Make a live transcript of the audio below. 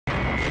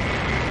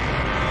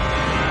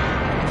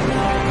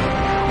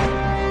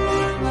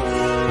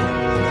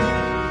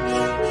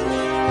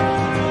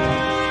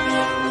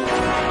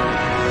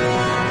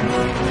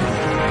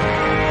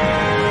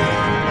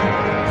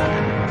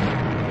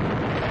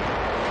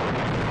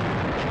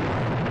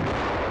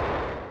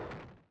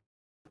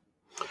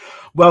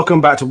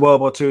Welcome back to World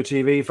War II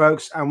TV,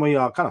 folks, and we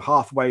are kind of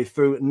halfway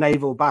through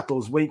Naval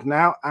Battles Week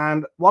now.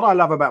 And what I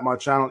love about my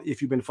channel,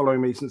 if you've been following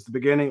me since the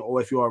beginning,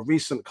 or if you're a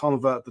recent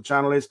convert to the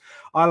channel, is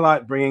I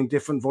like bringing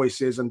different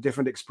voices and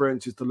different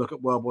experiences to look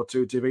at World War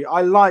II TV.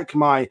 I like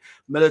my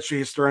military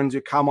historians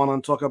who come on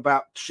and talk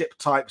about ship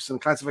types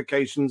and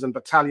classifications and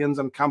battalions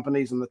and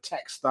companies and the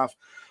tech stuff.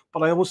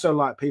 But I also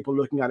like people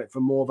looking at it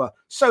from more of a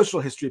social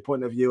history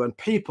point of view and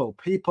people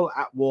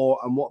at war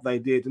and what they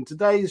did. And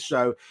today's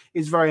show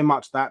is very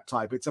much that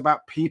type. It's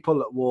about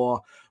people at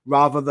war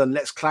rather than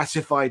let's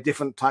classify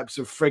different types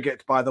of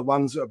frigate by the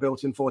ones that are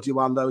built in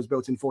 41, those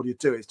built in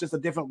 42. It's just a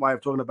different way of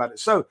talking about it.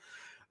 So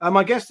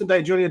my guest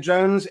today, Julia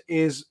Jones,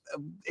 is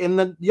in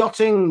the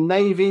yachting,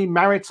 navy,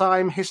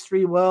 maritime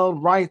history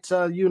world,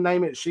 writer, you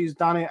name it, she's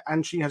done it.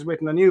 And she has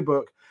written a new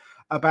book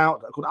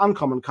called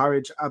Uncommon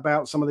Courage,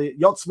 about some of the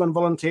yachtsmen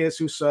volunteers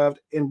who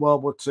served in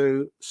World War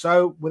II.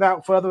 So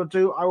without further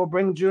ado, I will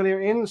bring Julia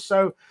in.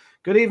 So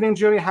good evening,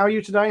 Julia. How are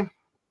you today?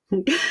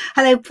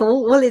 Hello,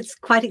 Paul. Well, it's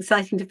quite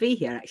exciting to be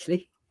here,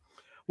 actually.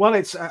 Well,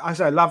 it's, I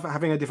say, I love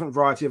having a different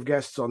variety of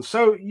guests on.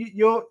 So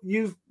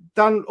you've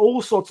done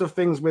all sorts of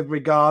things with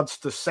regards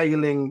to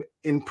sailing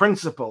in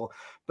principle,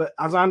 but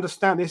as I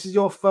understand, this is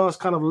your first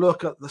kind of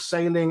look at the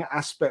sailing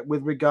aspect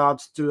with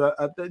regards to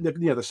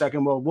the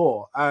Second World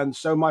War. And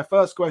so my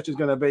first question is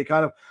going to be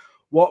kind of,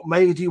 what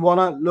made you want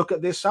to look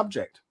at this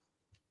subject?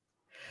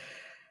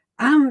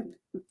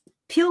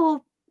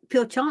 Pure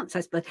chance, I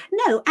suppose.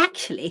 No,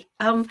 actually,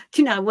 do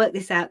you know, I worked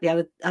this out the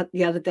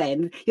other day,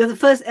 and you're the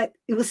first.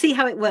 You will see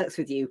how it works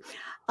with you.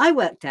 I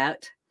worked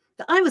out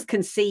that I was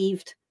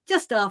conceived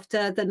just after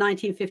the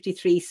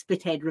 1953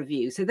 Spithead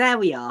Review. So there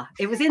we are.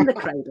 It was in the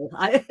cradle.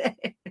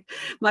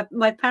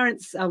 My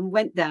parents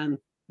went down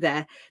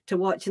there to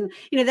watch, and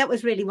you know that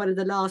was really one of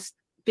the last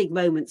big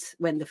moments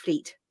when the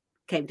fleet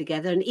came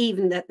together. And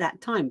even at that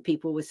time,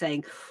 people were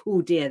saying,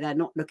 "Oh dear, they're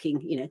not looking,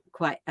 you know,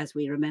 quite as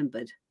we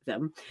remembered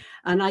them."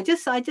 And I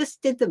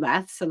just did the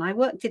maths and I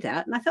worked it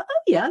out, and I thought,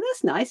 oh yeah,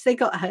 that's nice. They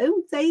got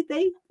home.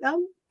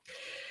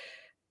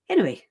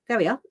 Anyway, there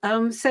we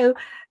are. So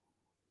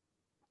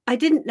I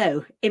didn't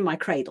know in my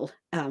cradle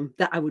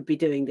that I would be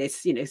doing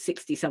this, you know,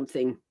 60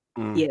 something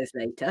years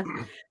later.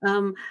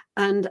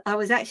 And I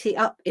was actually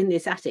up in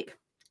this attic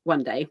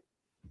one day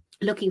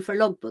looking for a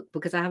logbook,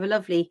 because I have a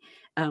lovely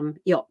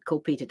yacht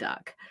called Peter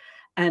Duck,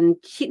 and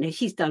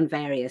she's done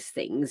various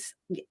things,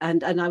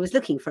 and I was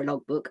looking for a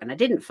logbook and I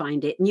didn't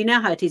find it. And you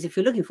know how it is, if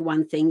you're looking for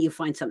one thing, you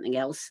find something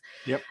else.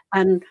 Yep.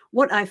 And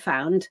what I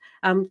found,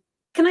 can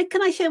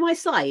I show my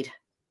slide?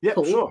 Yeah,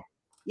 sure.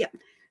 Yeah,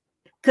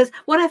 because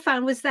what I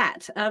found was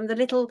that the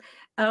little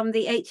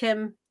the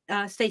HM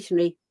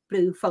stationery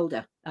blue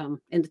folder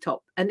in the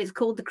top, and it's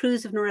called The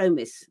Cruise of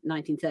Nokomis,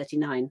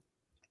 1939.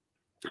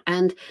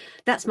 And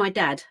that's my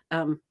dad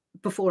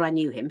before I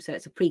knew him. So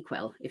it's a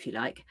prequel, if you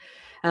like.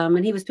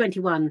 And he was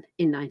 21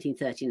 in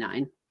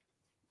 1939.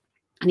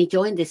 And he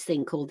joined this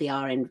thing called the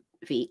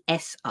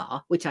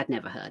RNVSR, which I'd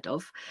never heard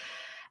of.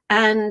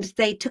 And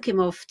they took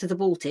him off to the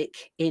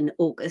Baltic in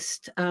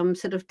August,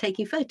 sort of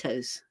taking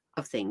photos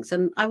of things.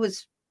 And I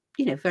was,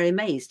 you know, very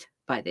amazed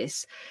by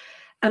this.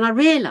 And I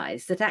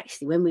realized that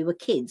actually when we were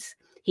kids,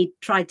 he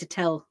tried to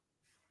tell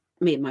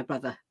me and my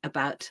brother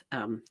about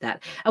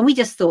that, and we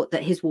just thought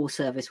that his war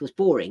service was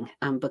boring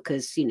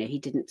because, you know, he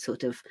didn't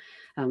sort of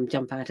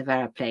jump out of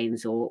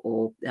airplanes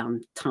or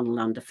tunnel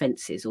under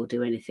fences or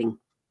do anything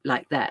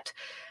like that.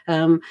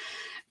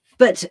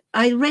 But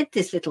I read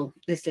this little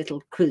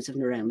Cruise of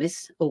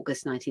Nokomis,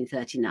 August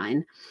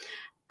 1939,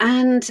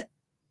 and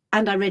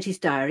I read his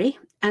diary,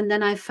 and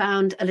then I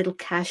found a little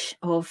cache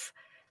of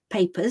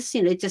papers,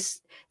 you know,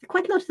 just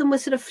quite a lot of them were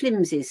sort of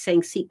flimsies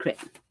saying secret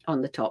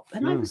on the top,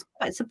 and I was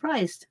quite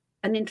surprised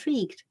and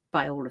intrigued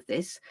by all of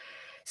this.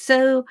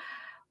 So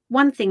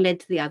one thing led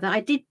to the other. I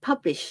did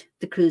publish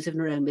The Cruise of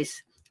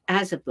Nokomis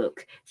as a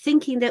book,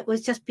 thinking that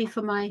would just be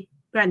for my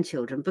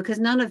grandchildren, because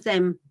none of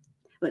them,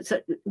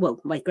 well,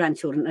 my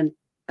grandchildren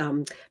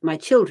and my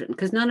children,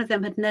 because none of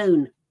them had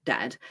known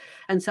Dad.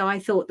 And so I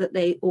thought that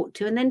they ought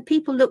to. And then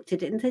people looked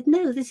at it and said,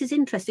 no, this is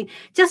interesting.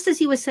 Just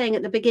as you were saying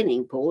at the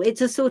beginning, Paul,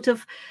 it's a sort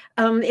of,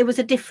 it was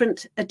a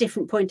different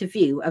point of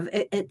view of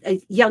a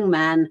young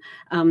man,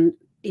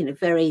 you know,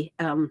 very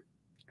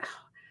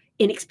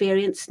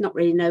inexperienced, not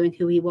really knowing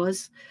who he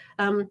was.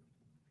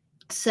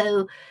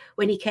 So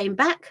when he came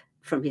back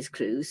from his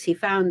cruise, he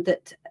found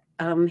that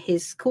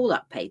his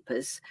call-up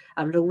papers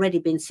had already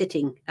been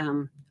sitting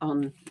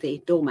on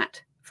the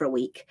doormat for a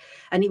week,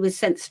 and he was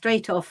sent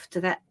straight off to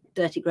that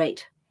dirty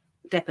great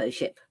depot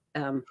ship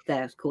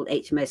there called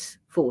HMS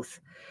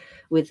Forth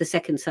with the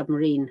 2nd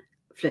Submarine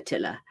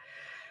Flotilla.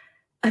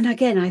 And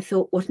again, I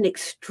thought, what an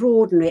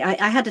extraordinary...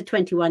 I had a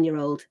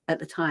 21-year-old at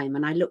the time,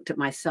 and I looked at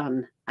my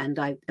son and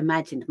I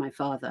imagined my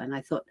father, and I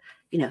thought,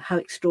 you know, how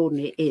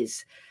extraordinary it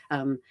is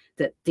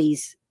that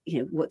these, you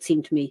know, what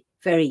seemed to me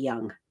very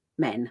young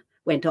men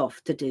went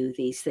off to do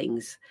these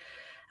things.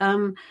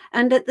 And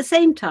at the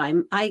same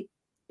time,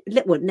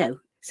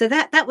 So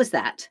that was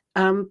that.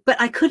 But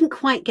I couldn't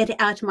quite get it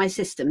out of my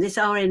system. This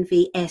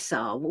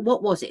RNVSR,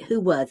 what was it? Who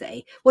were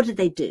they? What did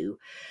they do?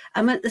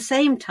 At the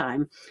same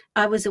time,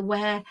 I was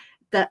aware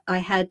that I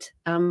had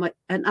an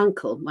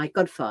uncle, my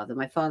godfather,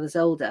 my father's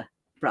older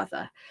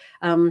brother,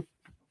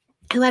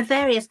 who had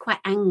various quite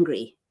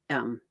angry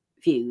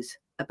views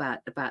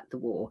about the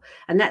war.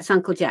 And that's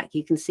Uncle Jack.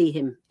 You can see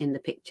him in the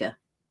picture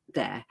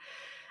there.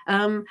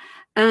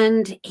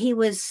 And he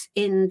was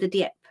in the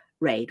Dieppe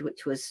raid,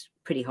 which was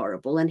pretty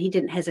horrible, and he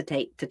didn't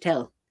hesitate to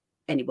tell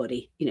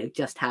anybody,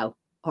 just how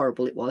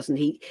horrible it was. And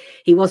he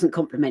wasn't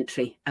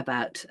complimentary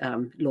about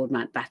Lord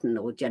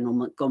Mountbatten or General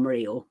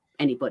Montgomery or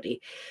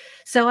anybody.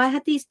 So I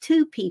had these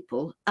two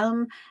people,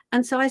 and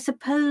so I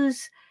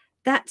suppose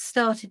that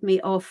started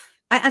me off.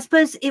 I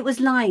suppose it was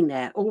lying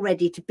there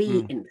already to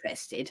be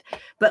interested,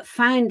 but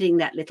finding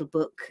that little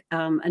book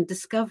and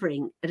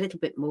discovering a little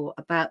bit more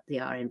about the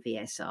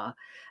RNVSR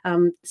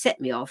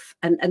set me off,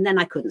 and then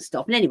I couldn't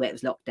stop. And anyway, it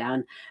was locked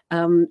down,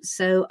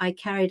 so I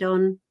carried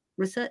on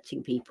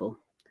researching people.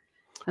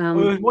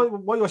 Well,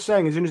 what you're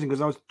saying is interesting,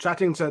 because I was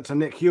chatting to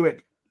Nick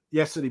Hewitt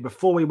yesterday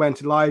before we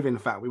went live. In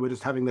fact, we were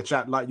just having the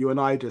chat like you and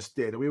I just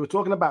did, and we were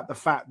talking about the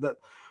fact that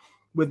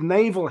with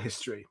naval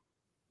history,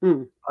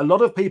 a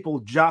lot of people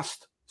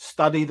just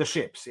study the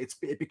ships.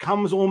 It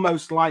becomes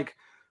almost like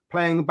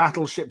playing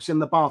battleships in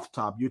the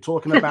bathtub. You're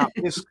talking about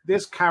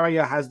this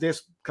carrier has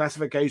this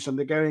classification,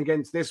 they're going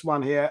against this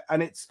one here,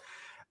 and it's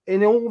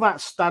in all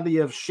that study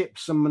of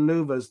ships and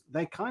maneuvers,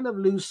 they kind of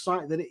lose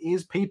sight that it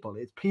is people.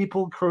 It's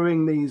people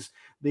crewing these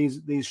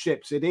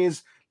ships. It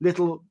is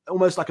little,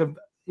 almost like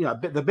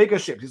the bigger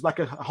ships. It's like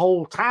a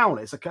whole town.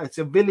 It's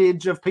a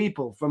village of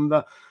people from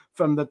the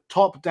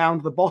top down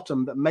to the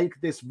bottom that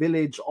make this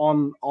village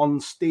on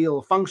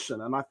steel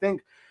function. And I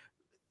think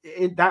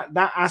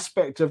that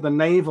aspect of the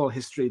naval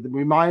history, the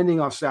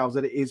reminding ourselves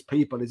that it is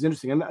people, is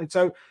interesting. And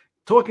so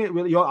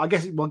I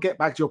guess we'll get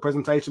back to your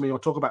presentation when you'll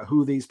talk about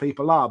who these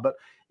people are. But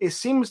it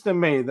seems to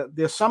me that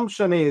the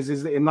assumption is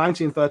that in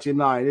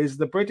 1939 is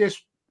the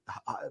British,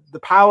 the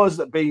powers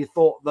that be,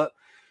 thought that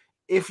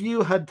if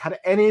you had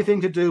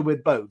anything to do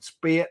with boats,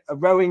 be it a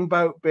rowing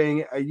boat,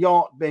 being a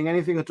yacht, being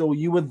anything at all,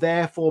 you would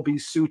therefore be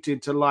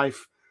suited to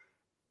life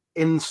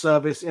in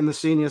service in the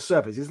senior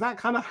service. Is that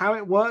kind of how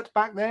it worked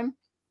back then?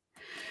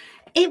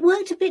 It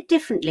worked a bit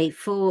differently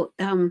for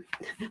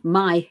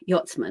my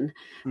yachtsmen,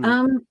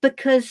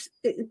 because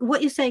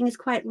what you're saying is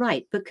quite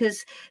right,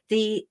 because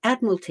the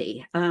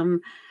Admiralty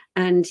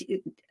and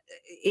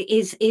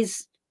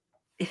is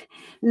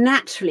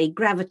naturally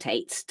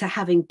gravitates to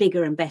having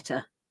bigger and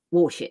better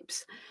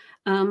warships.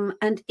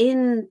 And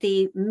in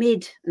the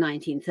mid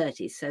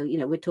 1930s, so,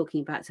 we're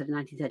talking about sort of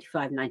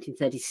 1935,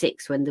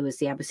 1936, when there was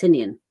the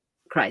Abyssinian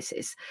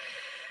crisis,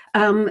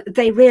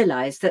 they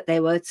realized that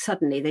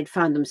they'd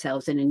found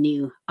themselves in a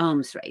new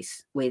arms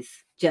race with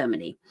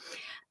Germany.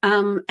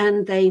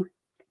 And they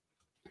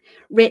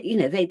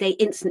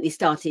instantly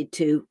started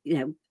to,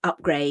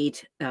 upgrade,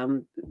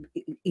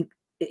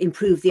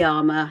 improve the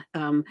armor,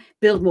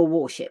 build more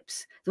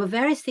warships. There were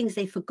various things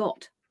they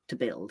forgot to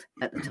build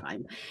at the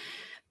time,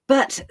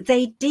 but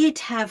they did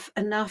have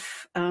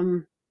enough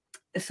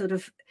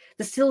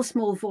the still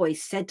small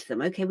voice said to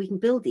them, okay, we can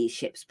build these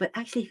ships, but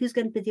actually who's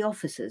going to be the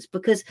officers?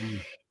 Because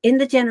in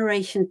the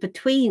generation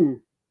between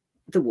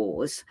the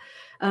wars,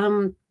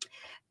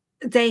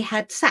 they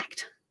had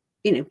sacked,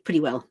 pretty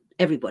well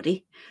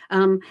everybody.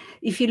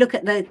 If you look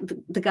at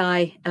the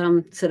guy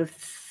sort of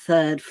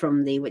third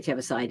from the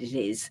whichever side it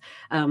is,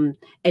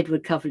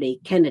 Edward Coverley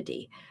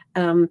Kennedy,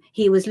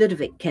 he was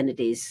Ludovic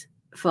Kennedy's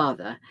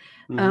father.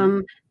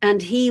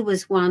 And he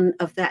was one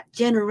of that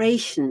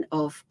generation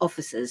of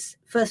officers,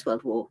 First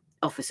World War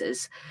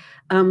officers,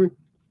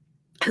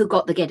 who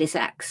got the Geddes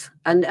axe.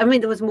 And I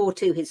mean, there was more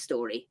to his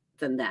story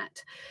than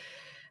that.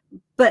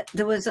 But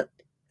there was a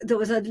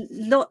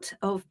lot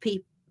of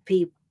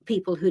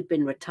people who'd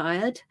been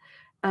retired.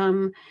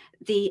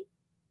 The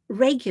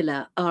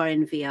regular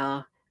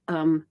RNVR,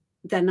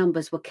 their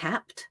numbers were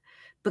capped,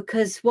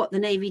 because what the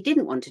Navy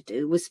didn't want to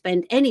do was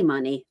spend any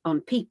money on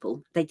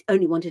people. They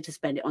only wanted to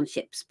spend it on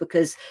ships,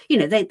 because,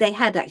 they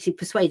had actually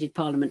persuaded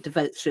Parliament to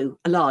vote through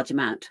a large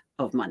amount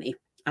of money.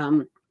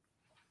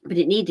 But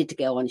it needed to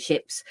go on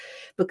ships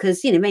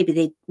because, maybe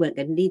they weren't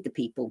going to need the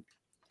people.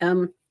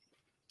 And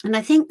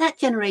I think that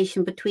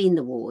generation between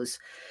the wars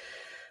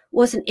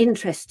was an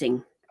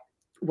interesting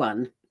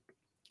one,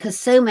 because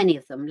so many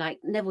of them, like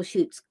Neville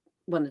Shute's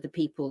one of the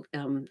people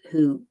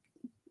who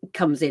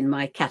comes in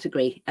my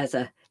category as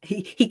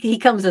he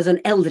comes as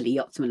an elderly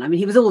yachtsman. I mean,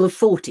 he was all of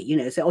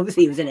 40, so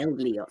obviously he was an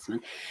elderly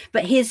yachtsman.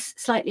 But his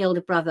slightly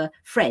older brother,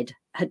 Fred,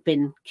 had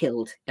been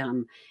killed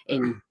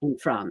in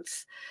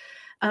France.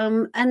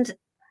 And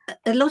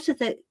a lot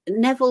of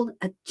Neville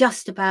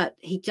just about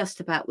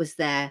was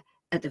there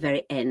at the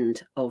very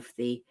end of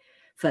the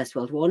First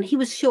World War, and he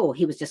was sure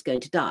he was just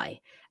going to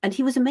die. And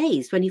he was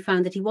amazed when he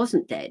found that he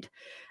wasn't dead.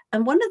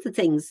 And one of the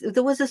things,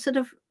 there was a sort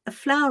of a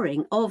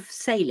flowering of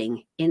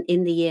sailing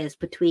in the years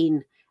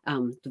between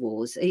the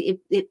wars.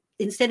 It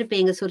instead of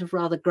being a sort of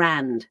rather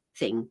grand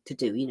thing to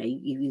do, you know,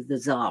 you the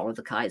Tsar or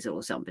the Kaiser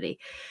or somebody,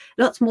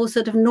 lots more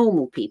sort of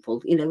normal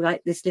people, you know,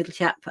 like this little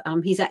chap.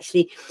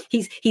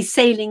 He's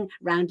sailing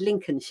around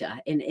Lincolnshire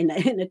in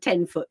a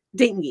 10-foot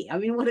dinghy. I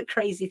mean, what a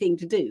crazy thing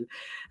to do.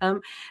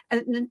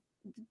 And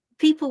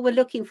people were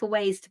looking for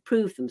ways to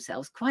prove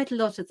themselves. Quite a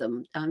lot of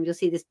them. You'll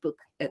see this book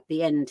at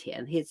the end here,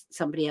 and here's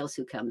somebody else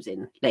who comes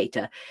in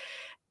later.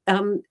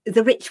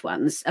 The rich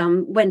ones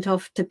went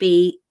off to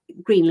be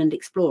Greenland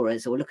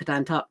explorers or look at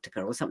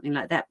Antarctica or something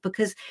like that,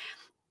 because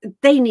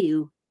they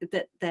knew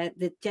that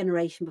the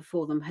generation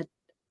before them had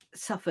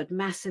suffered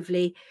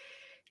massively.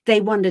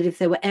 They wondered if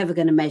they were ever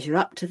going to measure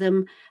up to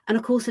them. And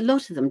of course, a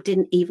lot of them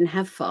didn't even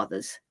have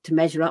fathers to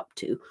measure up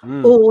to,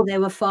 or there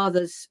were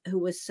fathers who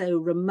were so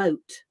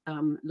remote,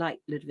 like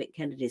Ludwig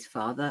Kennedy's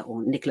father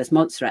or Nicholas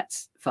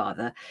Montserrat's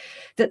father,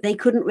 that they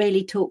couldn't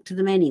really talk to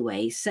them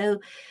anyway.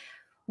 So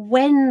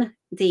when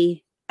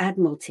the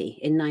Admiralty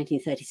in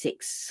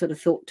 1936 sort of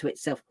thought to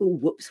itself, oh,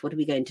 whoops, what are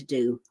we going to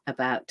do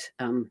about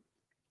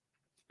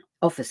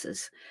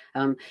officers?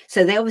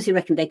 So they obviously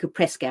reckoned they could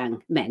press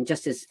gang men,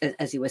 just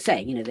as you were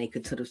saying, you know, they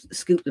could sort of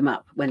scoop them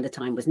up when the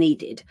time was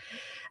needed.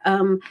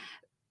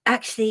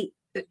 Actually,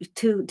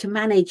 to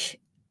manage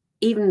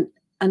even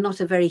not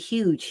a very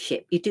huge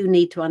ship, you do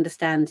need to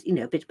understand, you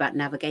know, a bit about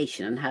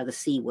navigation and how the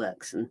sea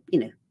works and, you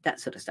know, that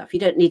sort of stuff. You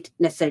don't need to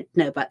necessarily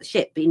know about the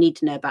ship, but you need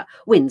to know about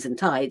winds and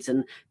tides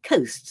and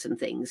coasts and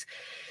things.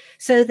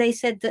 So they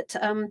said that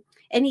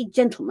any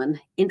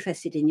gentleman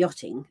interested in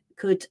yachting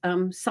could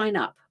sign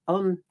up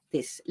on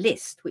this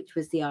list, which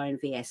was the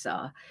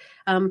RNVSR,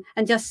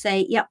 and just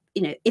say, yep,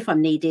 you know, if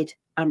I'm needed,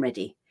 I'm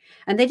ready.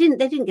 And they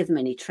didn't give them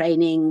any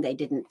training. They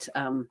didn't,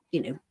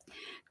 you know,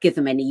 give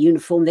them any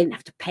uniform. They didn't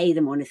have to pay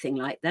them or anything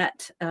like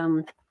that.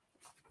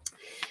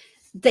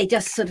 They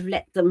just sort of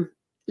let them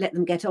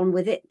get on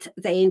with it.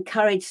 They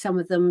encouraged some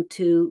of them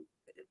to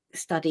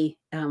study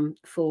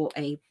for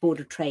a Board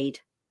of Trade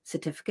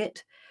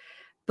certificate,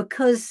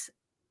 because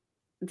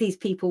these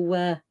people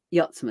were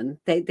yachtsmen.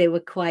 They were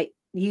quite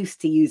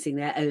used to using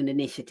their own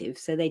initiative,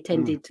 so they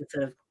tended to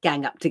sort of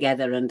gang up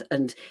together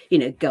and you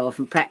know, go off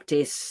and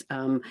practice.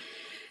 Some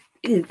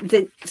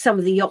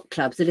of the yacht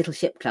clubs, the Little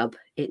Ship Club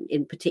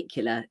in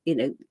particular, you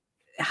know,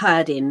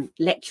 hired in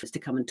lecturers to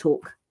come and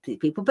talk to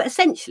people, but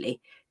essentially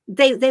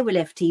they were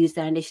left to use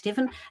their initiative,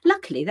 and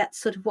luckily that's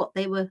sort of what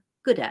they were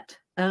good at.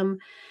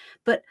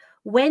 But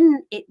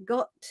when it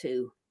got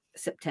to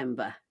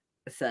September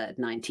 3rd,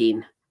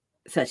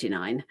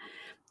 1939,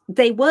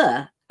 they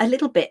were a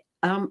little bit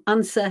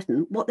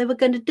uncertain what they were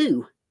going to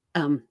do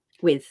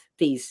with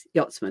these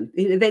yachtsmen.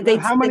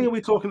 How many are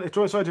we talking?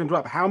 Sorry to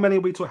interrupt. How many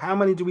are we talking? How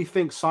many do we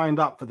think signed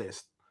up for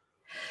this?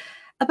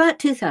 About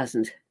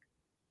 2,000.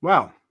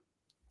 Wow.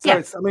 So yeah.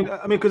 It's, I mean,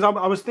 because I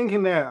was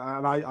thinking there,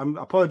 and I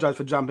apologize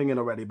for jumping in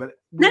already, but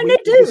no, do.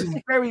 This is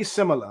very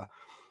similar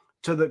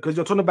to because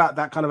you're talking about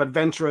that kind of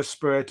adventurous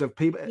spirit of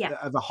people,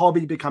 of a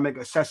hobby becoming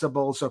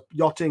accessible. So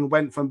yachting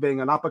went from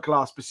being an upper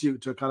class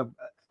pursuit to kind of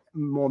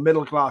more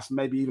middle class,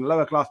 maybe even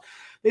lower class.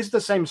 This is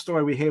the same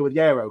story we hear with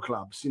Aero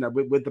clubs, you know,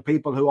 with the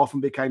people who often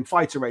became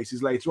fighter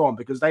races later on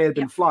because they had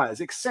been flyers,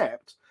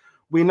 except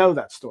we know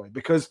that story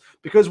because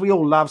we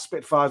all love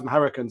Spitfires and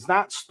Hurricanes.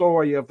 That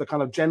story of the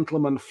kind of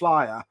gentleman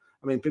flyer,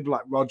 I mean, people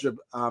like Roger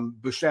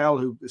Bushell,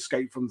 who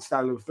escaped from the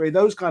Stallion 3,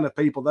 those kind of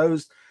people,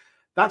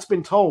 that's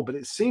been told, but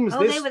it seems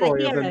this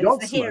story of the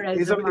yachtsman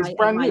is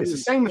brand new. It's the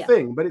same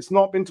thing, but it's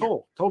not been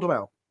told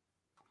about.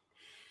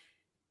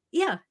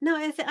 Yeah, no,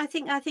 I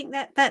think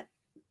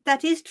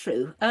that is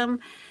true.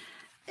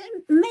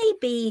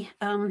 Maybe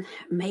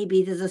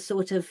there's a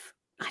sort of,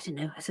 I don't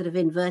know, a sort of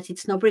inverted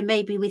snobbery.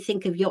 Maybe we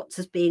think of yachts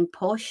as being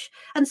posh,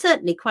 and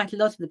certainly quite a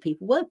lot of the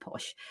people were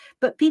posh.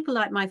 But people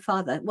like my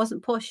father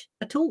wasn't posh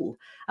at all.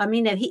 I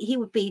mean, you know, he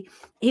would be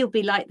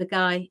like the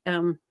guy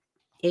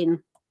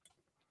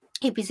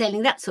he'd be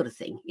sailing that sort of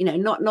thing. You know,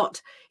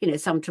 not you know,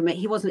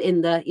 he wasn't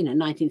in the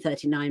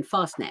 1939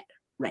 Fastnet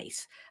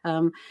race.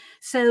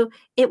 So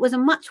it was a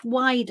much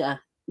wider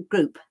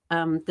group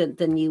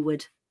than you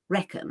would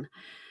reckon.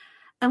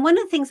 And one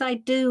of the things I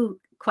do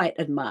quite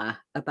admire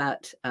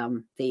about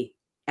the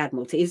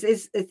Admiralty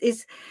is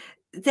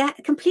they're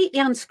completely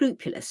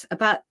unscrupulous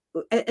about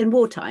in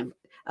wartime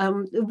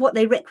what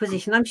they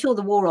requisition. I'm sure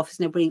the War Office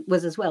and everybody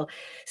was as well.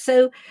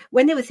 So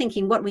when they were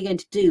thinking, what are we going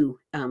to do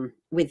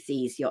with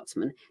these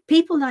yachtsmen,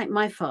 people like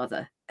my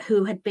father,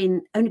 who had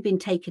only been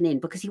taken in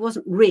because he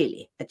wasn't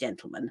really a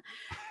gentleman,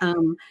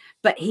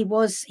 but he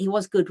was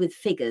good with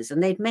figures,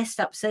 and they'd messed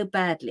up so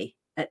badly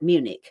at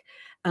Munich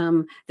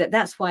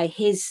that's why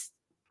his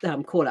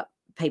call-up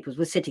papers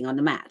were sitting on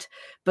the mat,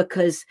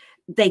 because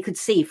they could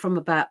see from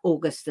about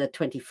August the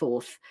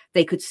 24th,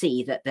 they could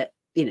see that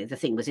you know, the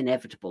thing was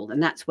inevitable,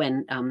 and that's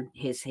when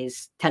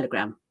his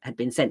telegram had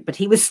been sent. But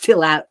he was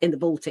still out in the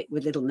Baltic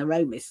with little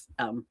Nokomis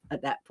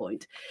at that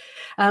point.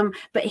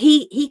 But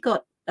he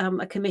got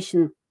a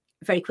commission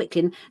very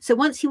quickly. And so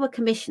once you were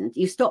commissioned,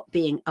 you stopped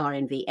being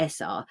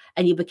RNVSR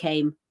and you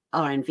became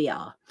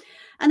RNVR.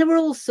 And there were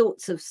all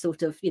sorts of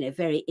sort of, you know,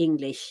 very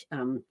English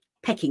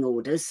pecking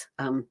orders.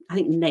 I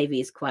think the Navy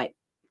is quite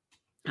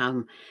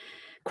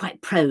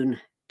prone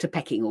to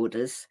pecking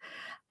orders.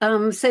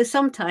 So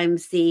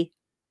sometimes the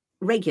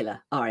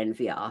regular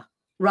RNVR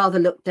rather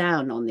looked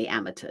down on the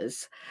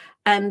amateurs,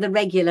 and the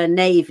regular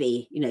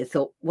Navy,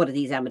 thought, what are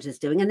these amateurs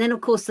doing? And then,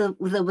 of course, there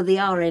were the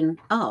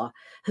RNR,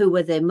 who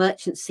were the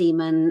merchant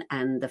seamen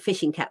and the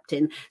fishing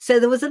captain. So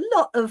there was a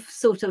lot of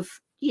sort of,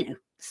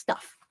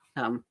 stuff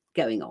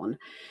going on.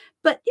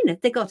 But,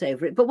 they got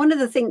over it. But one of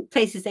the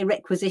places they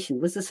requisitioned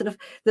was the sort of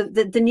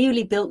the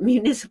newly built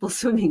municipal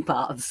swimming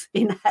baths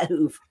in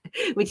Hove,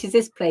 which is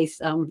this place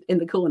in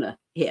the corner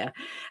here.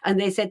 And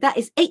they said, that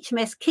is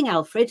HMS King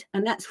Alfred,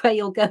 and that's where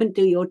you'll go and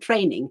do your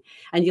training,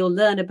 and you'll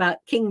learn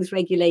about King's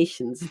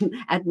regulations and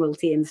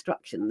Admiralty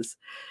instructions.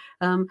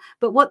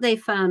 But what they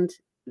found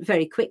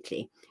very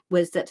quickly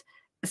was that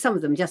some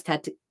of them just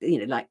had to,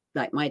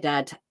 like my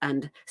dad,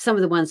 and some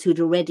of the ones who'd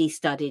already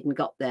studied and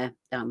got their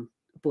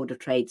Board of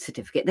Trade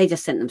certificate, they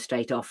just sent them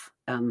straight off.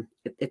 And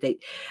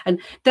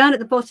down at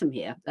the bottom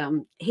here,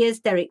 here's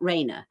Derek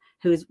Rayner,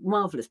 who is a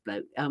marvelous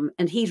bloke,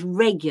 and he's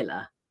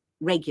regular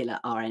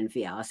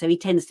RNVR, so he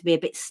tends to be a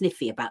bit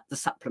sniffy about the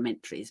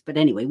supplementaries, but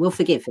anyway, we'll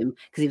forgive him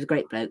because he was a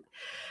great bloke.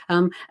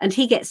 And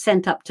he gets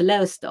sent up to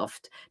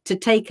Lowestoft to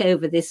take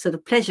over this sort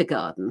of pleasure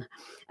garden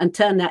and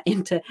turn that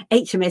into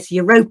HMS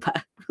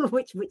Europa,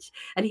 which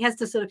and he has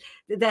to sort of,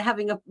 they're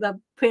having a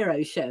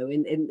Pierrot show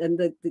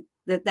and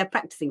they're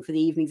practicing for the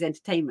evening's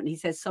entertainment. He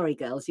says, sorry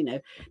girls,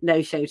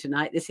 no show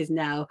tonight, this is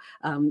now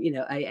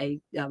a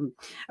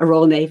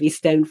Royal Navy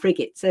stone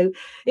frigate. So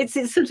it's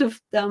sort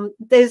of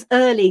those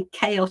early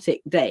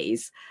chaotic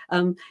days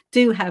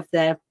do have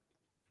their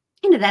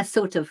their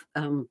sort of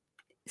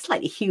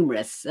slightly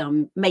humorous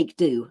make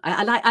do.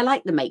 I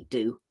like the make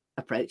do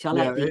approach. I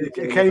like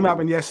it came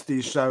up in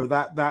yesterday's show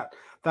that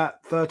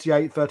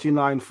 38,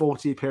 39,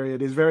 40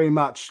 period is very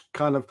much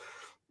kind of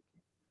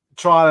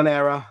trial and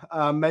error,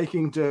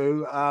 making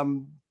do,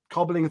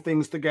 cobbling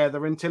things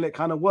together until it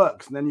kind of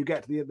works, and then you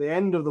get to the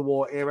end of the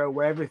war era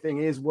where everything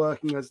is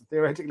working as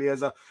theoretically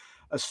as a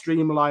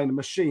streamlined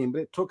machine,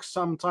 but it took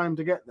some time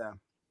to get there.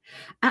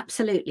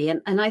 Absolutely,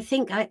 and I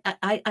think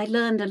I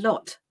learned a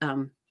lot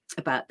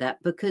about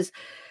that, because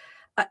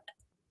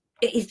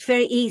it's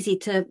very easy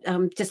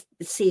to just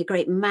see a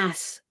great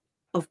mass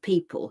of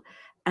people,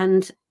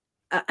 and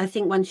I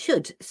think one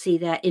should see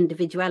their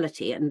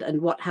individuality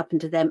and what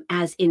happened to them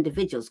as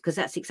individuals, because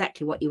that's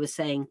exactly what you were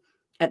saying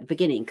at the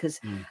beginning, because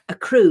a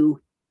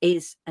crew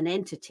is an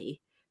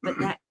entity, but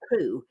that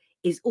crew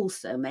is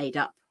also made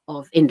up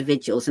of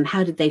individuals, and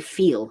how did they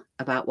feel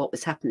about what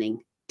was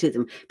happening to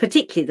them,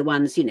 particularly the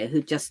ones,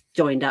 who just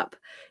joined up,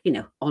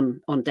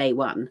 on day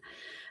one.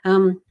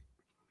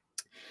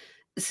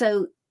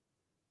 So,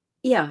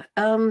 yeah.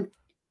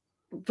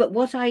 But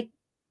what I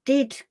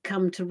did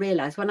come to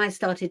realize when I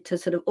started to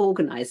sort of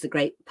organize the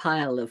great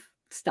pile of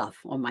stuff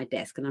on my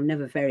desk, and I'm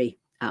never very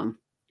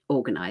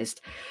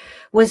organized,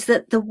 was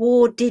that the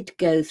war did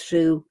go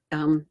through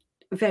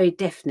very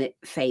definite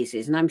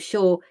phases. And I'm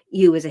sure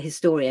you as a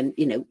historian,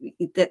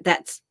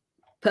 that's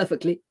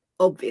perfectly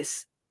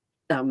obvious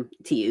to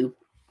you.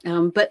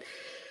 But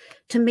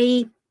to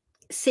me,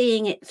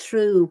 seeing it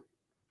through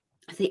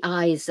the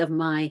eyes of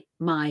my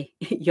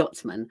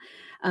yachtsmen,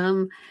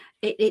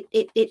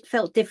 it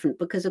felt different,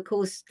 because of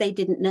course they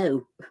didn't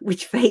know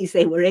which phase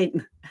they were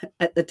in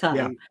at the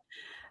time.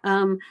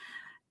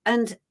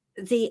 And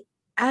the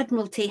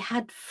Admiralty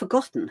had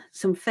forgotten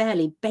some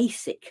fairly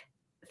basic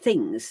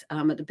things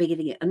at the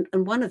beginning,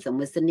 and one of them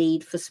was the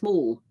need for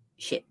small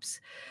ships.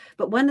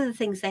 But one of the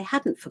things they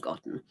hadn't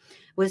forgotten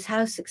was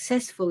how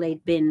successful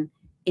they'd been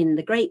in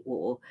the Great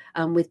War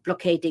with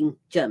blockading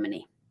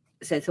Germany.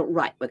 So they thought,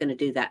 right, we're going to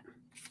do that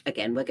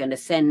again. We're going to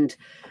send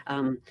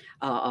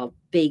our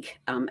big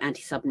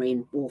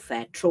anti-submarine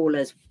warfare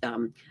trawlers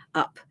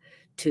up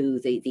to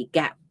the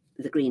Gap,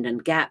 the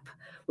Greenland Gap.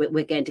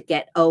 We're going to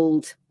get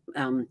old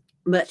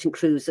merchant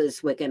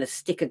cruisers. We're going to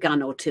stick a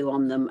gun or two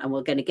on them, and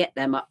we're going to get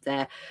them up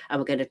there, and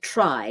we're going to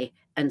try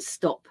and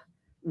stop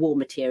war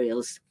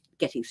materials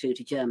getting through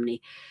to Germany.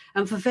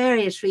 And for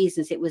various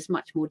reasons, it was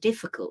much more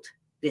difficult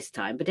this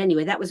time. But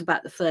anyway, that was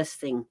about the first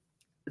thing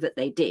that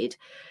they did.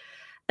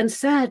 And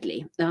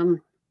sadly,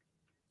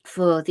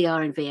 for the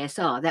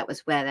RNVSR, that was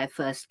where their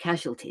first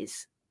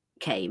casualties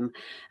came.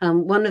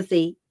 One of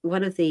the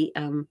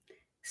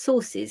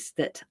sources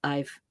that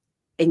I've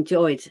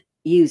enjoyed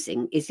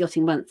using is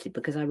Yachting Monthly,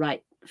 because I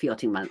write for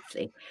Yachting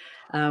Monthly,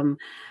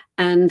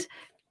 and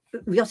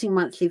Yachting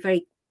Monthly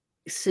very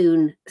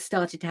soon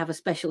started to have a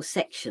special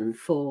section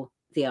for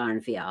the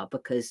RNVR,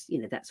 because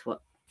that's what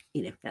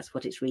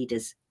its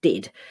readers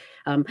did.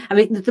 I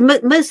mean,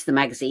 most of the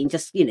magazine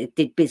just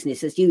did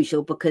business as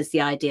usual, because the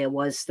idea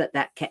was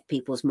that kept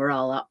people's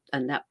morale up,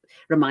 and that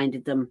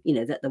reminded them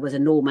that there was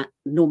a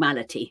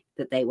normality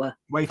that they were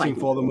waiting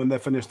for them when they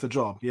finished the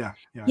job. Yeah,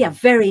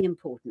 very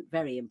important,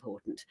 very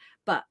important.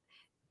 But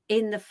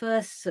in the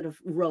first sort of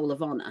roll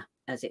of honor,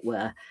 as it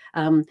were,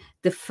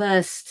 the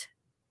first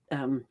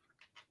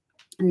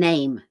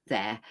name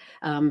there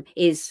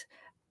is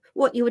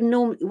what you would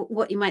normally,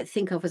 what you might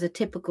think of as a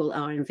typical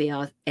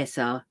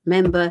RNVSR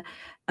member.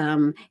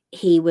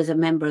 He was a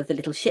member of the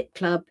Little Ship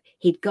Club.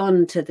 He'd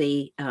gone to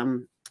the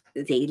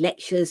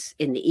lectures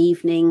in the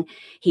evening.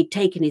 He'd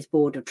taken his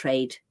Board of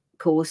Trade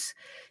course,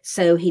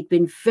 so he'd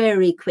been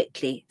very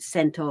quickly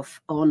sent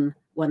off on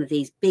one of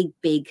these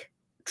big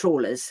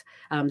trawlers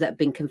that had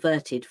been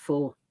converted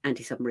for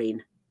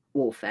anti-submarine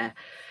warfare.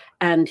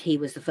 And he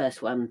was the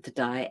first one to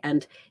die.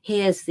 And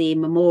here's the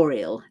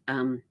memorial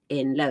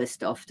in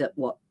Lowestoft, at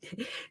what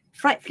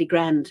frightfully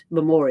grand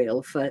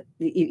memorial for,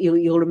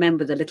 you'll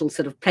remember the little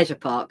sort of pleasure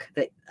park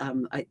that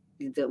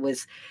it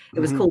was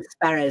called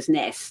Sparrow's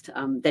Nest.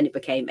 Then it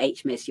became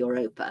HMS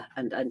Europa.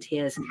 And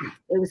it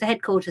was the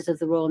headquarters of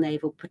the Royal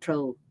Naval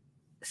Patrol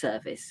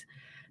Service.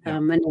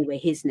 And anyway,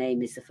 his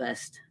name is the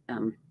first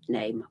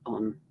name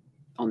on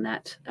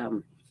that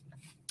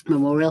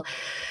memorial.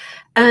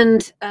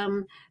 And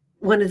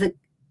one of the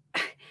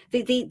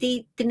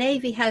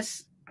Navy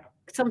has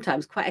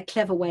sometimes quite a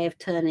clever way of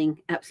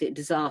turning absolute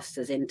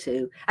disasters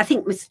into, I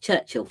think Mr.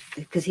 Churchill,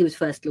 because he was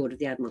First Lord of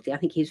the Admiralty, I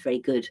think he was very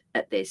good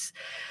at this.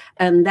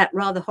 And that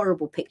rather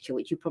horrible picture,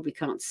 which you probably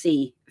can't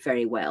see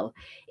very well,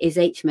 is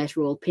HMS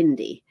Royal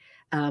Pindi,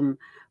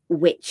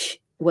 which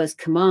was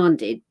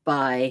commanded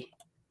by,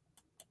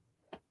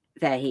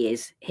 there he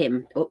is,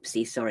 him,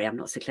 oopsie, sorry, I'm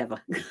not so clever.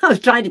 I was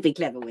trying to be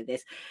clever with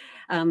this.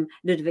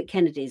 Ludovic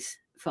Kennedy's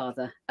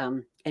father,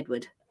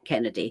 Edward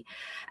Kennedy.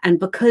 And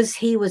because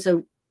he was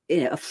a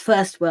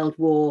First World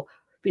War,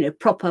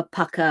 proper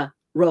pucker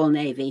Royal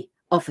Navy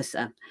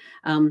officer,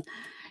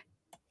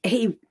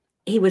 he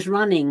was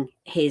running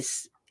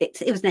his, it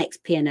was an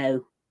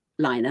ex-P&O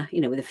liner,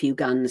 with a few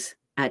guns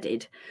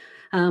added.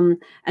 And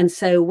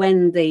so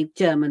when the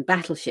German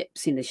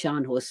battleships,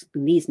 Scharnhorst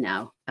and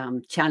Gneisenau,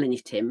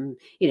 challenged him,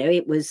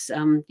 it was,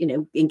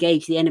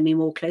 engage the enemy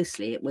more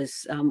closely. It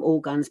was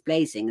all guns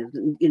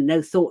blazing,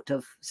 no thought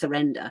of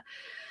surrender.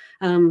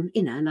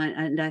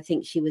 And I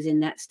think she was in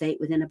that state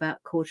within about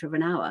a quarter of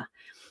an hour.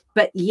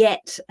 But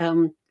yet,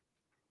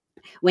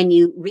 when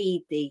you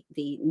read the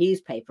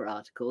newspaper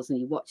articles and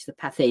you watch the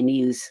Pathé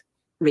News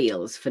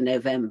reels for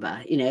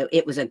November,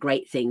 it was a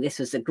great thing. This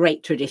was the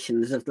great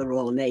traditions of the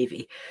Royal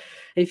Navy.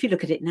 And if you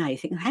look at it now, you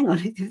think, hang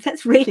on,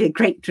 that's really a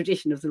great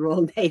tradition of the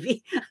Royal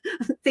Navy.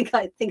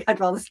 I think I'd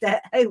rather stay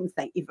at home.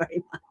 Thank you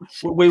very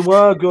much. We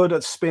were good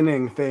at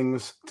spinning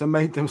things to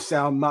make them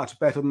sound much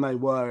better than they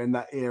were in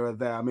that era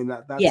there. I mean,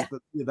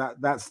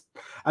 that's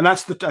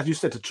as you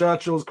said, to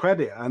Churchill's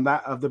credit and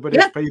that of the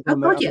British people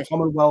and the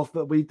Commonwealth,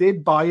 that we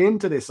did buy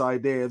into this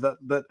idea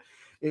that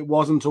it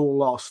wasn't all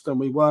lost and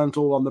we weren't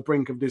all on the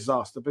brink of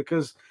disaster,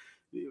 because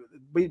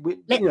we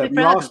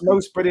asked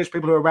most British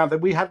people who were around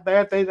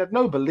that they had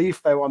no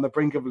belief they were on the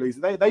brink of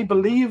disaster. They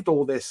believed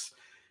all this,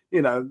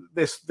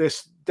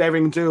 this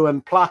daring do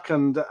and pluck,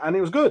 and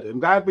it was good. I'm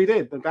glad we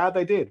did. I'm glad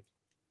they did.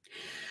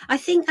 I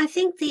think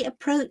the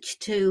approach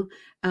to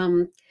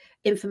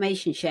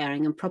information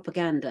sharing and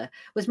propaganda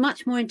was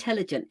much more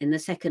intelligent in the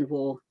Second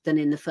War than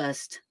in the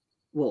First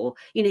War.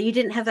 You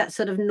didn't have that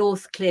sort of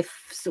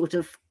Northcliffe sort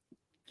of,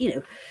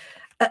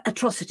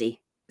 atrocity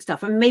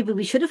stuff. And maybe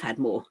we should have had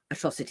more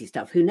atrocity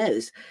stuff, who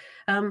knows.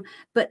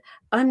 But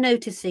I'm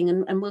noticing,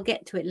 and we'll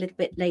get to it a little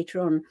bit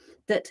later on,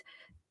 that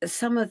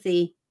some of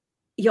the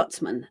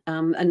yachtsmen,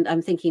 and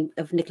I'm thinking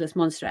of Nicholas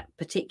Monstrat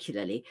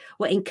particularly,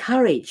 were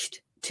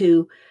encouraged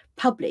to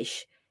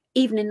publish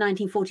even in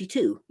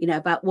 1942,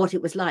 about what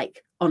it was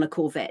like on a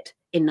corvette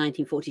in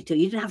 1942.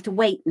 You didn't have to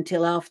wait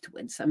until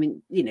afterwards. I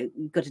mean, you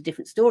got a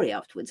different story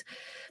afterwards.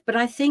 But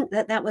I think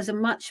that was a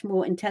much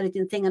more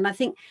intelligent thing. And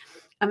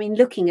I mean,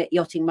 looking at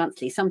Yachting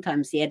Monthly,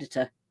 sometimes the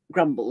editor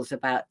grumbles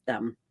about,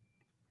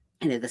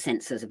 the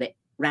censor's a bit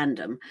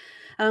random.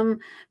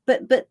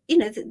 But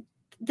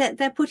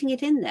they're putting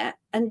it in there.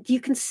 And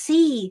you can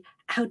see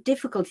how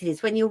difficult it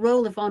is when your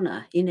roll of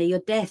honor, your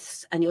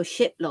deaths and your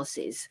ship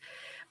losses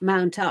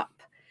mount up.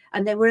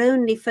 And they were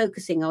only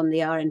focusing on the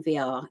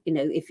RNVR.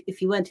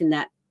 If you weren't in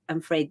that, I'm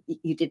afraid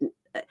you didn't,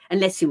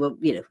 unless you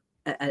were,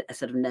 a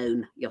sort of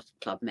known yacht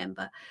club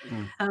member.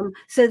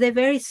 So they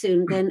very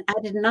soon then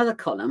added another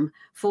column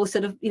for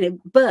sort of,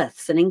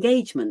 births and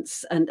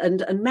engagements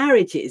and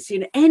marriages,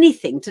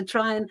 anything to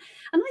try and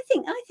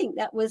I think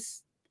that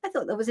was, I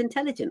thought that was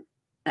intelligent,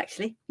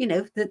 actually.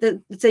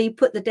 So you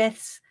put the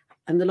deaths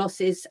and the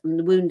losses and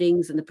the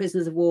woundings and the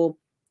prisoners of war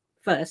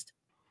first.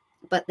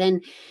 But then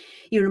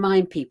you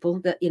remind people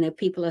that,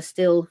 people are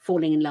still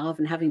falling in love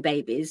and having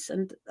babies.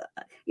 And,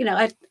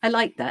 I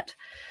like that.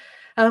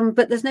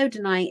 But there's no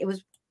denying it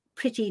was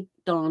pretty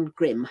darn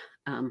grim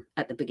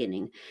at the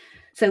beginning.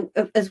 So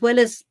as well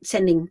as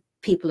sending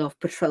people off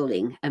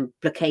patrolling and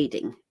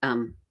blockading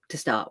to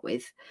start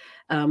with,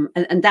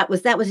 and that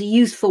was a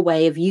useful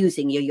way of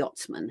using your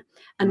yachtsmen.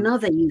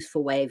 Another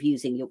useful way of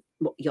using your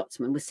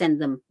yachtsmen was send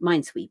them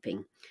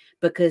minesweeping,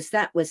 because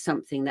that was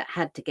something that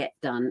had to get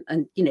done.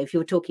 And, if you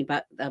were talking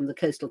about the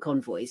coastal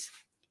convoys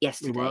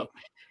yesterday,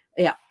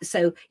 yeah.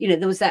 So,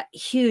 there was that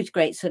huge,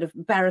 great sort of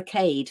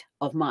barricade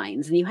of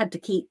mines, and you had to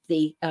keep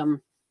the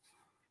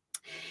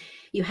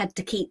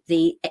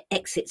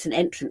exits and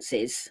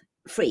entrances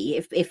free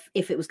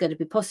if it was going to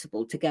be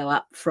possible to go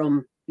up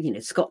from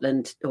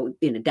Scotland, or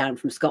down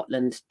from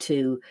Scotland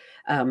to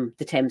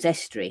the Thames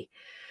Estuary.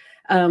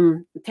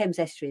 The Thames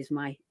Estuary is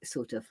my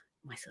sort of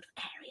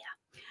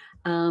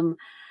area,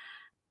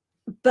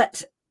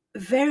 but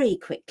very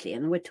quickly,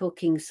 and we're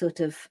talking sort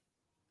of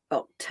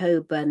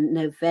October,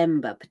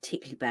 November,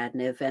 particularly bad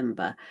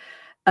November,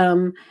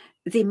 the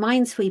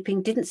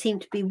minesweeping didn't seem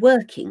to be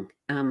working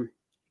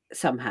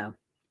somehow.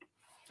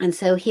 And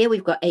so here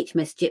we've got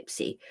HMS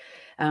Gypsy,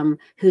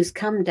 who's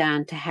come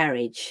down to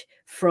Harwich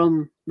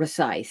from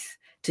Rosyth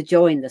to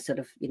join the sort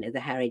of, the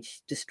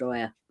Harwich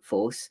destroyer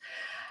force.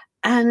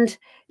 And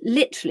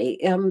literally,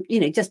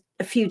 just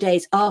a few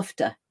days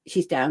after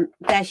she's down,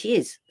 there she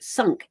is,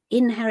 sunk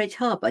in Harwich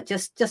Harbour,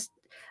 just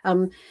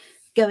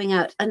going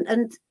out.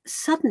 And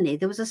suddenly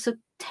there was a sort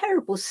of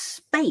terrible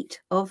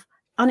spate of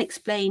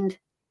unexplained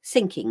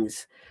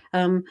sinkings,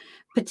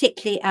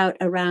 particularly out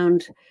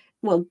around,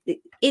 well,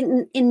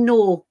 in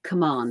Nor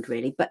Command,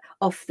 really, but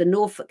off the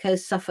Norfolk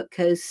coast, Suffolk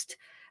coast,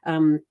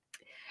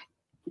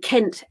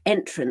 Kent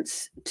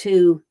entrance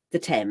to the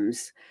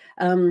Thames,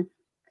 and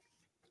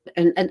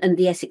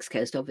the Essex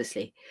coast,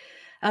 obviously.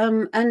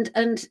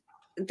 And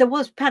there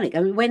was panic. I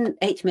mean, when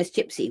HMS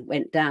Gypsy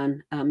went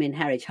down in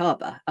Harwich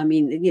Harbour, I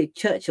mean,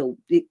 Churchill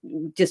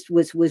just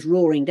was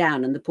roaring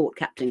down, and the port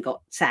captain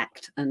got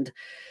sacked, and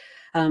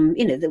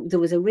there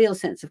was a real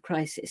sense of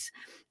crisis.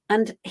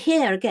 And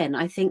here again,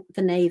 I think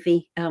the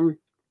Navy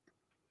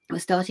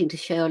was starting to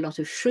show a lot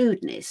of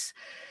shrewdness,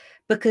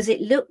 because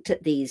it looked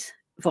at these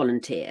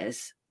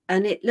volunteers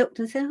and it looked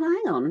and said,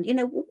 oh, hang on,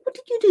 what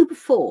did you do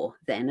before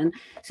then? And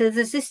so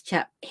there's this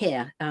chap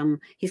here,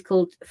 he's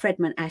called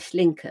Fredman Ash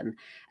Lincoln,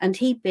 and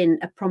he'd been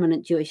a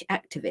prominent Jewish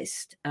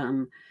activist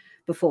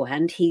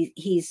beforehand.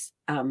 He's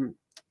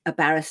a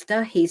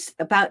barrister. He's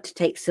about to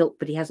take silk,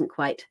 but he hasn't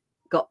quite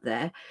got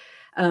there.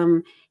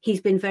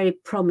 He's been very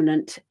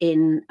prominent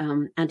in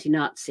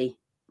anti-Nazi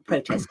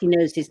protests. He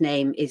knows his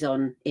name is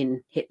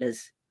in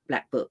Hitler's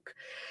Black Book.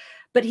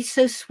 But he's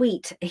so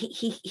sweet.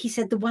 He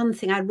said the one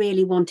thing I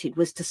really wanted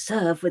was to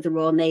serve with the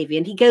Royal Navy.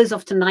 And he goes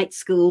off to night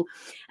school,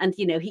 and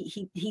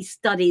he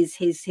studies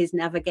his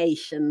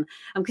navigation,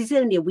 because he's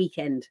only a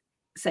weekend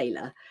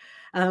sailor.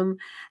 And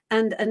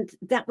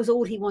that was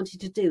all he wanted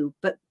to do.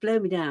 But blow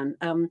me down,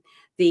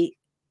 the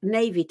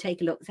Navy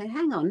take a look and say,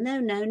 hang on,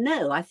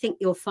 no, I think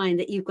you'll find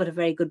that you've got a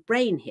very good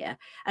brain here.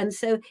 And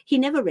so he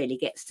never really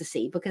gets to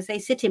sea, because they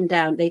sit him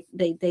down,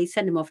 they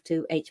send him off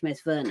to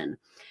HMS Vernon,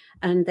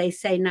 and they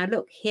say, now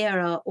look, here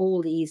are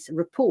all these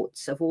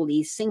reports of all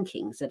these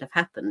sinkings that have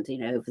happened,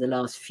 over the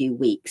last few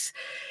weeks.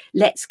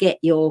 Let's get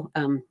your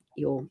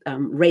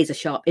razor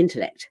sharp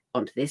intellect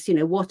onto this.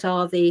 What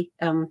are the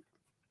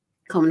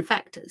common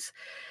factors?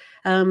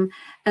 And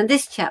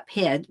this chap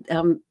here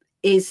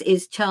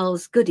is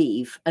Charles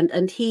Goodeve,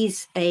 and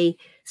he's a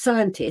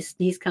scientist.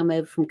 He's come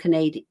over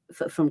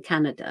from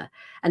Canada,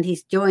 and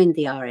he's joined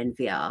the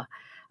RNVR.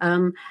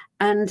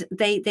 And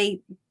they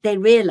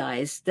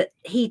realise that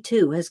he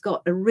too has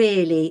got a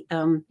really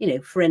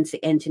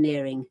forensic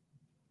engineering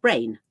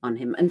brain on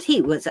him, and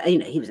he was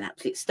he was an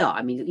absolute star.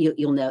 I mean,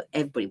 you'll know,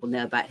 everybody will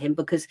know about him,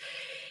 because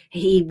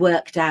he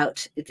worked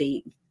out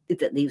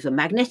that these were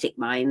magnetic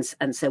mines,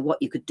 and so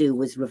what you could do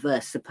was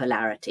reverse the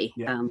polarity.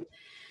 Yeah.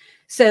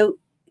 So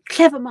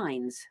clever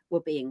minds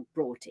were being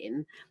brought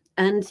in,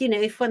 and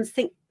if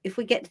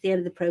we get to the end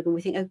of the program,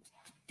 we think, oh,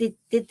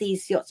 did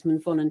these yachtsmen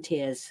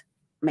volunteers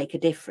make a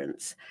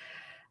difference?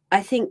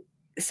 I think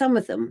some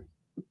of them,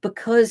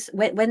 because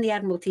when the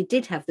Admiralty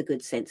did have the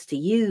good sense to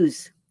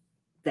use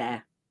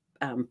their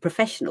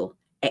professional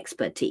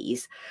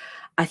expertise,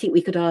 I think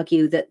we could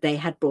argue that they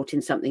had brought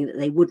in something that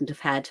they wouldn't have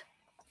had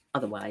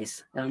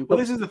otherwise. Well,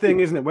 this is the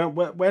thing, isn't it?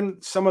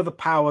 When some of the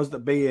powers that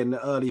be in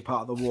the early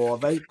part of the war,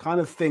 they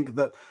kind of think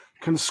that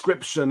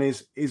conscription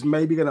is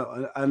maybe going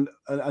to,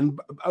 and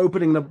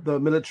opening the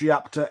military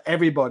up to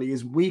everybody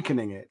is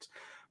weakening it.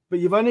 But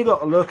you've only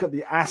got to look at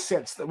the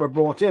assets that were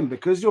brought in,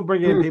 because you're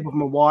bringing in people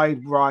from a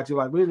wide variety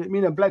of,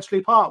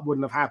 Bletchley Park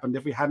wouldn't have happened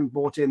if we hadn't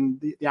brought in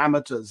the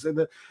amateurs.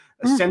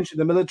 Essentially,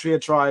 the military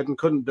had tried and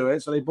couldn't do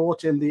it, so they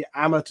brought in the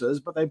amateurs,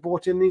 but they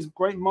brought in these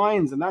great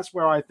minds. And that's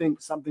where I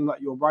think something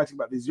like you're writing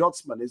about these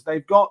yachtsmen is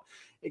they've got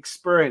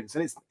experience,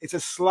 and it's a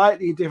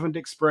slightly different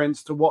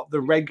experience to what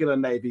the regular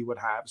Navy would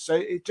have. So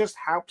it just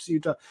helps you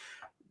to...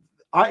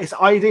 It's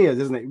ideas,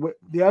 isn't it?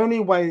 The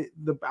only way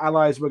the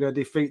Allies were going to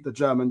defeat the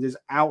Germans is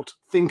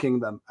outthinking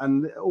them.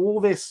 And all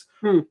this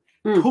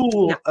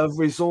pool of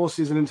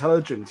resources and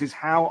intelligence is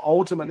how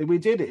ultimately we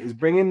did it, is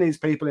bringing these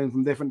people in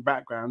from different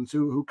backgrounds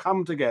who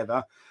come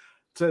together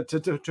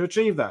to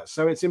achieve that.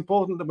 So it's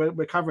important that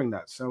we're covering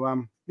that. So,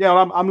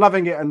 I'm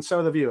loving it, and so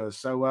are the viewers.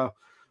 So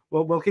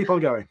we'll keep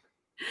on going.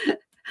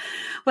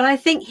 Well, I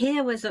think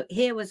here was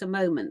a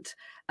moment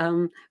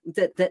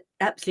that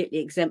absolutely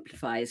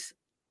exemplifies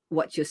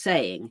what you're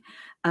saying,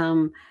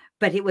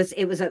 but it was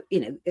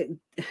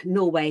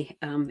Norway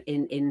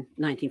in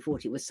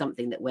 1940 was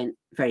something that went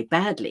very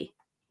badly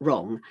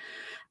wrong,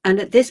 and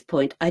at this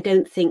point I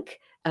don't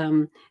think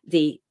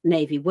the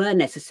Navy were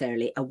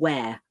necessarily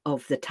aware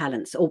of the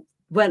talents, or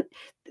weren't,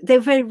 they're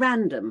very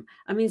random.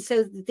 I mean,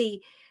 so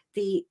the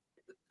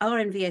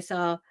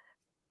RNVSR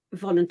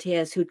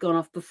volunteers who'd gone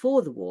off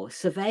before the war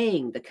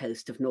surveying the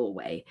coast of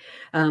Norway,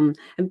 and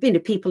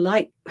people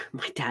like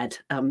my dad,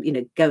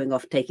 going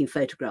off taking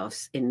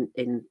photographs in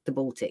the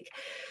Baltic.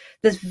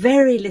 There's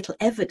very little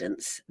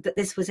evidence that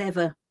this was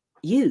ever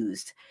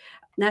used.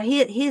 Now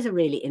here's a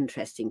really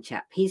interesting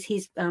chap.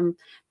 He's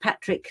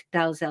Patrick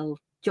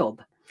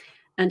Dalzel-job,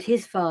 and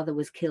his father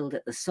was killed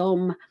at the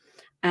Somme,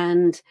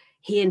 and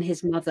he and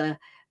his mother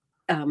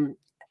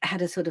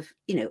had a sort of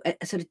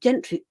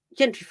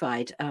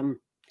gentrified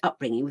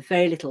upbringing with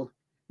very little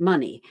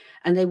money,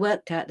 and they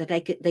worked out that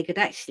they could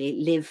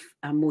actually live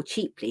more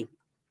cheaply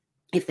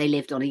if they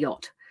lived on a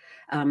yacht.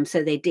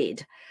 So they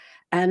did,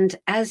 and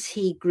as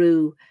he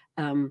grew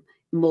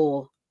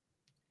more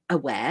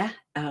aware,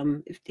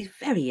 he's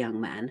a very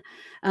young man,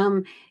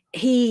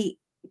 he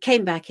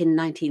came back in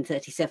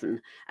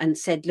 1937 and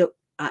said, "Look,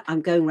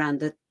 I'm going around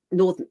the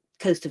northern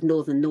coast of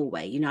northern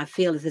Norway. I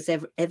feel if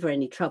there's ever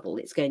any trouble,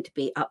 it's going to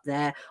be up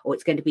there, or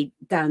it's going to be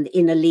down the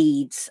inner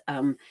leads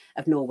of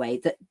Norway,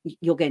 that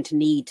you're going to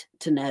need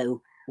to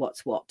know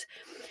what's what."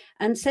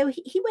 And so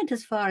he went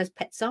as far as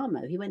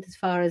Petsamo. He went as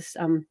far as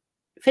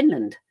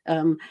Finland.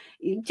 I'm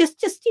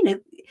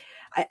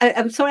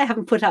sorry I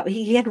haven't put up.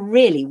 He had a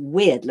really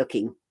weird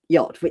looking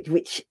yacht,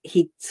 which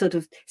he sort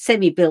of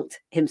semi-built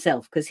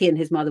himself, because he and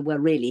his mother were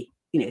really,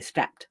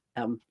 strapped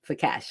for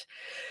cash.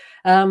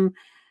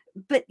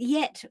 But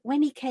yet,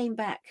 when he came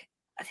back,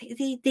 I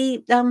think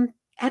the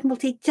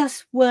Admiralty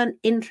just weren't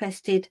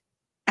interested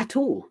at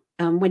all.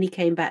 When he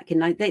came back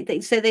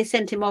so they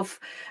sent him off,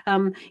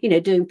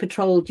 doing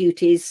patrol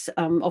duties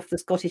off the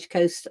Scottish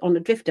coast on a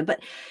drifter. But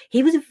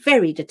he was a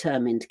very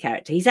determined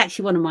character. He's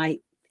actually one of my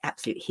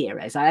absolute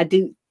heroes. I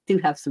do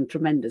have some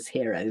tremendous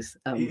heroes.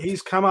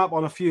 He's come up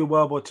on a few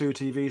World War II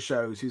TV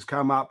shows. He's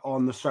come up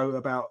on the show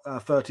about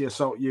 30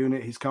 Assault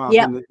Unit. He's come up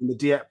in the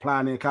Dieppe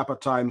planning a couple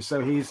of times.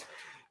 So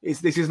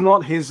this is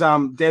not his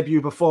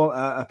debut before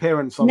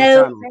appearance on the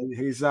channel.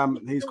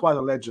 He's quite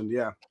a legend.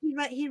 Yeah.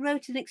 He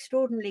wrote an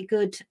extraordinarily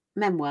good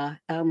memoir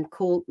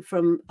called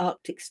From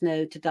Arctic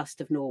Snow to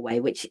Dust of Norway,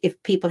 which,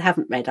 if people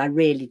haven't read, I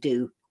really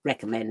do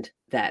recommend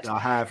that. I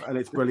have, and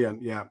it's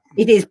brilliant. Yeah,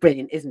 it is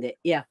brilliant, isn't it?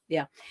 Yeah.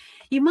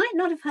 You might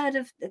not have heard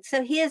of.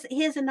 So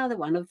here's another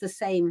one of the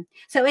same.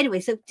 So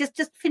anyway, so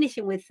just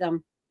finishing with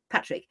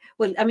Patrick.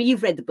 Well, I mean,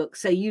 you've read the book,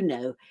 so you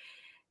know.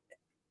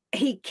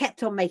 He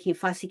kept on making a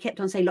fuss. He kept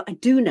on saying, "Look, I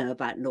do know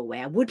about Norway.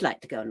 I would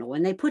like to go to Norway."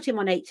 And they put him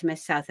on HMS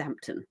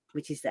Southampton,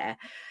 which is there.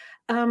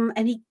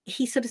 And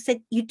he sort of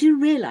said, "You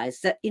do realise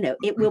that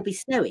it will be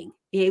snowing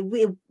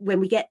when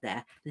we get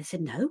there?" And they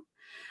said, "No."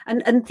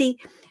 And the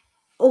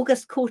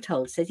August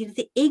Courtauld says,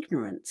 the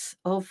ignorance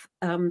of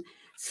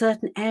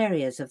certain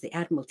areas of the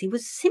Admiralty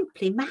was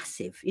simply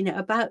massive,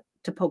 about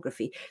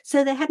topography.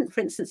 So they hadn't, for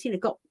instance,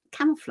 got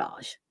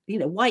camouflage,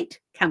 white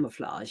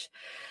camouflage.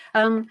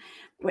 And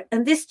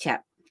this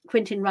chap,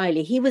 Quentin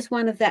Riley, he was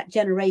one of that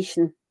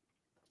generation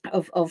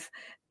of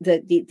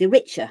the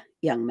richer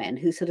young men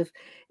who sort of,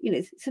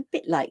 it's a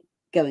bit like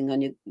going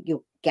on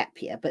your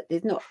gap year, but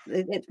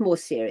it's more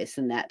serious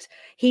than that.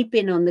 He'd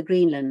been on the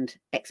Greenland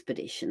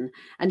expedition,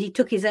 and he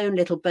took his own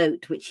little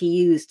boat, which he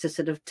used to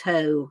sort of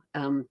tow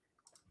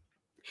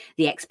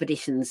the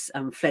expedition's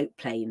float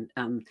plane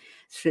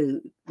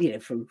through,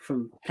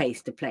 from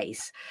place to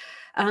place.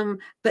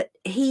 But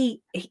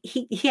he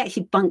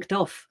actually bunked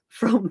off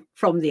from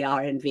the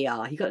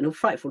RNVR. He got in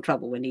frightful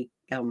trouble when he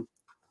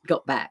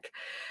got back,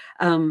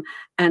 and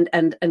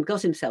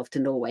got himself to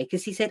Norway,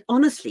 because he said,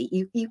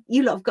 honestly,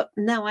 you lot have got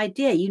no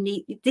idea.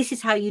 This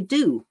is how you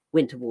do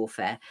winter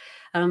warfare.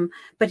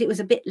 But it was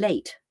a bit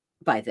late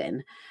by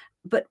then.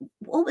 But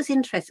what was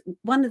interesting,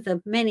 one of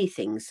the many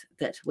things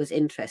that was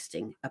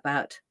interesting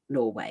about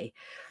Norway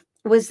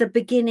was the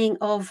beginning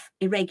of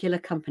irregular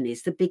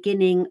companies, the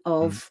beginning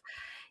of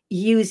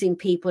using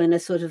people in a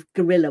sort of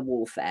guerrilla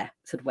warfare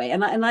sort of way.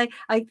 And I mean,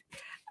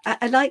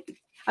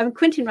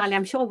 Quentin Riley,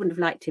 I'm sure I wouldn't have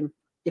liked him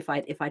if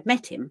I'd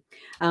met him.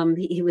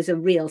 He was a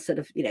real sort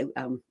of,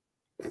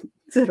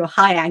 sort of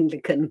high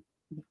Anglican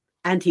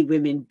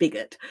anti-women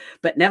bigot,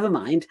 but never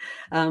mind.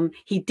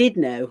 He did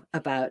know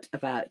about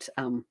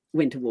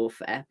winter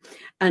warfare,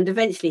 and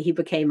eventually he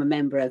became a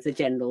member of the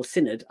General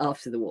Synod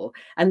after the war.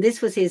 And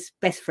this was his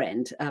best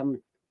friend,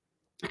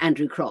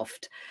 Andrew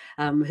Croft,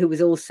 who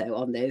was also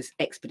on those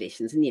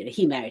expeditions. And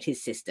he married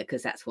his sister,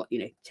 because that's what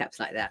chaps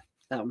like that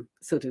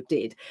sort of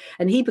did.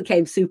 And he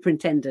became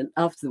superintendent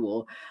after the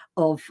war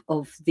of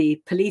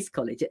the police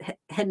college at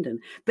Hendon.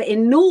 But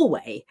in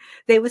Norway,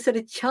 they were sort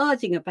of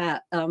charging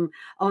about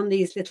on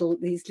these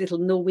little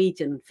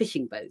Norwegian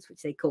fishing boats,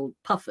 which they called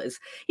puffers,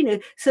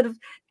 sort of,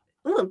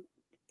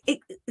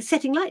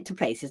 setting light to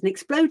places and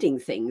exploding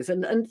things,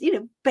 and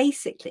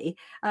basically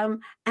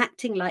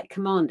acting like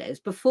commandos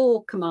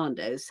before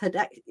commandos had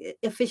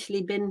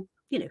officially been,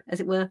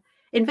 as it were,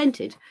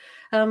 invented.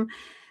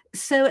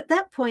 So at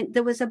that point,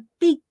 there was a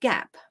big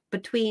gap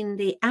between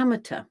the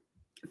amateur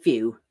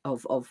view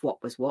of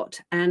what was what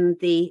and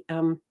the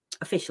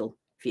official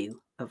view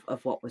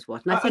of what was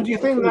what. And I think, do you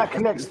think that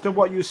connects to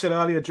what you said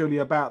earlier, Julie,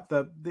 about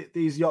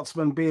these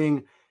yachtsmen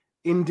being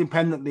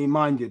independently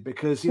minded?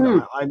 Because, you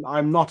know,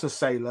 I'm not a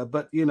sailor,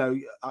 but, you know,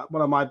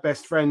 one of my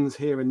best friends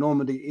here in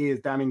Normandy is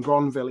down in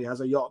Granville. He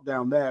has a yacht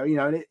down there, you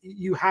know, and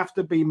you have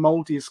to be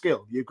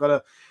multi-skilled. You've got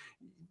to,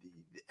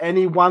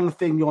 any one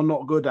thing you're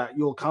not good at,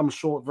 you'll come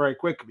short very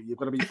quickly. You've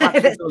got to be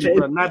practical, you've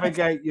got to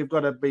navigate, you've got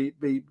to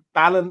be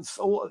balanced.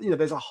 Or, you know,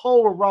 there's a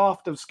whole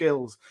raft of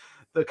skills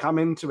that come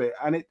into it,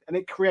 and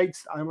it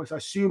creates, I'm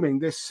assuming,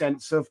 this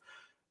sense of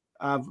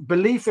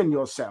belief in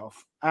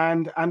yourself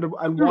and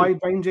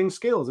wide-ranging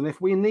skills. And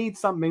if we need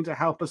something to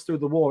help us through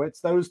the war, it's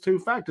those two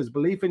factors: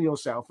 belief in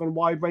yourself and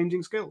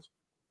wide-ranging skills.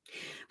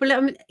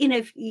 Well, you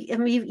know,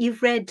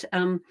 you've read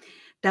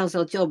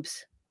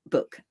Dalzel-Job's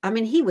book. I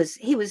mean, he was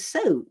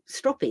so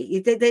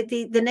stroppy.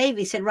 The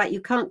Navy said, right,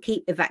 you can't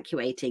keep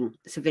evacuating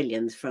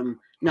civilians from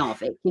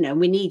Narvik, you know, and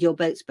we need your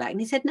boats back. And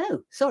he said,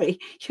 no, sorry,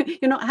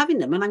 you're not having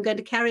them, and I'm going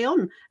to carry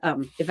on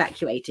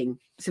evacuating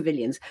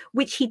civilians,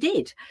 which he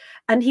did.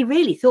 And he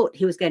really thought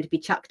he was going to be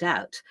chucked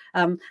out,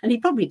 and he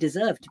probably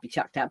deserved to be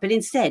chucked out. But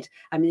instead,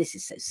 I mean, this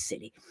is so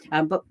silly,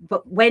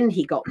 but when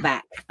he got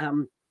back,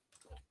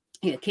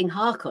 you know, King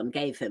Haakon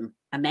gave him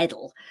a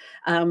medal,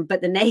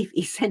 but the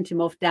Navy sent him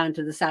off down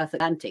to the South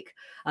Atlantic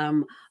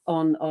on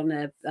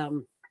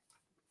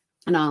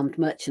an armed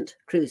merchant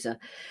cruiser.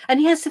 And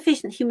he has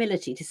sufficient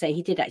humility to say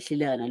he did actually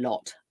learn a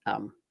lot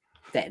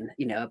then,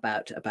 you know,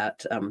 about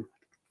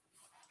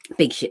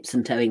big ships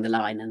and towing the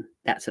line and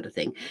that sort of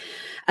thing.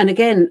 And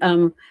again,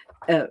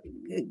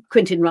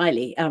 Quentin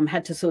Riley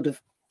had to sort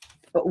of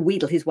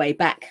wheedle his way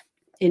back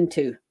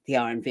into the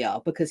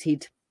RNVR because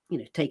he'd, you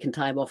know, taken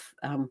time off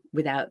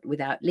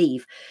without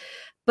leave.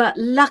 But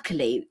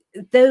luckily,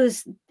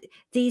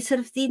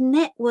 the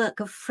network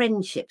of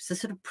friendships, the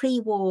sort of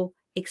pre-war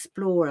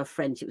explorer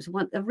friendships,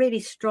 a really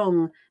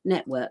strong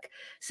network.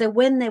 So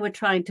when they were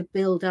trying to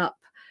build up,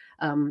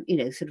 you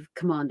know, sort of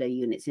commando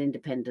units in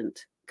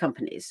independent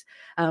companies,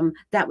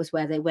 that was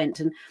where they went.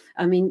 And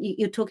I mean,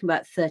 you're talking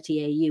about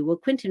 30 AU. Well,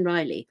 Quentin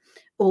Riley,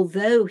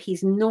 although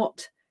he's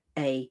not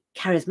a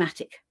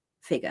charismatic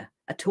figure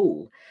at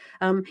all,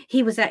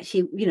 he was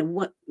actually, you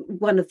know,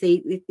 one of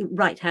the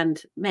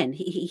right-hand men.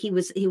 He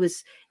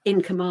was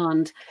in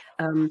command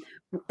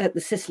at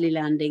the Sicily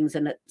landings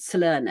and at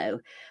Salerno,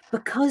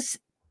 because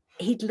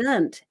he'd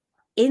learnt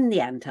in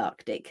the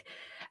Antarctic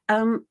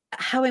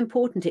how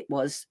important it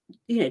was,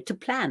 you know, to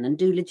plan and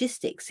do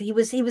logistics. He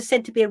was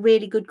said to be a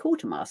really good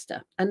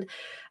quartermaster, and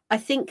I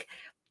think,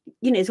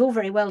 you know, it's all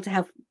very well to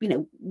have, you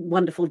know,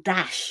 wonderful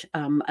dash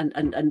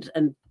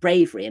and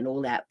bravery and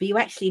all that, but you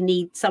actually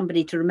need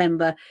somebody to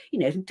remember, you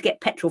know, to get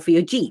petrol for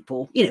your Jeep,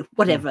 or, you know,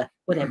 whatever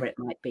it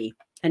might be.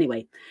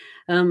 Anyway,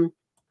 I'm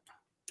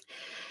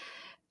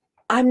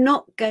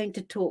not going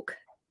to talk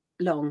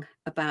long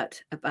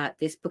about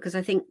this, because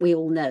I think we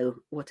all know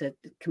what a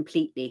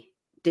completely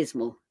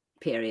dismal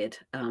period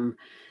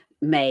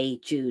May,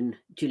 June,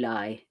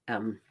 July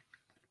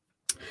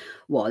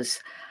was.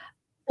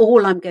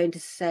 All I'm going to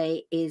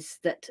say is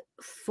that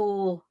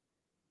for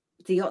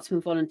the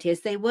Yachtsmen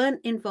volunteers, they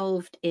weren't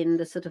involved in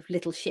the sort of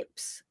little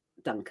ships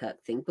Dunkirk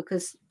thing,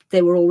 because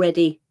they were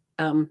already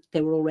there.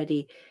 They were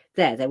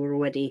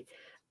already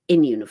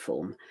in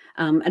uniform,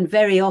 and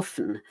very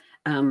often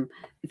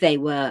they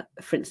were,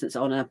 for instance,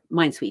 on a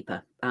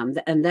minesweeper.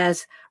 And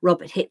there's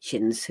Robert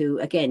Hichens, who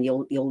again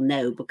you'll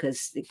know,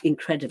 because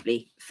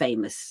incredibly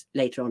famous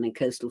later on in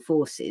coastal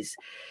forces,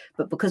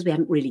 but because we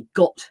haven't really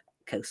got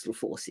coastal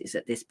forces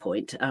at this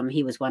point,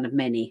 he was one of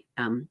many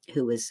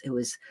who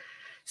was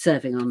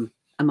serving on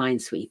a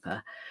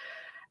minesweeper.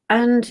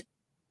 And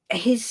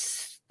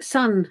his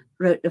son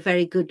wrote a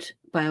very good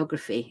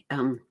biography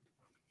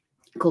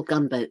called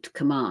Gunboat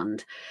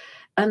Command,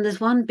 and there's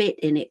one bit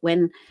in it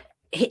when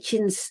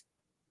Hichens,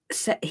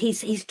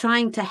 he's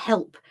trying to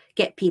help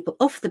get people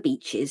off the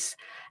beaches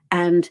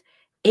and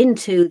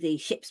into the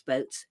ship's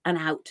boats and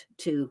out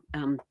to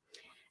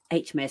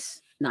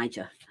HMS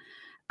Niger.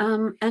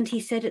 And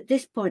he said, at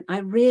this point, I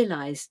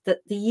realized that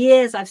the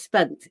years I've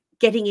spent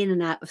getting in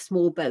and out of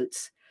small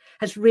boats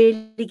has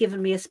really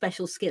given me a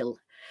special skill.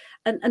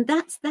 And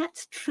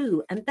that's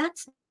true. And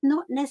that's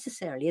not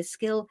necessarily a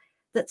skill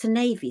that's a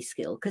Navy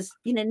skill, because,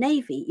 you know,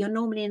 Navy, you're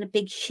normally in a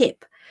big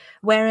ship,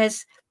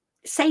 whereas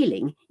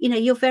sailing, you know,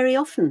 you're very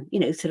often, you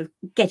know, sort of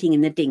getting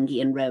in the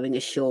dinghy and rowing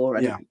ashore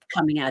and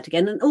coming out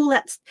again, and all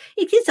that's,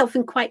 it is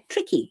often quite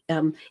tricky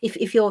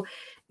if you're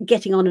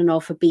getting on and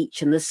off a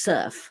beach and the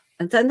surf.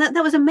 And then that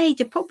was a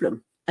major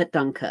problem at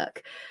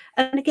Dunkirk.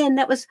 And again,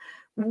 that was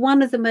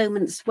one of the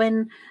moments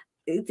when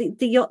the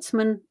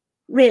yachtsmen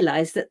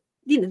realized that,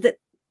 you know, that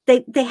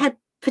they had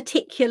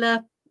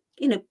particular,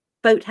 you know,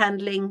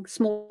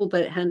 small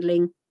boat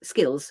handling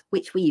skills,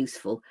 which were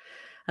useful.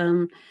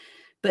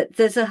 But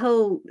there's a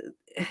whole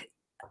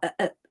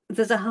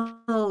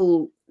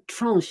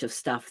tranche of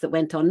stuff that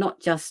went on, not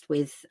just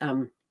with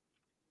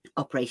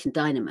Operation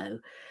Dynamo,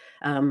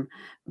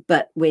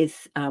 but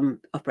with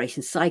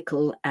Operation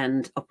Cycle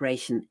and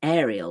Operation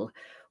Ariel,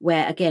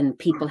 where again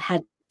people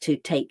had to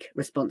take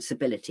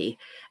responsibility.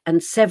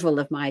 And several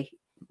of my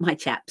my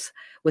chaps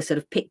were sort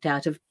of picked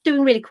out of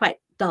doing really quite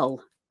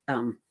dull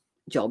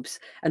jobs,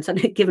 and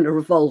suddenly given a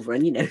revolver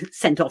and, you know,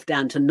 sent off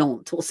down to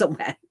Nantes or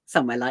somewhere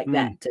like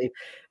that to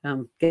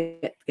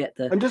get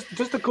the. And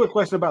just a quick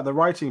question about the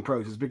writing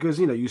process, because,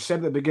 you know, you said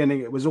at the beginning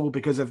it was all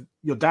because of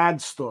your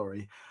dad's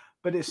story,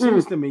 but it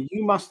seems to me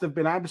you must have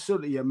been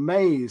absolutely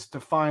amazed to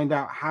find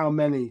out how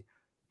many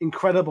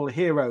incredible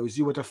heroes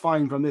you were to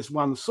find from this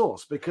one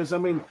source. Because I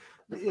mean,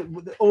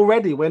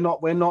 already we're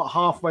not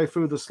halfway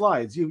through the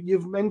slides.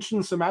 You've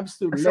mentioned some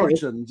absolute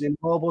legends in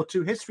World War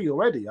II history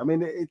already. I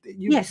mean,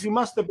 you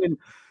must have been,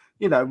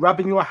 you know,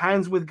 rubbing your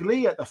hands with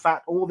glee at the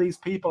fact all these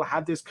people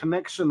had this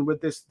connection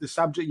with the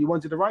subject you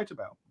wanted to write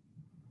about.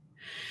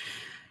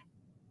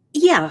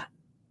 Yeah,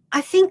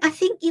 I think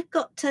you've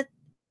got to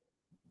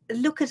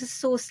look at a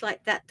source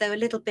like that though a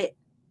little bit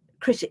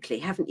critically,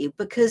 haven't you?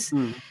 Because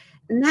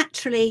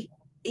naturally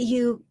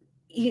you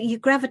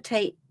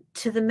gravitate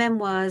to the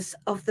memoirs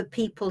of the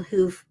people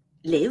who've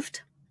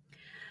lived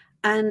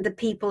and the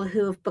people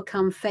who have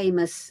become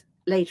famous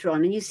later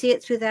on, and you see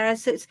it through their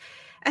eyes. So it's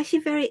actually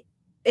very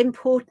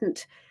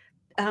important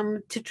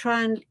to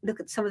try and look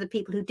at some of the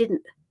people who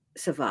didn't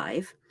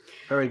survive.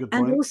 Very good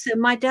point. And also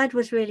my dad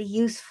was really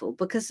useful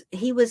because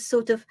he was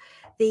sort of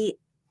the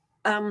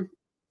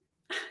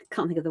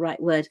can't think of the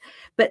right word,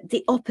 but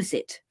the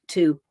opposite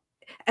to,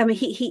 I mean,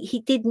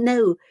 he did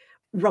know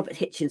Robert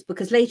Hichens,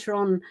 because later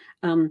on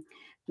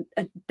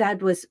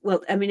Dad was,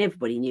 well, I mean,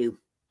 everybody knew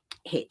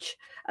Hitch,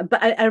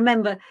 but I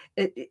remember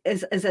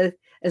as a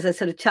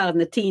sort of child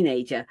and a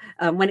teenager,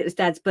 when it was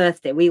Dad's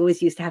birthday, we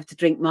always used to have to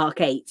drink Mark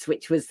 8s,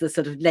 which was the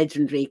sort of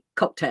legendary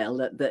cocktail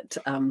that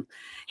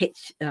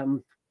Hitch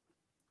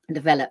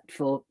developed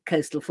for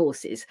coastal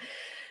forces.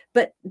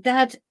 But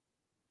Dad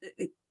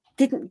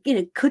didn't, you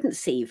know, couldn't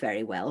see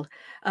very well,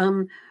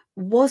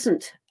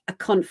 wasn't a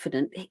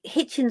confident.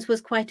 Hichens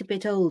was quite a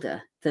bit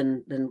older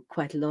than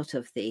quite a lot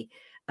of the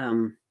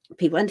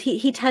people, and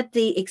he'd had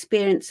the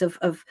experience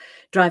of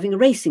driving a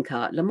racing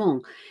car at Le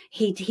Mans.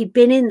 He'd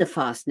been in the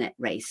Fastnet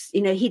race.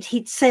 You know,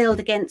 he'd sailed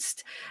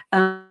against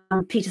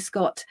Peter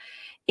Scott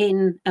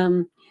in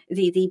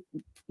the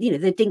you know,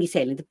 the dinghy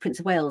sailing, the Prince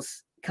of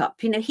Wales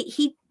Cup. You know,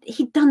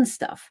 he'd done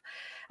stuff.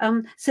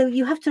 So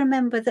you have to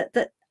remember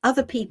that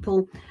other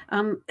people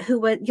who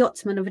were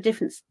yachtsmen of a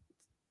different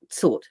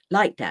sort,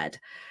 like Dad,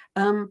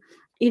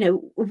 you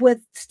know, were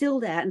still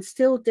there and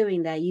still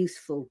doing their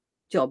useful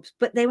jobs,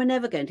 but they were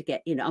never going to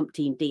get, you know,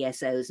 umpteen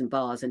DSOs and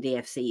bars and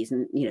DFCs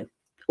and, you know,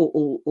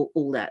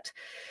 all that.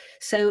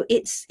 So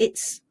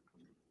it's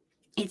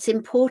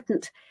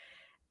important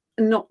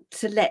not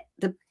to let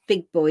the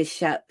big boys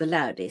shout the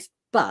loudest,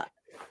 but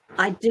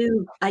I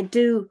do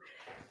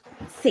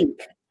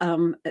think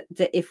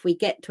that if we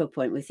get to a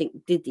point where we think,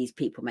 did these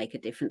people make a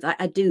difference?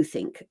 I do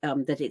think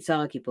that it's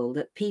arguable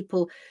that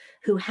people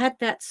who had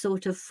that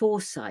sort of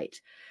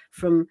foresight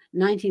from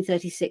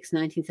 1936,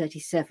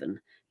 1937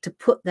 to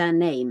put their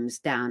names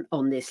down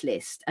on this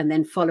list and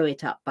then follow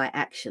it up by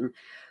action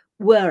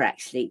were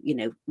actually, you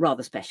know,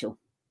 rather special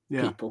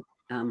people.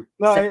 No,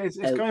 it's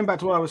going back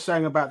to what I was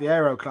saying about the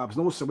aero clubs,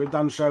 and also we've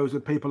done shows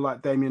with people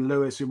like Damien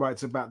Lewis, who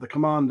writes about the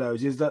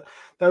commandos, is that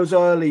those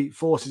early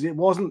forces, it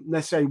wasn't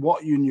necessarily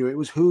what you knew, it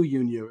was who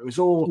you knew. It was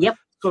all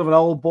sort of an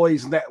old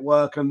boys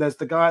network, and there's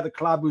the guy at the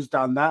club who's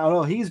done that.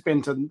 Oh, he's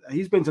been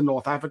to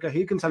North Africa,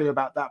 he can tell you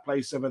about that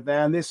place over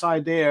there. And this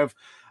idea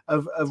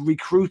of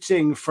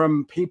recruiting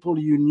from people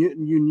you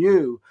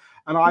knew.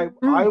 And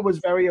I was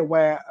very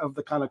aware of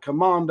the kind of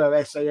commando,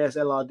 SAS,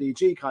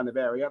 LRDG kind of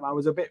area, and I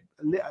was a bit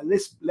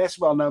less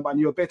well known, but I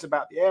knew a bit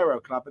about the Aero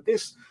Club. But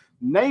this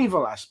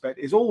naval aspect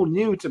is all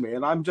new to me,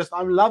 and I'm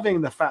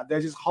loving the fact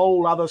there's this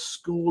whole other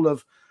school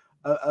of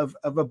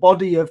a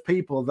body of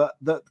people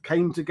that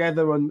came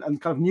together and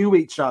kind of knew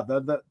each other.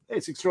 That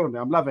it's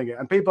extraordinary. I'm loving it,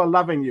 and people are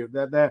loving you.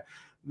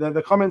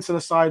 The comments in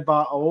the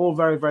sidebar are all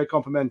very, very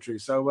complimentary.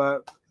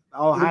 So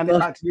I'll hand it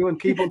back to you and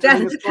keep on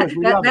telling the stories.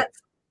 We love it.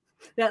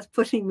 That's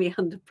putting me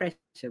under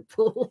pressure,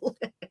 Paul.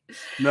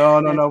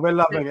 No, we're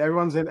loving it.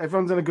 Everyone's in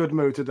a good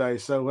mood today,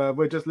 so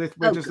we're just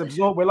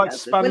absorbed. We're like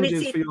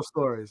sponges for your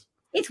stories.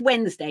 It's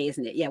Wednesday,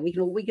 isn't it? Yeah, we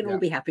can all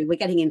be happy. We're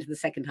getting into the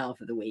second half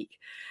of the week.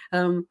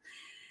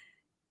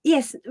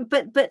 Yes,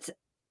 but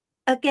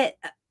again,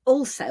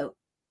 also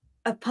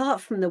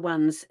apart from the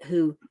ones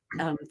who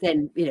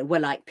then, you know, were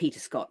like Peter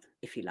Scott,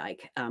 if you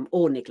like,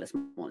 or Nicholas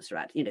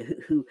Montserrat, you know,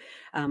 who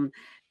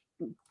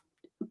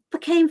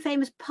became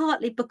famous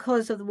partly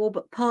because of the war,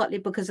 but partly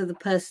because of the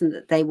person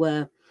that they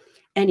were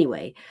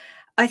anyway.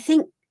 I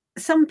think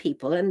some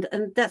people, and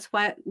that's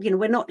why, you know,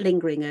 we're not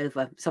lingering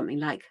over something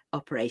like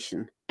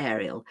Operation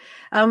Ariel,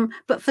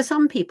 but for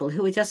some people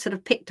who were just sort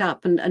of picked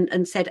up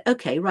and said,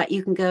 okay, right,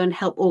 you can go and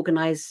help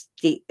organize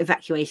the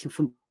evacuation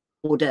from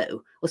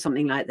Bordeaux or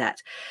something like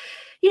that.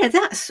 You know,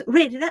 that's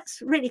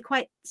really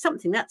quite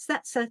something. That's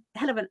a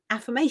hell of an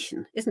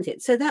affirmation, isn't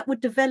it? So that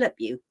would develop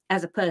you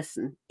as a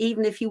person,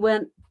 even if you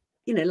weren't,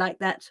 you know, like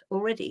that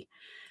already.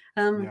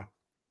 But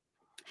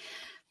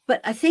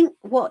I think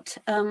what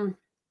well,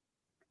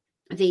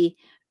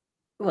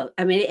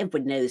 I mean,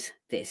 everybody knows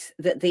this,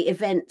 that the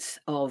events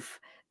of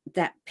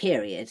that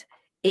period,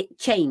 it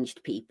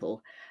changed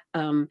people.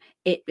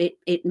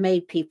 It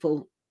made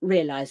people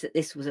realize that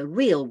this was a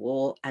real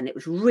war, and it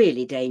was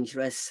really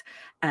dangerous,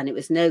 and it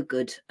was no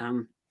good,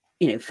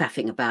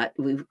 faffing about.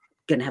 We were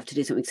going to have to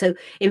do something. So,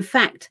 in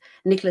fact,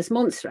 Nicholas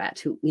Montserrat,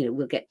 who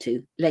we'll get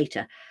to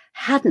later,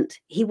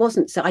 he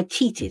wasn't. So I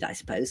cheated, I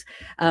suppose.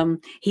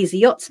 He's a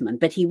yachtsman,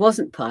 but he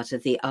wasn't part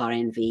of the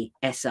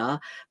RNVSR,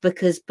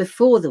 because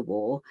before the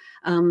war,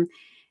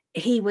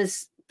 he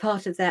was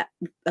part of that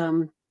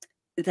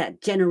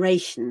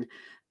generation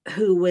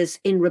who was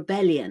in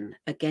rebellion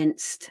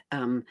against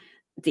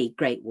the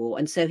Great War.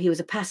 And so he was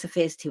a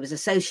pacifist, he was a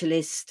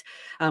socialist.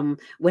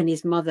 When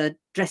his mother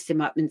dressed him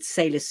up in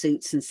sailor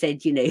suits and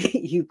said,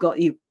 you've got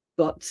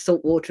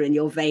salt water in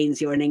your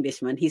veins, you're an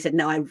Englishman, he said,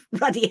 no, I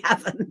bloody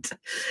haven't.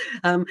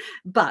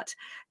 But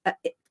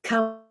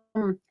come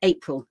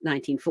April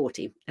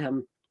 1940,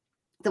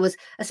 there was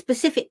a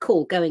specific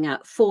call going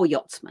out for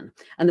yachtsmen.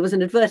 And there was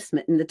an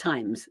advertisement in the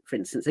Times, for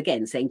instance,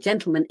 again, saying,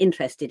 gentlemen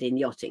interested in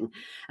yachting.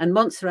 And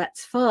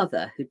Montserrat's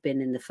father, who'd been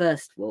in the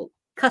First War,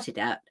 cut it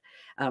out,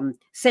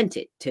 sent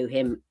it to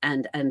him,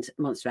 and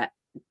Montserrat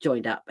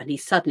joined up. And he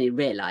suddenly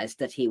realized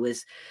that he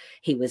was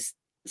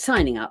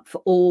signing up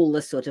for all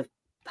the sort of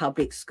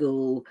public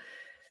school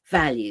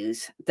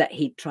values that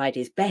he tried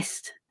his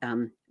best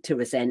to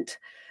resent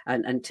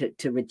and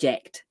to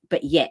reject,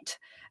 but yet.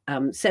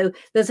 So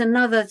there's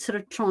another sort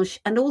of tranche.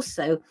 And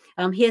also,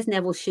 here's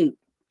Neville Shute.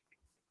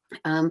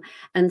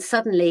 And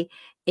suddenly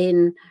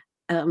in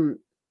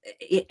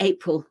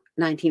April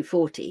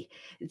 1940,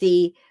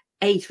 the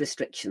age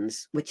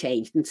restrictions were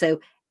changed. And so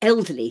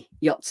elderly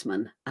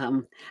yachtsmen,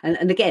 and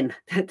again,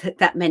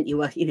 that meant you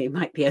were,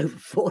 might be over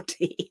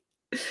 40.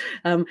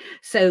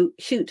 So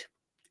Shute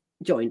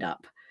joined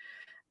up.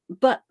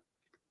 But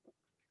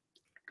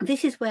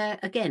this is where,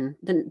 again,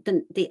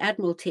 the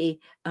Admiralty,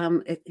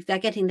 they're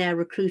getting their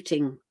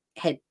recruiting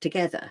head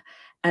together,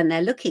 and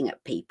they're looking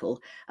at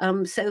people.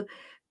 So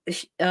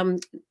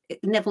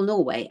Neville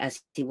Norway,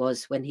 as he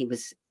was when he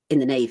was in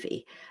the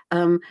Navy,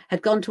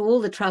 had gone to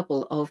all the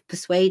trouble of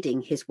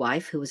persuading his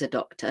wife, who was a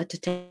doctor, to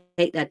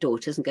take their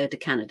daughters and go to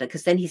Canada,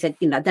 because then he said,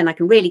 then I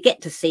can really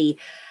get to sea,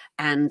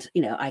 and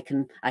I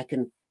can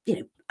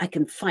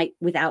fight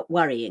without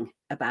worrying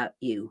about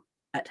you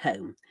at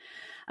home.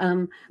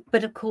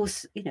 But of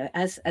course,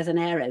 as an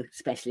aero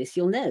specialist,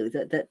 you'll know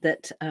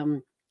that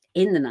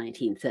in the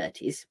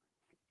 1930s,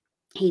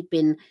 he'd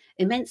been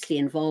immensely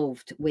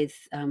involved with,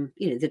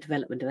 the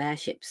development of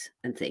airships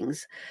and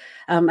things.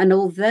 And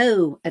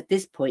although at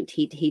this point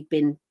he'd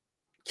been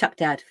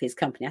chucked out of his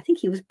company, I think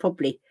he was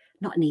probably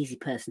not an easy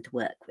person to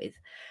work with.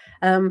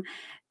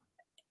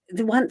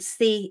 Once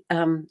the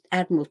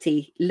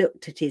Admiralty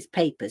looked at his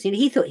papers,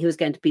 he thought he was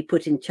going to be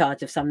put in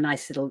charge of some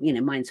nice little,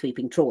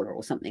 minesweeping trawler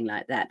or something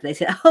like that. They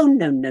said, oh,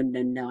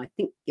 no, I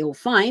think you'll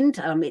find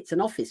it's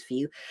an office for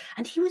you.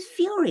 And he was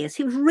furious.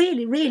 He was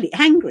really, really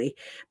angry.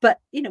 But,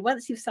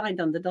 once you've signed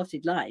on the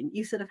dotted line,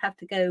 you sort of have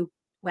to go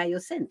where you're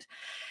sent.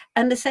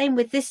 And the same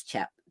with this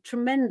chap,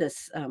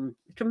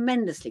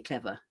 tremendously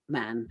clever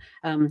man,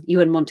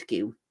 Ewan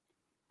Montague.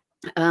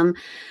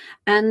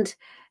 And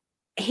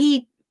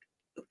he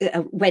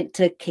went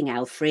to King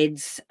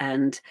Alfred's,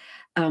 and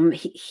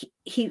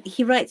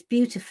he writes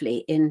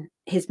beautifully in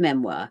his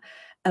memoir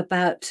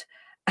about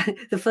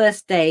the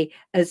first day,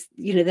 as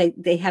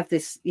they have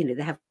this,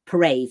 they have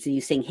parades and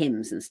you sing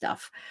hymns and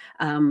stuff,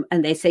 and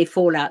they say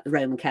fall out the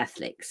Roman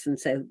Catholics, and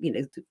so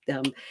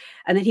and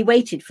then he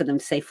waited for them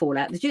to say fall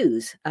out the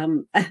Jews,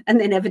 and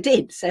they never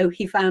did. So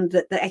he found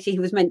that actually he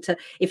was meant to,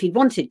 if he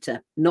wanted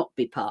to not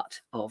be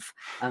part of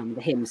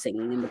the hymn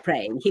singing and the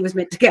praying, he was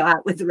meant to go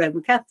out with the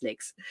Roman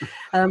Catholics.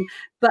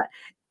 But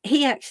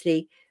he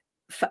actually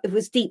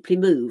was deeply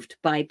moved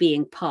by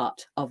being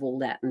part of all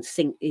that and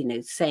saying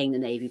the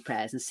Navy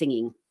prayers and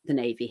singing the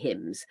Navy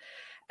hymns.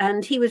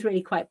 And he was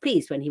really quite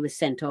pleased when he was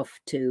sent off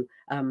to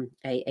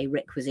a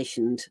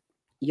requisitioned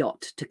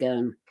yacht to go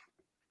and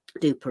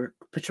do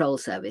patrol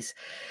service.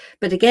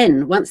 But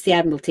again, once the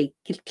Admiralty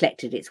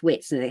collected its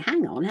wits and they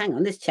hang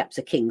on, this chap's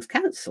a King's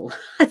Counsel.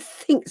 I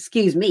think,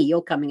 excuse me,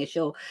 you're coming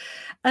ashore.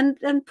 And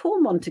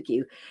poor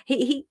Montague,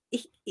 he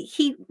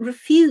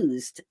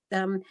refused,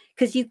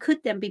 because you could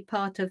then be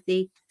part of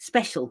the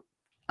special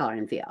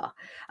RNVR,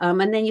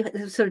 and then you had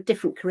a sort of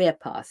different career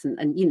path,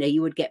 and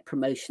you would get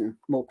promotion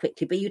more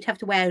quickly, but you'd have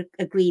to wear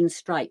a green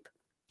stripe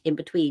in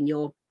between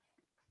your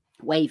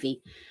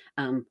wavy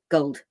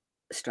gold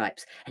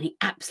stripes. And he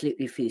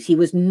absolutely refused. He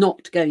was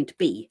not going to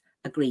be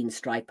a green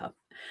striper.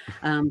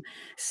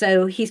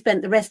 So he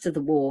spent the rest of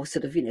the war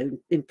sort of,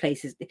 in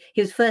places.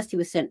 He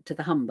was sent to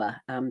the Humber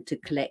to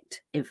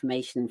collect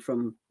information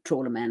from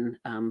trawlermen,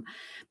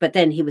 but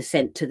then he was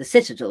sent to the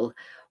Citadel,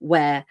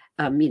 where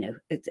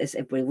as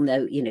everybody will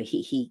know,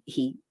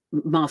 he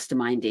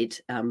masterminded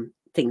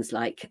things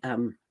like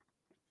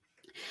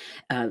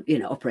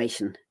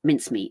Operation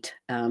Mincemeat,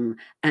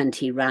 and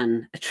he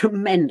ran a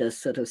tremendous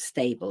sort of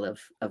stable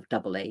of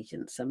double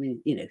agents. I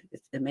mean,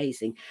 it's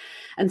amazing,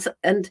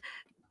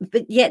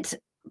 but yet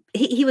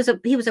he was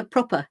a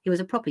proper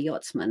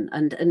yachtsman,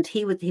 and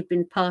he'd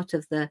been part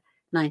of the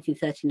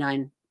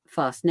 1939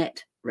 fast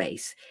net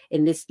race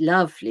in this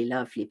lovely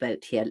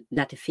boat here,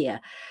 Latifia,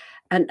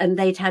 and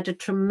they'd had a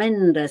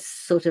tremendous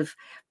sort of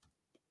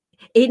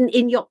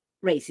in yacht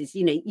races,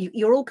 you know,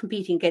 you're all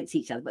competing against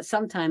each other, but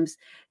sometimes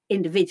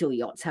individual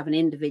yachts have an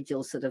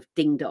individual sort of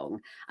ding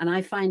dong, and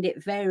I find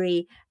it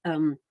very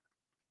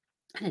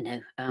I don't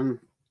know,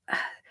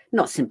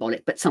 not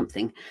symbolic, but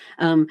something,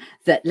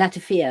 that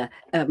Latifia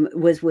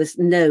was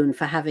known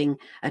for having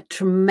a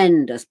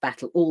tremendous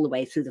battle all the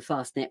way through the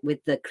Fastnet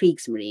with the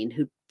Kriegsmarine,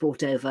 who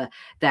brought over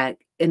that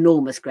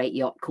enormous great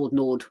yacht called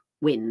Nord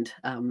Wind,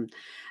 and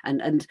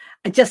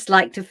I just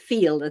like to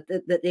feel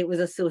that it was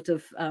a sort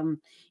of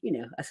you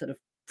know, a sort of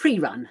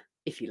pre-run,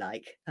 if you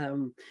like.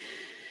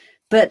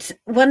 But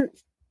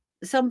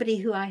somebody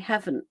who I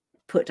haven't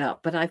put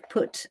up, but I've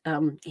put,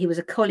 he was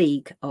a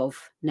colleague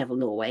of Neville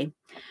Norway,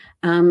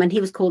 and he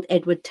was called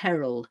Edward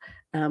Terrell,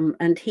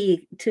 and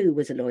he too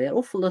was a lawyer,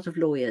 awful lot of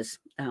lawyers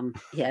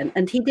here,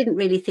 and he didn't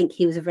really think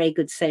he was a very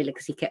good sailor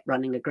because he kept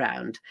running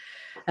aground.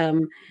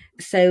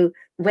 So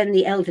when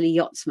the elderly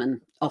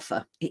yachtsman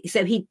offer,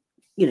 so he'd,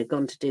 you know,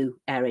 gone to do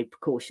air raid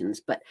precautions,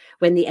 but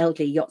when the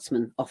elderly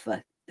yachtsman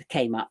offer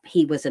came up,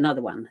 he was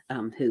another one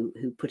who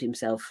put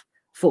himself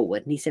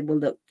forward, and he said, well,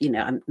 look, you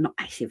know, I'm not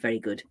actually a very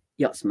good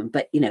yachtsman,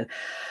 but you know,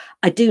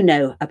 I do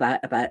know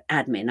about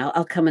admin.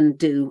 I'll come and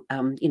do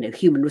you know,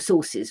 human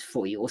resources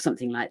for you or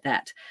something like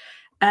that.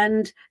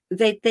 And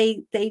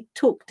they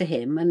talked to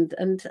him, and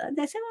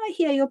they said, oh, I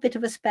hear you're a bit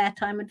of a spare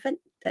time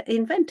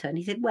inventor. And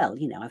he said, well,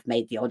 you know, I've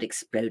made the odd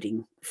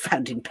exploding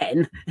fountain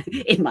pen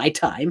in my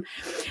time.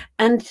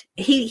 And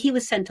he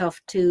was sent off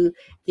to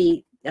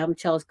the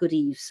Charles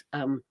Goodeves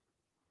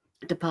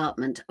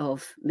Department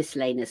of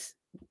Miscellaneous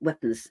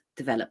Weapons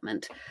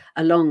Development,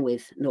 along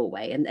with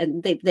Norway,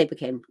 and they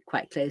became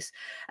quite close.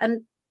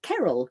 And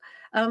Carroll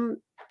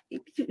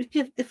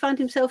found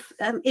himself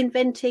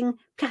inventing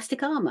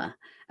plastic armor,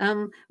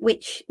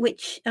 which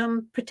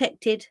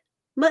protected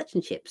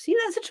merchant ships. You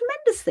know, that's a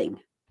tremendous thing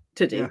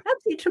to do. Yeah.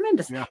 Absolutely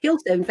tremendous. Yeah. He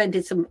also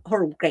invented some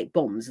horrible great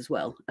bombs as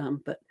well.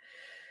 But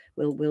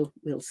we'll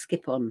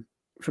skip on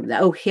from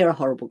that. Oh, here are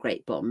horrible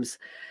great bombs.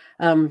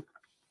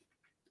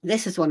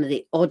 This is one of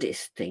the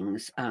oddest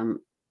things.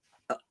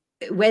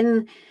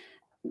 When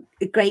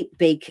great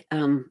big,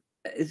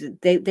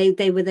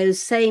 they were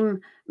those same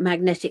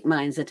magnetic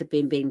mines that had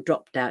been being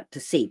dropped out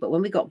to sea. But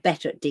when we got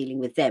better at dealing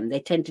with them,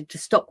 they tended to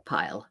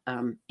stockpile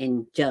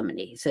in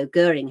Germany. So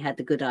Goering had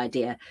the good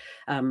idea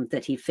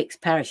that he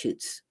fixed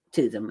parachutes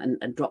to them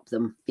and drop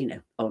them, you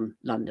know, on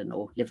London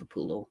or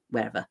Liverpool or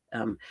wherever,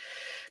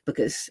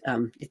 because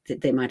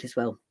they might as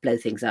well blow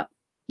things up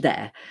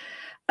there.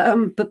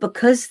 But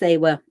because they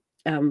were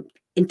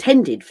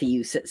intended for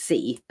use at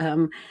sea,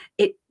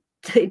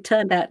 it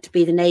turned out to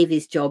be the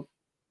Navy's job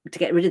to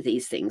get rid of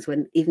these things,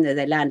 even though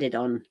they landed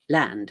on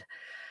land.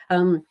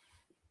 And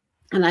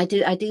I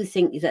do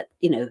think that,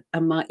 you know,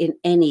 in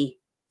any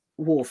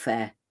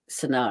warfare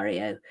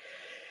scenario,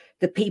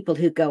 the people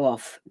who go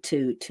off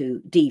to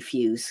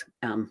defuse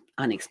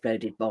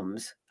unexploded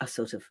bombs are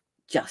sort of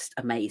just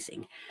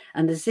amazing.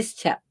 And there's this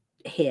chap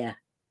here,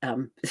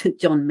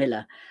 John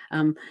Miller,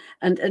 and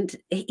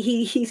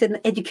he's an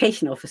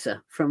education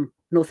officer from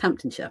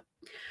Northamptonshire,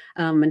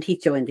 and he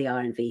joined the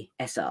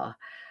RNVSR,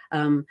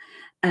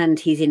 and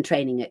he's in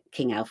training at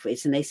King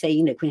Alfred's, and they say,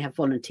 you know, can we have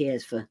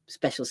volunteers for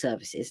special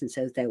services? And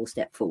so they all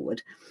step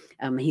forward.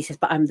 He says,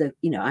 but I'm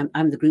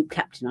the group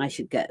captain, I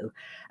should go,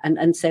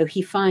 and so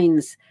he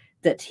finds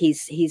that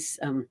he's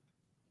you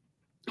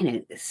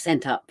know,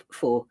 sent up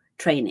for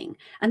training,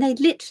 and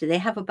they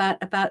have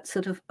about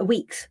sort of a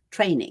week's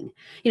training,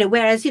 you know,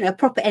 whereas, you know, a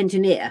proper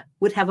engineer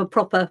would have a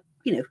proper,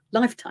 you know,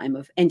 lifetime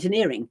of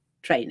engineering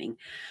training.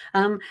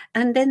 And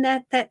then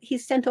that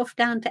he's sent off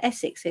down to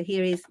Essex. So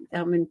here he's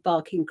in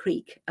Barking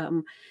Creek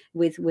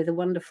with a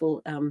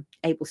wonderful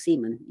able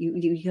seaman.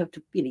 You have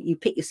to, you know, you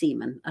pick your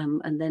seaman,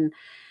 and then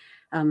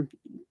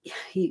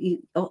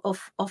you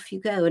off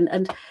you go.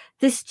 And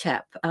this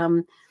chap,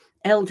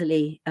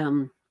 elderly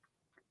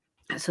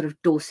sort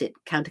of Dorset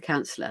counter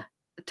councillor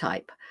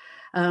type,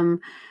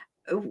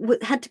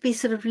 had to be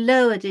sort of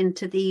lowered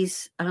into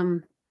these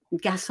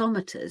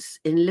gasometers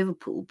in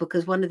Liverpool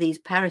because one of these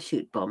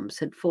parachute bombs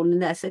had fallen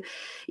there. So,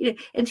 you know,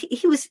 and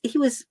he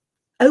was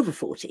over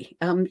 40,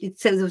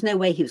 so there was no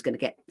way he was going to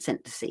get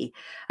sent to sea,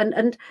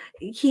 and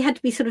he had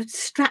to be sort of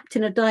strapped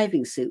in a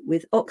diving suit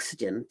with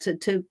oxygen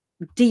to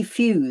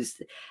defuse.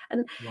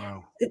 And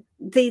wow.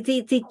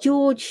 the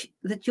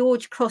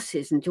George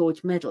Crosses and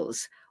George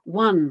Medals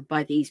won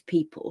by these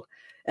people,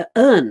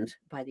 earned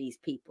by these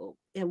people,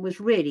 it was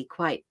really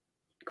quite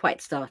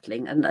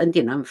startling. And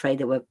you know, I'm afraid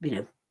there were, you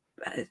know,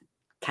 a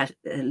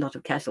lot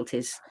of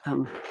casualties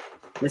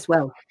as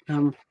well.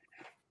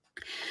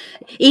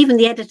 Even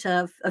the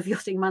editor of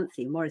Yachting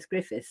Monthly, Maurice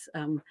Griffiths,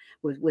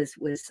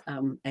 was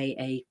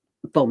a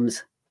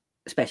bombs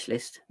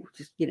specialist, which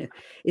is, you know,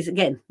 is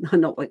again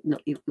not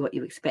what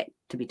you expect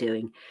to be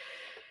doing.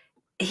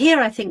 Here,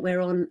 I think we're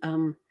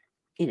on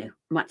you know,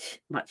 much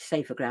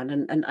safer ground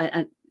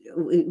and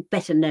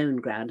better known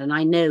ground. And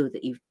I know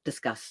that you've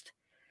discussed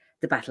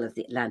the Battle of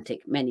the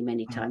Atlantic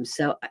many times,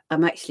 so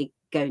I'm actually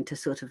going to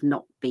sort of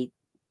not be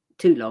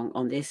too long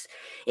on this,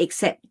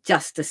 except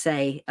just to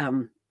say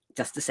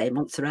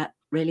Montserrat,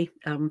 really,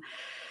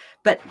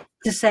 but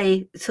to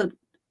say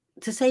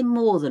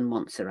more than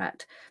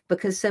Montserrat,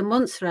 because so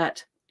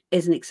Montserrat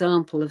is an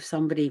example of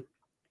somebody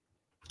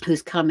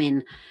who's come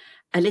in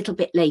a little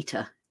bit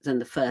later than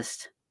the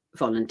first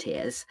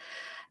volunteers,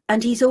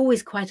 and he's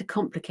always quite a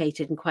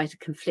complicated and quite a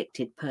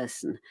conflicted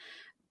person.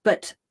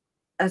 But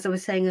as I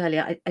was saying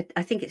earlier,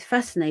 I think it's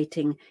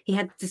fascinating. He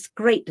had this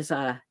great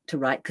desire to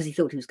write because he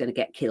thought he was going to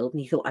get killed, and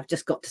he thought, I've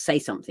just got to say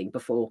something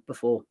before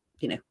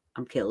you know,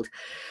 I'm killed.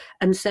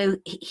 And so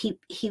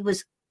he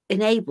was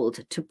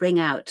enabled to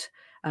bring out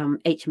HM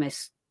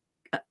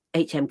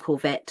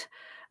Corvette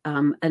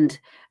and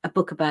a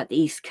book about the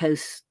East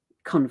Coast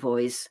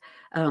convoys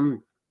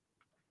in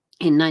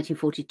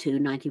 1942,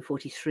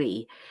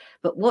 1943.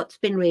 But what's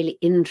been really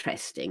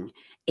interesting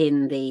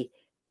in the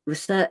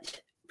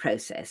research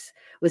process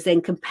was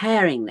then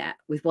comparing that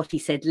with what he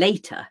said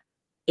later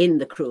in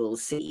The Cruel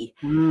Sea,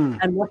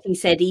 and what he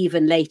said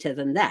even later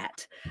than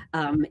that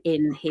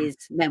in his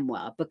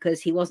memoir,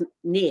 because he wasn't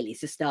nearly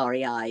so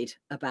starry-eyed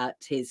about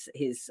his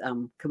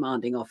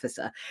commanding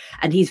officer,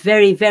 and he's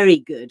very, very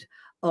good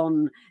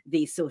on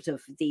the sort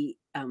of the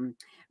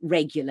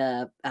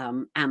regular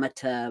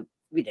amateur,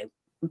 you know,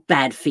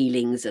 bad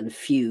feelings and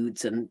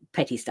feuds and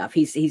petty stuff.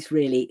 He's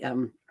really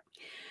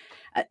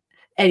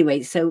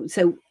anyway. So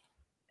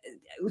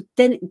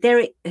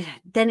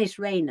Dennis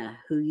Rayner,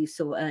 who you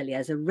saw earlier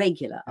as a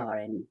regular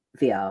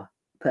RNVR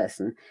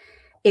person,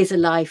 is a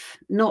life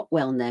not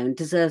well known,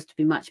 deserves to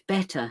be much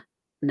better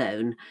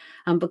known,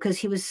 because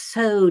he was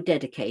so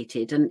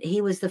dedicated, and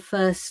he was the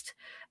first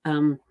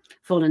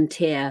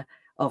volunteer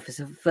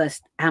officer,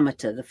 first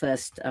amateur, the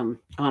first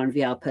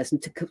RNVR person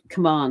to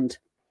command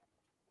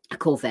a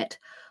corvette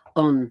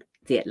on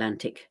the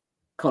Atlantic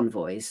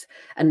convoys,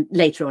 and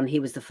later on he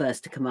was the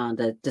first to command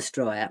a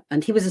destroyer.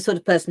 And he was the sort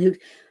of person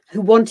who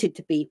wanted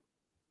to be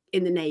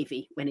in the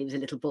Navy when he was a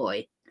little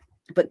boy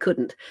but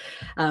couldn't,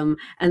 and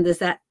there's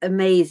that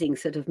amazing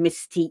sort of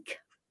mystique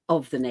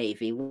of the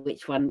Navy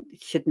which one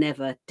should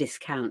never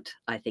discount.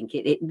 I think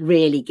it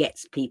really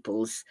gets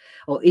people's,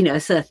 or you know, a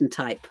certain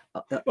type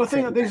of, well, I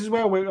think that this is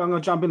where I'm going to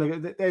jump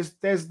in.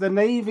 There's the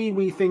Navy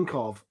we think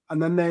of,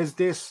 and then there's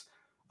this,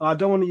 I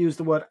don't want to use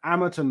the word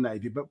amateur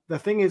Navy, but the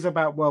thing is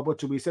about World War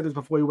II, we said this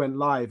before we went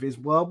live, is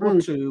World War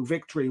II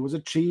victory was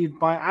achieved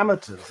by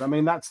amateurs. I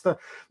mean, that's the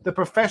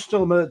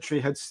professional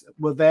military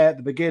were there at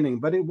the beginning,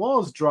 but it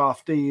was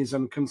draftees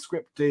and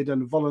conscripted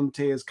and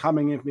volunteers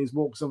coming in from these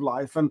walks of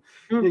life. And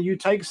you know, you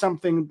take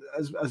something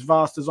as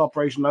vast as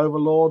Operation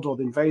Overlord or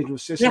the invasion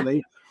of Sicily.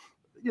 Yeah.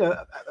 You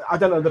know, I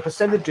don't know the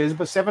percentages,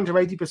 but 70 to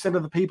 80%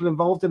 of the people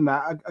involved in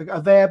that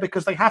are there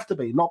because they have to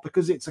be, not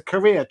because it's a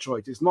career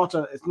choice. It's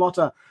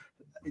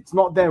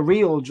not their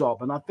real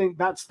job. And I think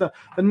that's the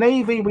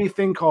Navy we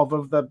think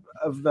of the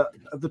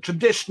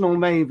traditional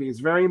Navy is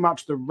very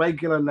much the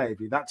regular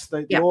Navy. That's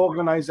the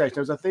organization.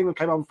 There was a thing that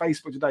came on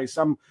Facebook today.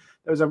 There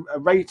was a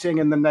rating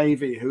in the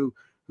Navy who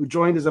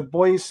joined as a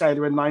boy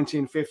sailor in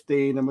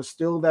 1915 and was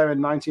still there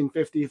in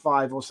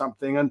 1955 or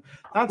something. And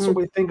that's what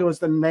we think of as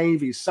the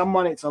Navy.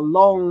 Someone, it's a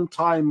long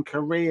time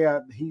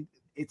career.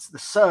 It's the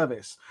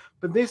service.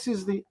 But this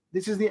is the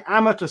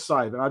amateur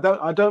side, and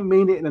I don't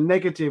mean it in a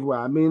negative way.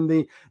 I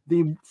mean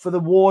the for the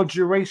war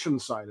duration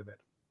side of it.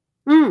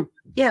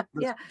 Yeah.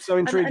 So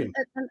intriguing.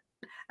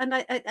 And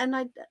I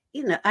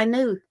you know, I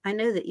know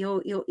that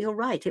you're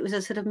right. It was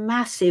a sort of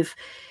massive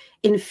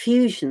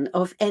infusion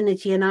of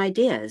energy and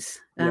ideas,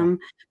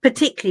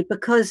 particularly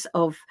because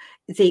of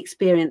the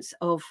experience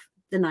of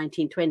the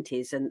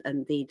 1920s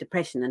and the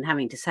Depression and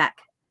having to sack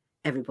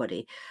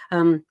everybody.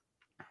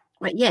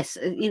 But yes,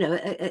 you know,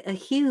 a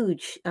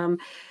huge.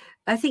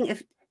 I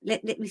think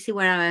let me see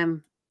where I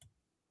am.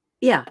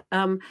 Yeah,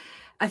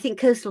 I think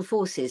coastal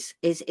forces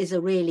is a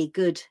really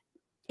good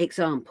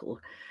example,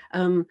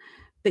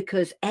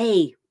 because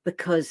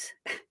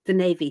the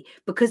Navy,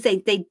 because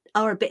they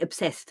are a bit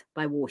obsessed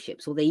by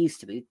warships, or they used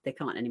to be. They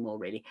can't anymore,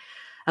 really.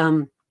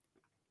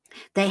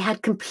 They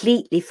had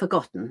completely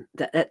forgotten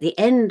that at the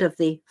end of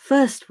the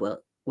First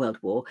World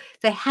War,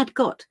 they had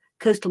got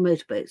coastal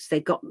motorboats, they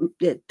got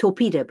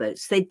torpedo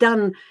boats, they'd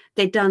done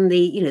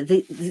the, you know,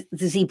 the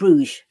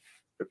Zeebrugge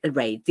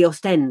raid, the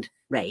Ostend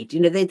raid, you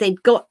know,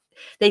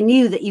 they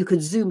knew that you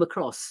could zoom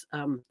across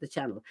the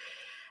channel.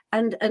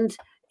 And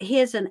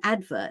here's an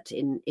advert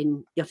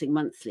in Yachting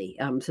Monthly,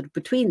 sort of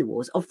between the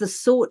wars, of the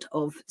sort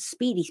of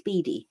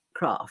speedy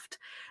craft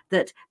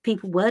that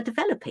people were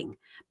developing,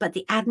 but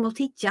the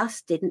Admiralty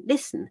just didn't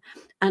listen.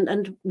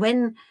 And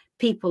when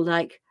people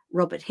like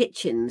Robert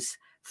Hichens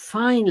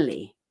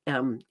finally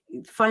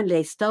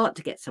they start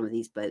to get some of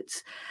these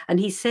boats, and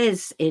he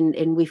says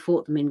in We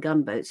Fought Them in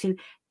Gunboats,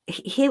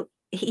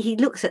 he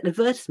looks at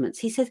advertisements,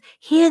 he says,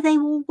 here they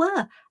all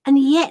were, and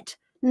yet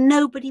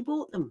nobody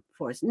bought them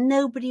for us,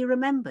 nobody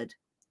remembered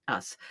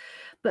us.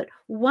 But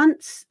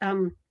once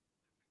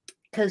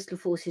coastal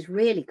forces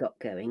really got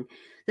going,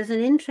 there's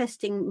an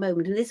interesting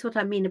moment, and this is what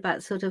I mean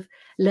about sort of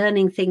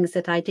learning things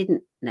that I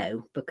didn't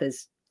know,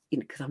 because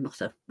because I'm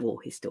not a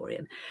war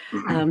historian,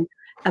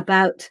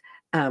 about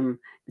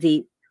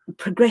the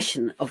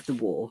progression of the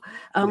war,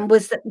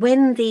 was that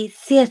when the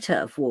theatre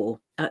of war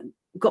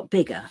got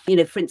bigger,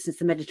 for instance,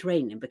 the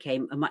Mediterranean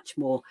became a much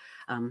more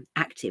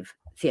active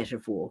theatre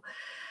of war,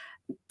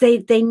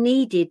 they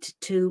needed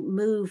to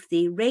move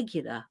the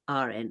regular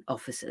RN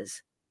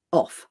officers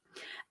off.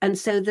 And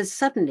so there's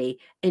suddenly,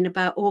 in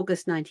about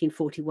August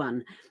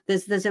 1941,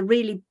 there's a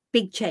really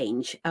big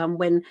change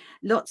when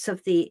lots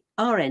of the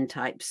RN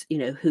types,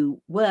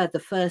 who were the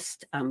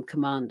first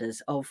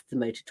commanders of the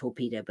motor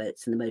torpedo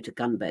boats and the motor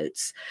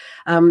gunboats,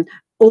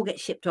 all get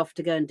shipped off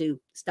to go and do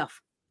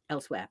stuff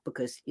elsewhere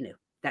because,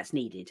 that's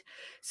needed.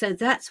 So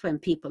that's when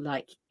people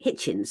like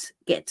Hichens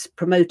gets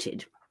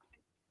promoted.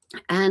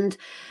 And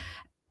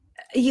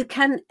you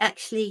can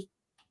actually,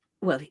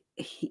 well,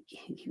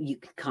 you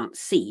can't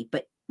see,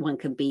 but one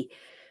can be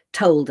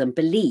told and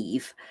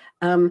believe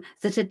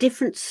that a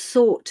different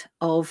sort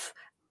of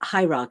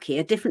hierarchy,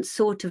 a different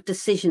sort of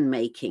decision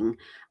making,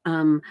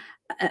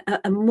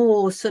 a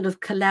more sort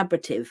of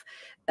collaborative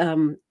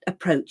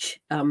approach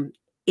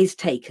is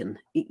taken,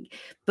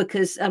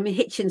 because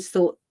Hichens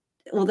thought,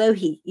 although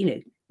he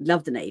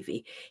loved the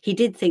Navy, he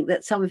did think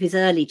that some of his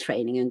early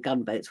training in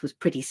gunboats was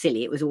pretty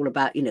silly. It was all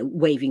about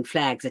waving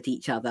flags at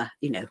each other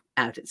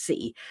out at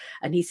sea.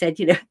 And he said,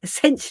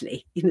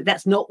 essentially,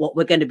 that's not what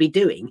we're going to be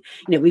doing.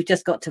 We've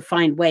just got to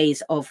find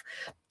ways of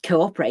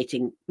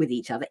cooperating with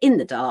each other in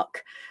the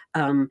dark,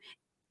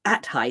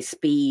 at high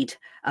speed,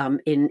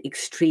 in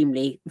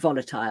extremely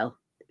volatile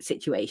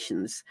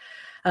situations.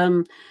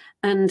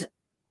 And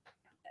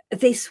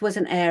this was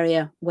an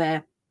area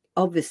where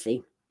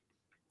obviously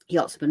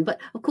yachtsmen, but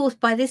of course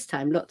by this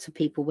time lots of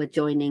people were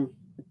joining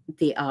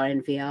the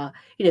RNVR,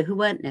 who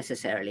weren't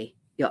necessarily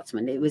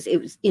yachtsmen. It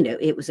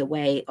was a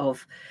way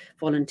of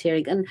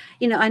volunteering. And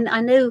I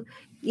know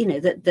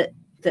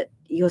that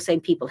you're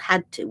saying people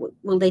had to.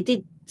 Well, they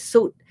did.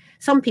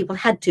 Some people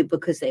had to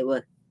because they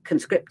were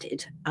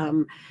conscripted,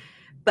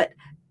 but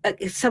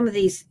some of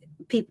these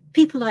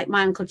people like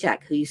my Uncle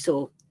Jack, who you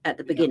saw at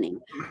the beginning,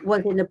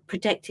 was in a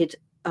protected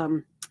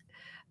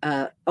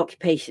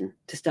occupation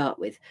to start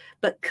with,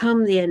 but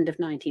come the end of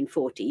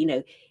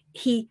 1940,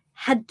 he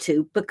had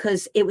to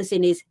because it was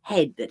in his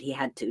head that he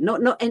had to.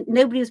 And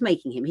nobody was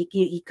making him.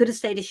 He could have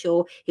stayed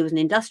ashore. He was an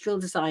industrial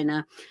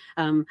designer,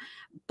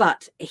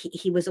 but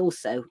he was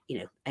also,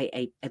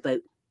 a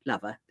boat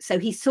lover. So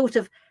he sort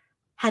of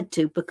had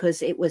to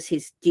because it was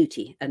his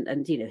duty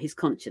and his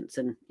conscience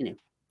and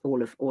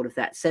all of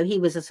that. So he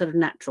was a sort of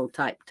natural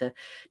type to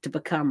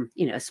become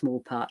a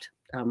small part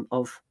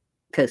of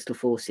coastal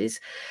forces.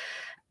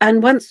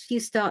 And once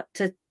you start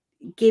to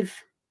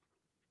give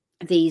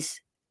these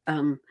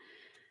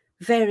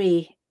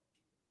very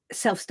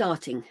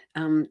self-starting,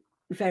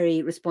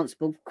 very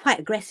responsible, quite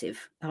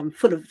aggressive,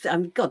 full of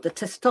God, the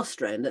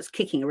testosterone that's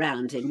kicking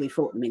around in, we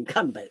fought them in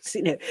gunboats,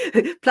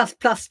 plus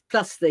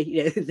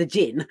the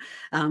gin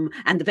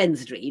and the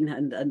benzodrine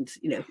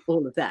and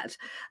all of that.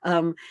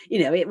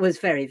 It was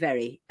very,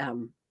 very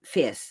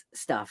fierce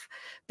stuff,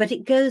 but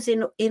it goes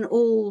in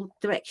all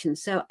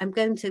directions. So I'm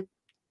going to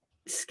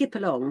skip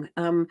along,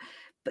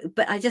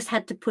 but I just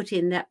had to put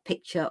in that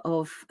picture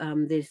of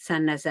the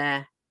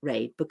Saint-Nazaire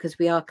raid because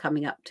we are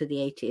coming up to the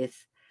 80th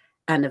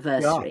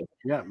anniversary.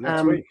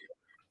 Next week.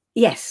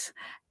 Yes,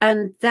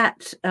 and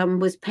that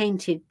was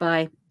painted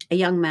by a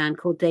young man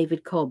called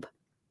David Cobb,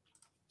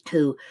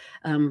 who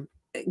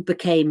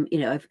became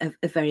a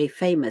very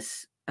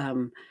famous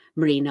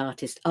marine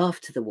artist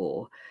after the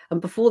war.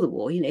 And before the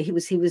war, he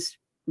was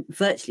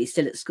virtually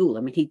still at school.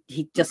 I mean,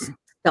 he just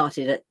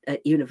started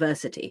at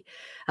university,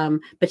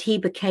 but he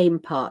became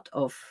part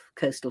of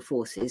coastal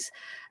forces.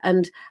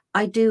 And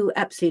I do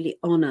absolutely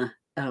honor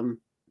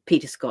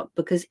Peter Scott,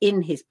 because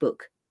in his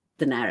book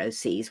The Narrow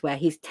Seas, where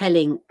he's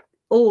telling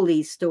all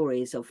these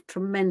stories of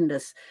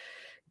tremendous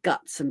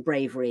guts and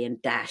bravery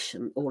and dash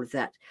and all of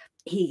that,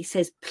 he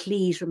says,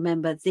 please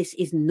remember, this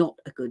is not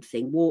a good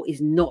thing. War is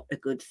not a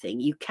good thing.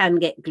 You can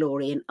get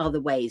glory in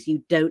other ways.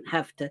 You don't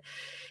have to.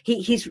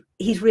 He's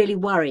really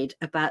worried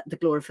about the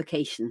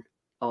glorification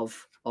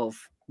of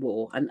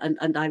war,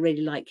 and I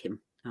really like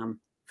him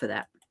for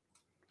that.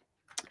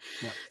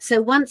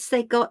 So once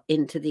they got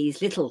into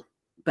these little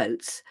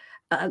boats,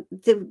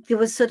 there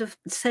was sort of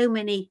so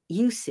many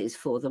uses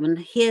for them. And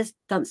here's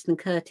Dunstan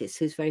Curtis,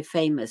 who's very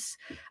famous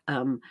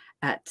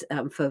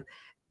for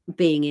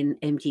being in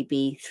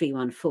MGB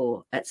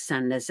 314 at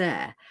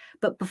Saint-Nazaire.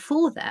 But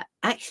before that,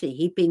 actually,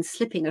 he'd been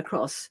slipping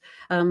across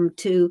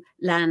to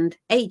land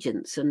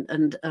agents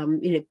and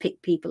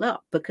pick people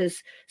up,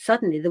 because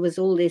suddenly there was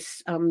all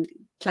this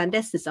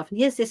clandestine stuff. And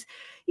here's this,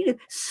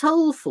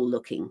 soulful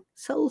looking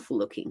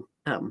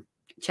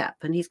chap,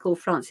 and he's called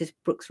Francis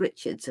Brooks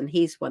Richards, and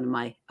he's one of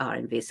my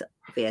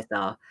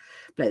RNVSR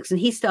blokes, and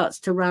he starts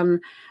to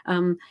run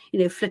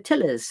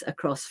flotillas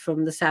across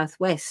from the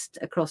southwest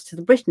across to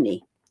the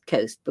Brittany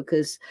coast,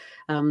 because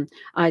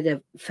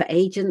either for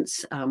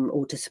agents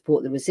or to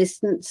support the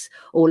resistance,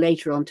 or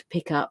later on to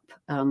pick up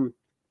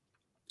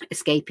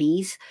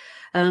escapees.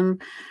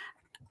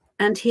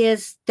 And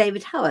here's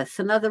David Howarth,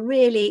 another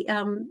really,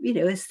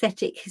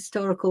 aesthetic,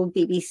 historical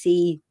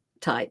BBC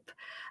type.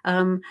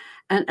 And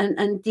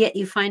yet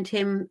you find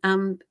him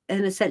an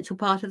essential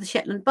part of the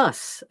Shetland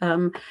bus.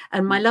 And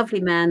my lovely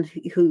man,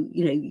 who,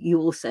 you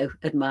also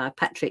admire,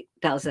 Patrick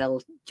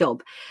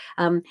Dalzel-job.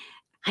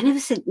 I never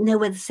know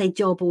whether to say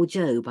Job or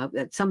Job.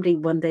 Somebody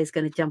one day is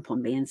going to jump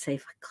on me and say,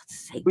 for God's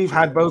sake. We've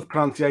had both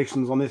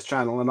pronunciations on this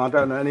channel, and I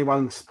don't know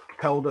anyone's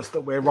told us that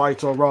we're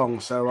right or wrong.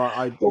 So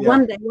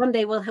one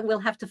day we'll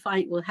have to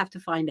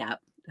find out.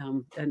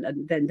 And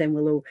then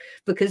we'll all,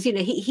 because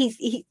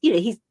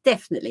he's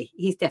definitely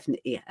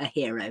a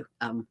hero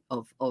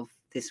of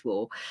this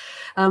war.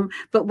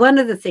 But one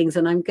of the things,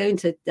 and I'm going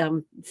to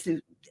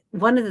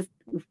one of the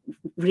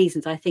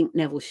reasons I think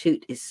Neville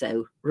Shute is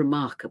so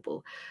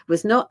remarkable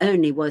was not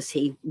only was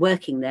he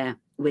working there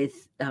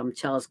with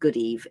Charles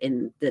Goodeve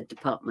in the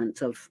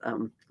Department of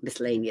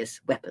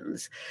Miscellaneous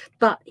Weapons,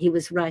 but he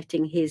was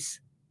writing his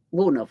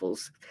war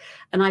novels.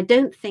 And I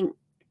don't think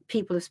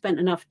people have spent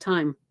enough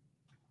time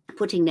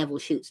putting Neville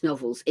Shute's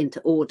novels into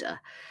order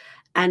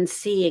and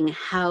seeing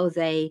how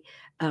they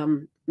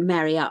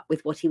marry up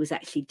with what he was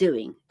actually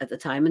doing at the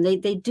time. And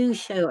they do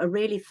show a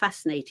really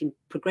fascinating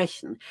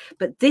progression.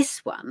 But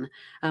this one,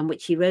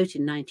 which he wrote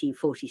in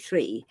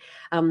 1943,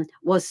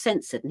 was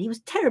censored, and he was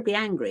terribly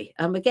angry.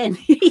 Again,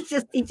 he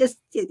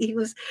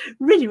was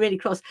really, really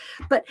cross.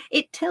 But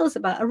it tells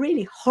about a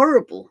really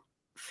horrible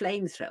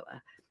flamethrower.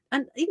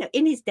 And,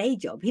 in his day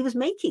job, he was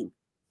making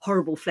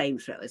horrible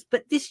flamethrowers,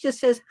 but this just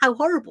shows how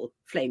horrible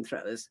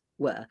flamethrowers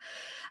were.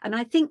 And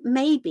I think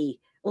maybe,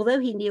 although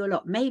he knew a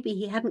lot, maybe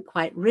he hadn't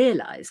quite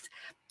realized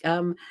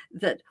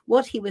that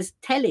what he was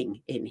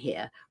telling in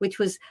here, which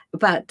was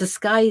about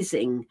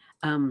disguising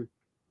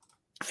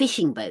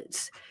fishing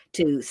boats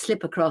to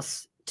slip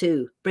across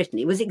to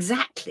Brittany, was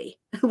exactly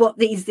what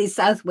these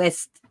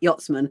Southwest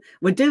yachtsmen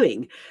were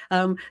doing.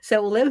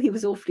 So although he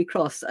was awfully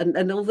cross,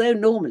 and although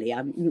normally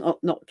I'm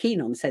not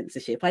keen on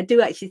censorship, I do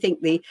actually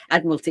think the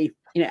Admiralty,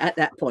 at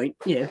that point,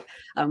 they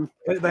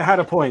had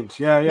a point.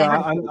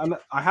 And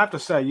I have to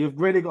say, you've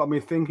really got me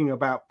thinking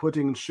about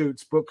putting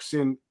Shute's books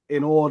in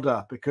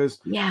order, because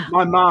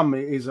my mum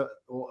is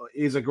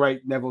a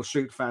great Neville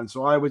Shute fan.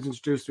 So I was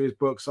introduced to his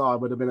books. I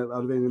would have been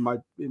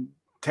in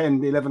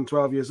 10, 11,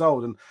 12 years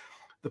old, and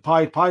the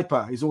Pied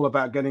Piper is all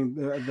about getting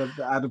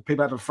the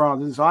people out of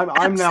France. So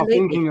I'm now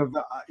thinking of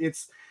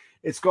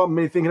it's got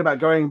me thinking about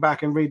going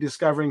back and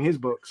rediscovering his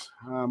books.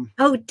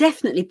 Oh,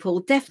 definitely, Paul.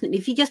 Definitely.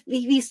 If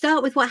you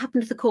start with what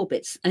happened to the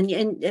Corbetts, and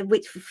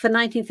which for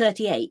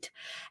 1938,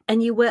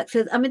 and you work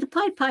through. I mean, the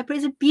Pied Piper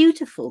is a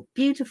beautiful,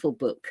 beautiful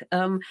book.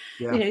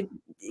 Anyway,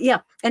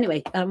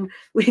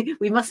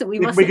 we mustn't. We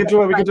could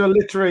do a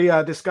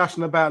literary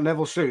discussion about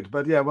Neville Shute,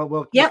 but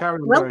we'll carry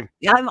on going.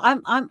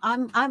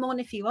 I'm on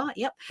if you are.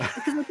 Yep,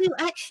 because I do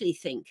actually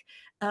think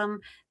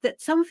that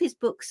some of his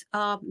books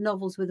are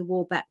novels with a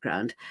war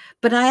background,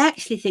 but I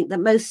actually think that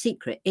Most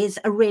Secret is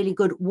a really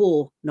good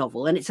war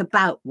novel, and it's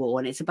about war,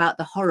 and it's about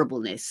the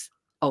horribleness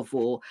of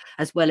war,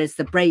 as well as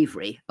the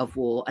bravery of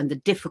war and the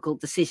difficult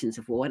decisions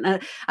of war.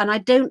 And I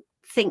don't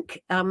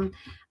think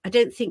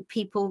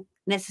people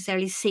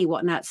necessarily see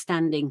what an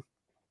outstanding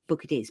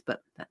book it is,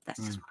 but that's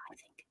just what I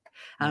think.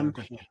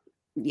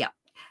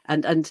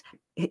 And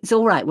it's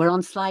all right. We're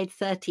on slide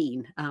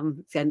 13,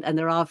 and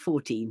there are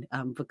 14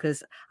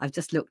 because I've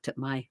just looked at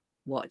my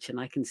watch and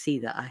I can see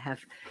that I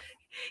have.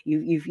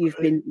 You've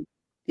been.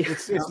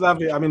 It's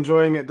lovely. I'm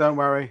enjoying it. Don't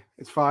worry.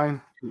 It's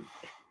fine.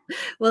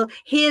 Well,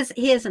 here's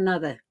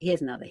another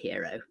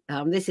hero.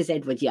 This is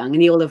Edward Young,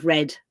 and you'll have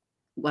read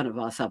one of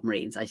our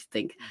submarines, I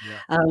think.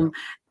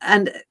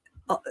 And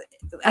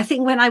I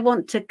think when I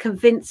want to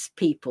convince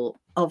people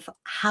of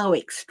how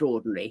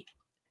extraordinary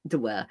there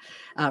were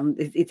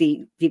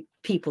the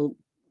people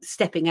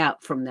stepping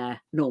out from their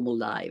normal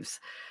lives,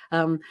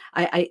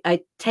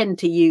 I tend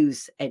to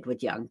use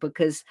Edward Young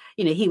because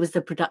he was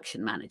the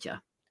production manager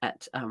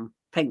at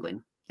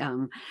Penguin,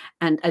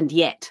 and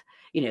yet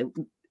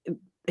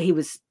he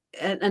was.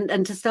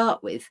 And to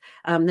start with,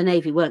 the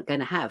Navy weren't going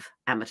to have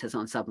amateurs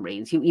on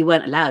submarines. You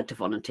weren't allowed to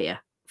volunteer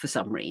for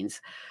submarines.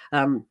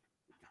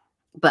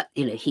 But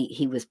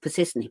he was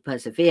persistent. He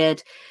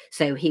persevered.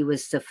 So he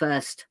was the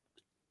first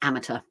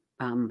amateur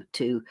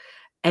to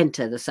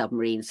enter the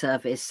submarine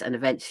service, and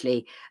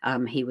eventually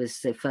he was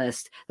the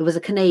first. There was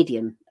a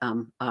Canadian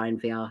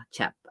RNVR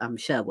chap,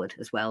 Sherwood,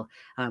 as well,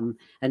 and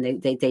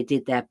they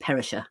did their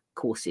perisher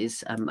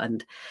courses,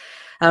 but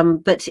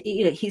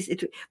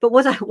but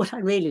what I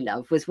really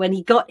love was when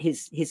he got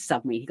his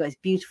submarine. He got his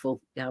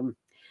beautiful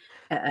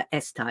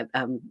S-type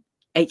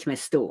HMS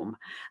Storm.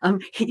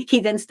 He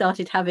then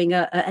started having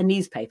a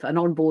newspaper, an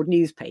onboard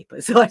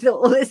newspaper. So I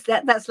thought, well,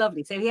 that's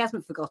lovely. So he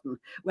hasn't forgotten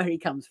where he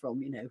comes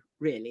from,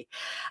 really.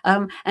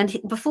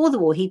 And before the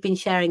war, he'd been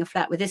sharing a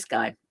flat with this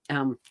guy,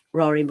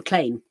 Rory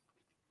McLean.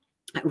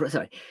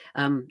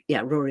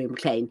 Rory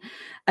McLean,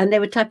 and they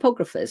were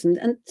typographers,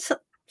 and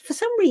for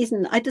some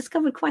reason, I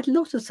discovered quite a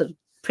lot of sort of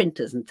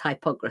printers and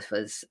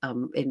typographers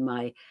in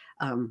my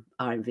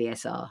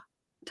RNVSR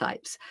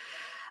types.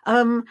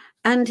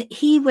 And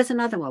he was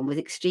another one with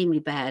extremely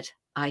bad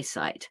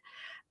eyesight.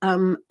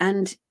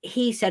 And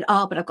he said,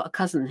 "Oh, but I've got a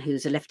cousin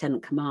who's a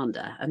lieutenant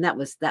commander," and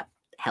that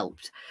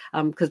helped,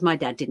 because my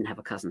dad didn't have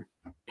a cousin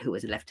who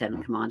was a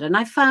lieutenant commander. And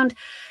I found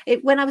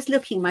it when I was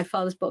looking in my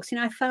father's box.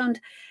 I found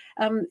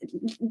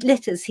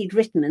letters he'd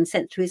written and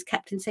sent to his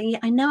captain saying, "Yeah,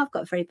 I know I've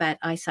got very bad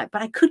eyesight,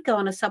 but I could go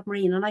on a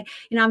submarine, and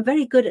I'm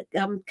very good at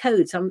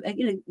codes.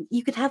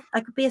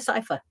 I could be a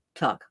cipher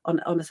clerk on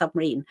a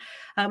submarine."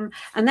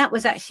 And that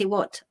was actually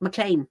what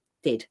Maclean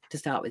did to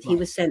start with. He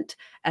was sent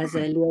as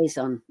a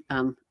liaison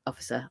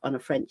officer on a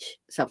French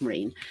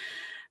submarine.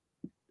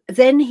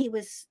 Then he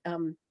was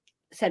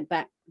sent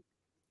back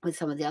with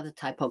some of the other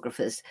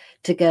typographers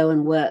to go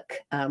and work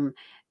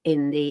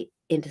in the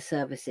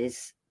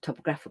inter-services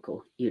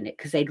topographical unit,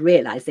 because they'd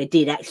realized they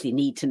did actually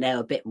need to know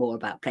a bit more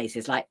about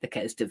places like the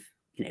coast of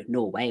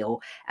Norway, or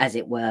as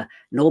it were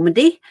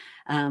Normandy.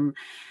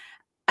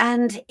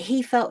 And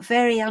he felt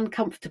very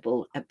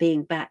uncomfortable at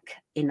being back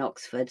in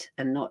Oxford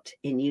and not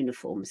in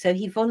uniform. So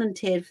he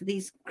volunteered for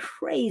these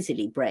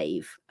crazily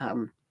brave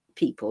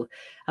people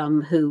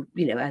who,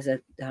 as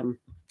a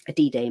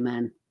D-Day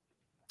man,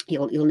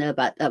 you'll know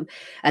about,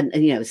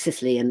 and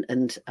Sicily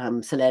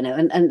and Salerno,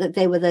 and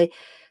they were the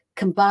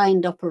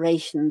combined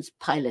operations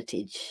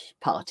pilotage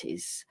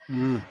parties.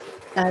 And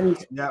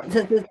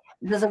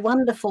there's a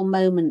wonderful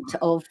moment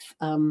of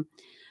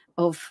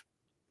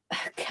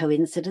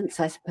coincidence,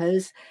 I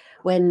suppose,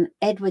 when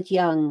Edward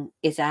Young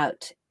is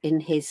out in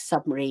his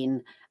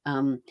submarine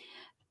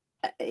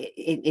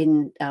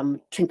in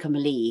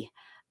Trincomalee,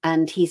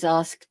 and he's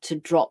asked to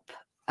drop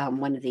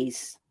one of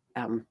these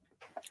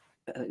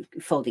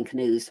folding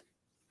canoes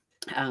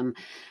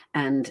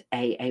and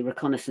a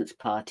reconnaissance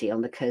party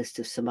on the coast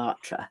of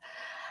Sumatra,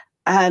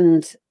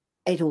 and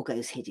it all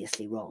goes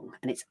hideously wrong,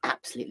 and it's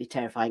absolutely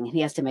terrifying, and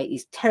he has to make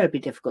these terribly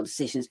difficult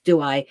decisions.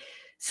 Do I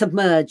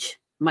submerge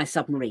my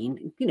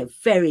submarine,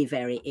 very,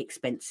 very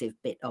expensive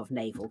bit of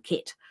naval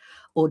kit,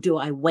 or do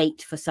I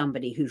wait for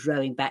somebody who's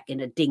rowing back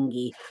in a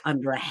dinghy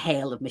under a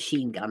hail of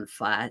machine gun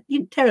fire?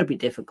 Terribly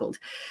difficult.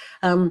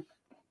 And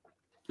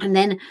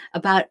then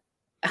about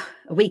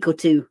a week or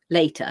two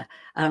later,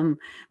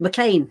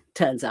 Maclean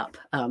turns up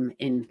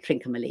in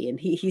Trincomalee, and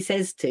he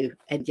says to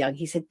Ed Young,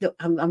 he said, "Look,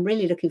 I'm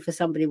really looking for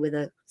somebody with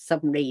a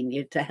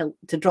submarine to help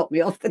to drop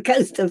me off the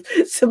coast of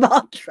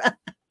Sumatra."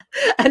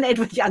 And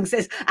Edward Young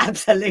says,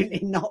 "Absolutely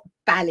not,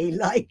 bally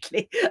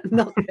likely. I'm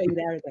not going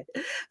there again."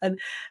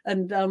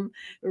 And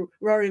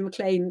Rory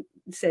Maclean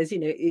says,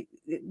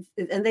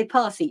 and they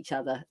pass each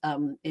other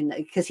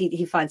because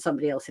he finds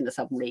somebody else in the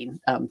submarine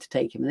to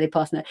take him, and they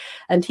pass.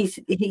 And he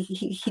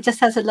just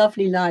has a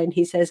lovely line.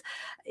 He says,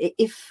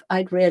 "If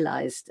I'd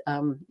realised,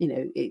 in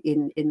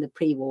the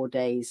pre-war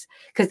days,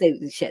 because they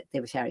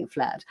were sharing a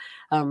flat."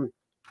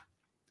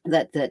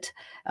 That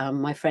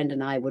my friend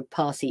and I would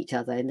pass each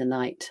other in the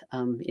night,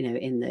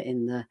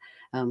 in the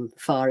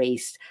Far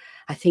East,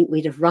 I think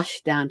we'd have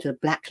rushed down to the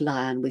Black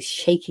Lion with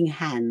shaking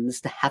hands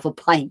to have a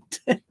pint.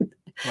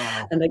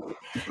 Wow.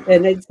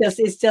 and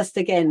it's just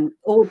again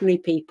ordinary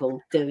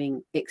people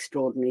doing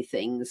extraordinary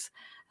things.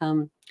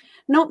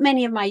 Not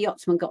many of my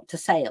yachtsmen got to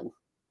sail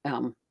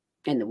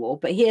in the war,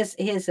 but here's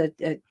a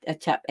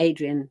chap,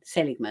 Adrian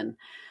Seligman,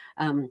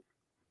 and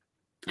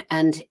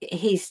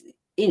he's.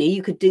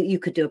 You could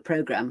do a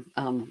program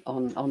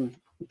on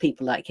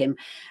people like him,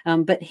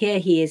 but here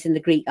he is in the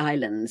Greek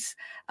islands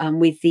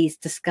with these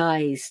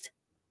disguised,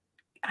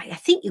 I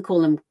think you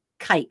call them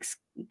kikes,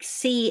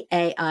 Caique.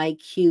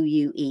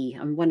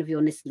 And one of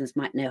your listeners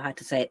might know how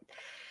to say it.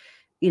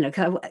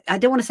 I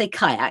don't want to say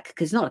kayak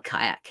because it's not a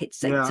kayak. I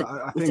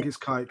think it's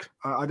kike.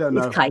 I don't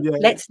know. Kike.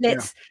 Yeah,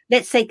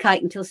 let's say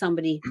kike until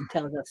somebody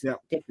tells us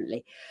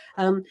differently.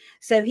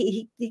 So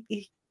he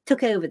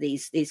took over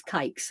these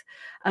kikes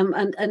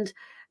and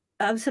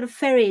sort of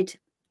ferried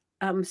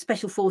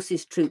special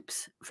forces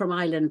troops from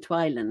island to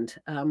island,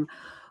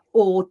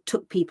 or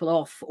took people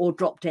off, or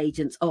dropped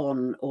agents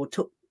on, or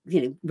took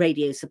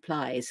radio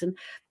supplies. And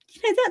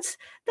that's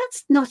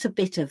not a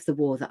bit of the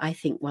war that I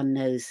think one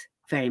knows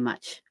very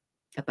much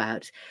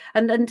about.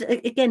 And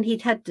again, he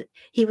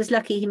was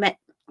lucky.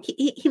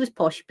 He was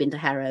posh, been to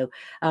Harrow,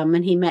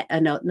 and he met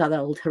another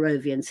old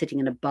Harrovian sitting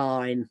in a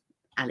bar in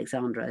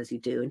Alexandra, as you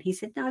do, and he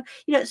said, "No,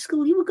 at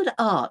school you were good at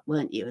art,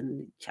 weren't you?"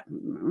 And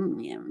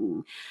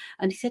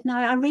he said, "No,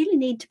 I really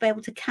need to be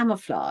able to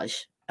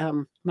camouflage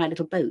my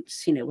little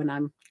boats, when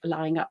I'm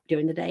lying up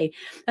during the day."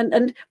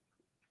 And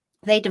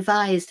they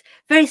devised,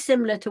 very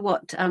similar to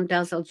what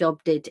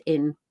dalzel-job did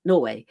in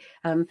Norway.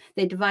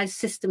 They devised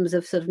systems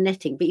of sort of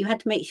netting, but you had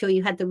to make sure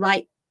you had the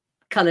right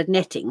coloured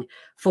netting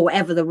for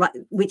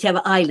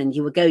whichever island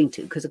you were going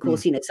to, because of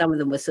course some of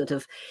them were sort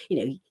of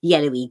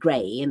yellowy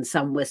grey, and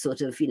some were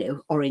sort of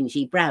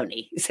orangey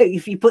browny. So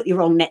if you put your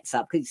wrong nets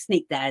up, because you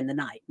sneak there in the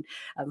night,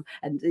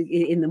 and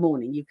in the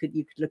morning you could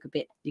look a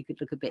bit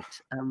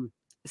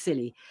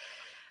silly.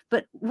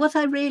 But what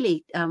I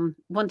really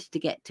wanted to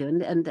get to,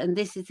 and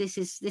this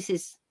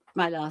is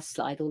my last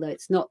slide, although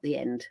it's not the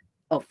end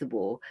of the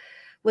war,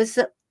 was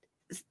that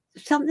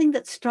something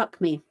that struck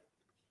me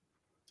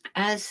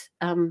as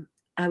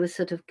I was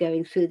sort of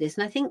going through this,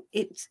 and I think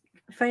it's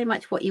very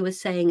much what you were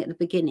saying at the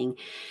beginning.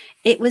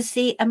 It was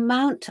the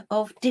amount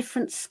of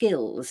different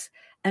skills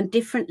and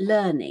different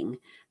learning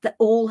that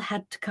all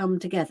had to come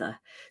together.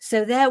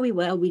 So there we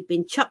were, we'd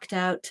been chucked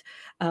out,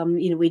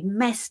 we'd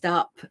messed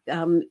up,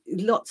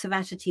 lots of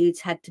attitudes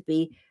had to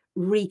be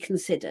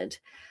reconsidered.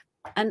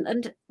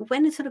 And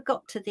when it sort of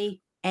got to the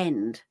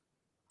end,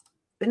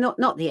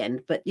 not the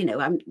end, but,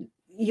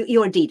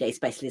 you're a D-Day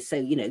specialist,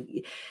 so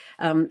it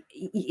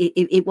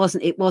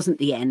wasn't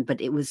the end, but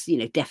it was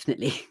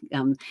definitely.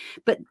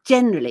 But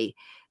generally,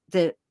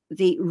 the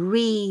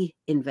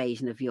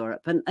re-invasion of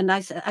Europe, and I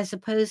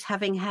suppose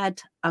having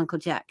had Uncle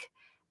Jack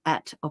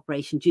at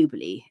Operation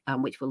Jubilee,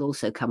 which will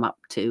also come up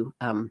to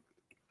an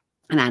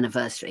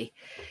anniversary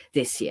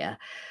this year,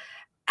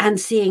 and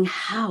seeing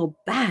how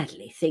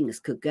badly things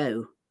could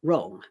go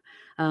wrong,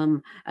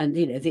 and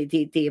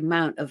the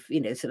amount of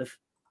sort of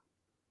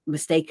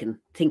mistaken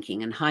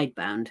thinking and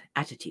hidebound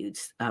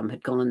attitudes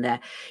had gone on there.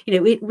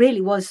 It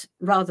really was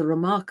rather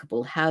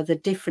remarkable how the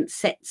different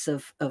sets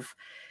of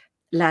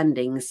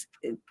landings,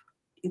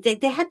 they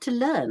had to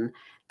learn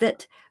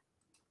that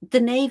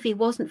the Navy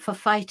wasn't for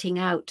fighting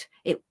out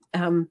it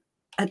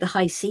at the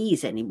high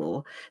seas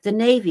anymore. The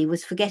Navy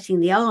was for getting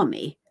the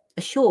army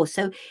ashore.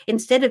 So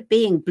instead of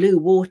being blue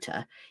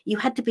water, you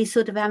had to be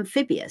sort of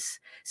amphibious.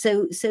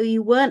 So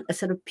you weren't a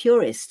sort of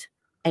purist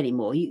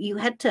anymore. You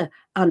had to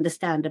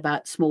understand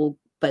about small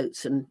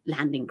boats and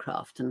landing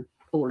craft and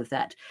all of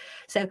that.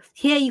 So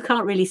here you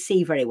can't really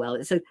see very well.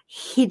 It's a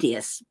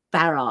hideous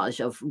barrage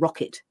of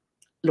rocket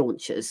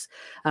launchers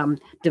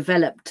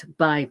developed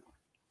by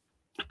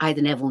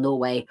either Naval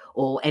Norway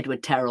or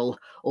Edward Terrell,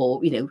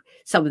 or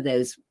some of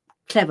those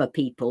clever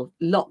people,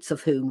 lots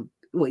of whom,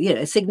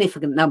 a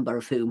significant number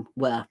of whom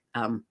were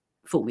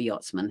former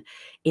yachtsmen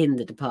in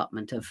the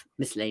Department of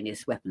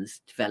Miscellaneous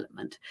Weapons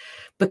Development,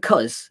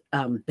 because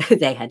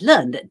they had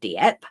learned at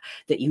Dieppe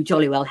that you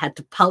jolly well had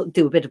to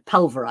do a bit of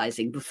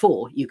pulverizing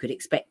before you could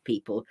expect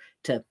people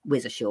to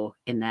whiz ashore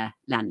in their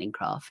landing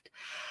craft.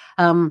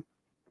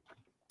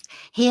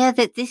 Here,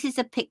 that this is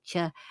a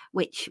picture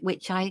which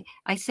I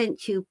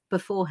sent you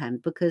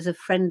beforehand because a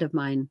friend of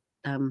mine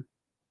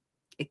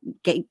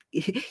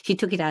she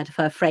took it out of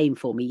her frame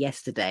for me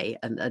yesterday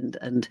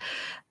and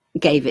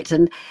gave it.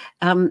 And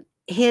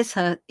here's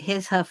her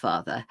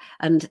father,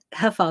 and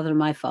her father and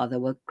my father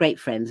were great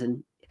friends.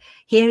 And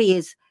here he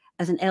is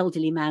as an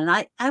elderly man. And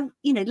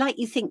I like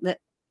you think that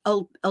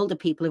older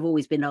people have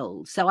always been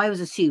old. So I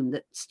was assumed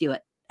that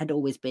Stuart had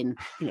always been,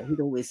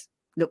 he'd always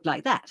looked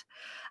like that.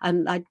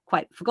 And I'd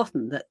quite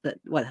forgotten that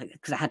well,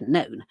 because I hadn't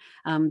known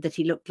that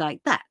he looked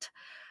like that.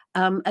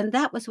 And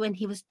that was when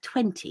he was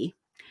 20.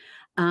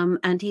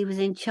 And he was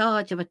in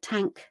charge of a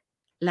tank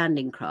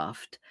landing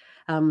craft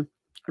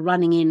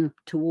running in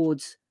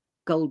towards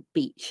Gold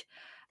Beach.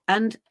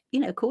 And,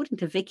 according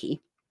to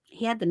Vicky,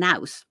 he had the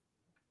nous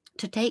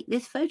to take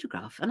this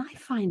photograph. And I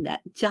find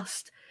that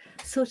just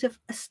sort of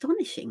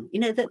astonishing,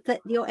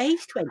 that you're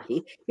age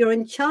 20, you're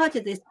in charge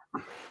of this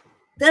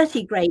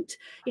 30 great,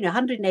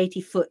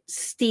 180-foot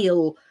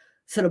steel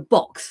sort of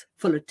box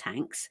full of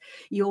tanks.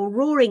 You're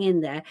roaring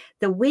in there.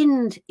 The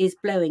wind is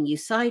blowing you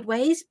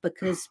sideways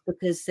because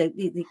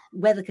the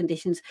weather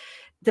conditions.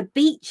 The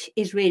beach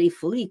is really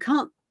full. You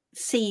can't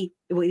see,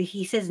 well,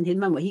 he says in his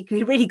memoir, he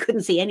really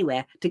couldn't see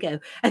anywhere to go.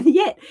 And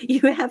yet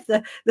you have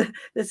the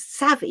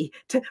savvy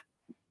to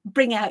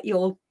bring out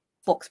your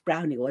box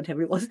brownie or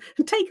whatever it was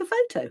and take a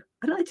photo.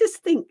 And I just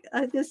think,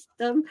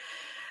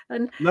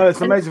 no,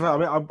 it's amazing. I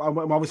mean,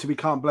 obviously we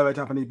can't blow it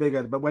up any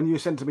bigger, but when you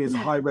sent to me as a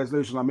high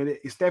resolution, I mean,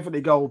 it's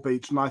definitely Gold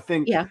Beach. And I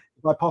think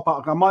if I pop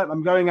up,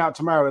 I'm going out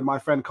tomorrow with my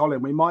friend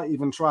Colin. We might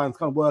even try and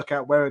kind of work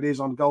out where it is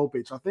on Gold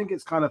Beach. I think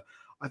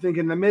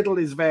in the middle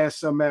is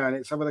Vers-sur-Mer, and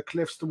it's over the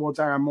cliffs towards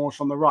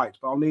Arran-Marche on the right,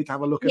 but I'll need to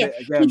have a look at it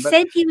again. He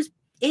said he was,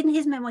 in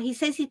his memoir, he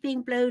says he's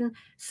being blown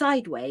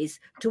sideways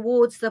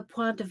towards the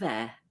Point de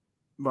Verre.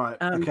 Right.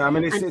 Okay. I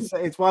mean,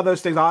 it's one of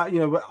those things.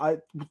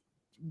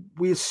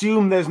 We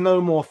assume there's no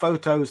more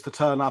photos to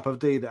turn up of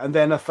D-Day, and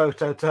then a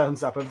photo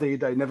turns up of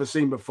D-Day never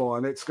seen before,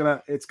 and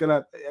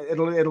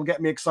it'll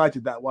get me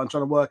excited, that one,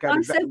 trying to work out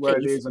exactly where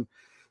it is, and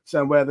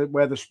so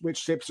which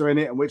ships are in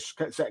it and which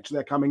section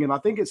they're coming in. I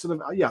think it's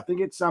I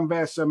think it's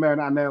Vers-sur-Mer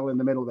and Annelle in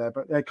the middle there.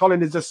 But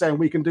Colin is just saying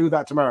we can do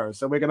that tomorrow,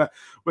 so we're gonna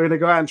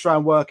go out and try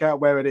and work out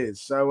where it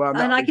is. So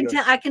and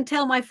I can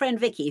tell my friend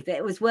Vicky that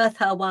it was worth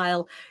her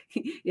while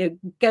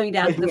going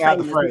down to the frame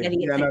and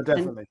getting it. Yeah, no,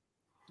 definitely.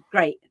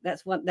 Great,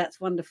 that's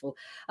wonderful.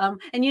 And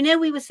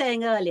we were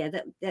saying earlier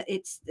that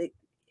it's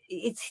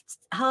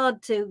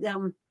hard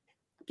to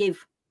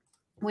give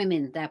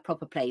women their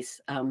proper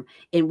place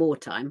in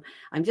wartime.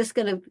 I'm just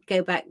going to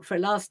go back for a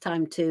last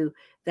time to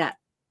that.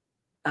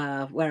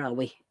 Where are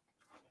we?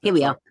 Here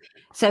we are.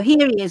 So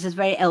here he is as a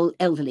very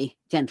elderly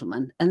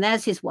gentleman, and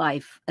there's his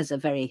wife as a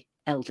very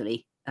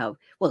elderly.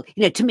 Well,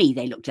 to me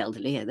they looked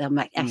elderly.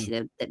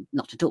 Actually, they're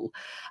not at all.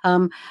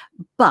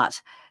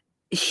 But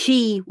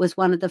she was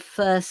one of the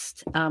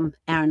first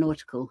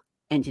aeronautical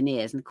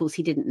engineers, and of course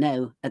he didn't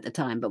know at the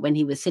time, but when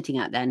he was sitting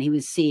out there and he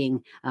was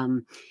seeing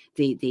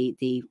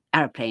the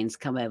aeroplanes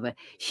come over,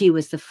 she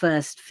was the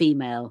first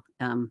female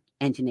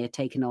engineer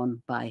taken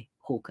on by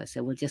Hawker,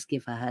 so we'll just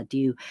give her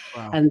due.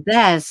 Wow. And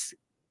there's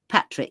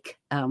Patrick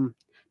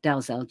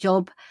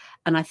dalzel-job,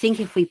 and I think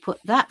if we put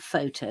that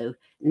photo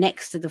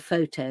next to the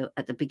photo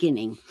at the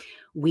beginning,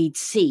 we'd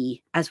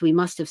see, as we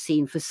must have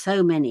seen for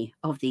so many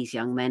of these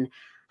young men,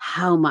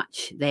 how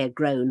much they had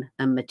grown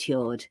and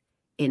matured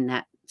in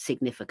that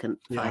significant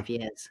 5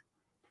 years.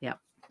 Yeah.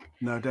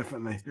 No,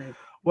 definitely. So,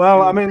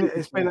 well, I mean,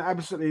 it's been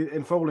absolutely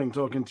enthralling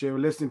talking to you,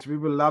 listening to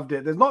people. Loved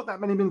it. There's not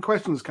that many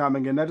questions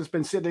coming in. They've just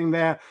been sitting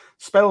there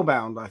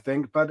spellbound, I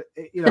think. But,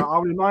 you know,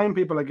 I'll remind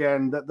people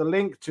again that the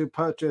link to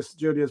purchase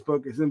Julia's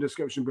book is in the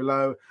description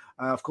below.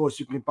 Of course,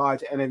 you can buy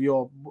it at any of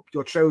your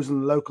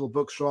chosen local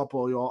bookshop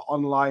or your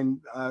online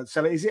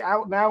seller. Is it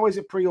out now or is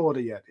it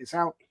pre-order yet? It's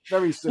out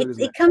very soon,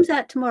 isn't it? It comes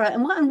out tomorrow.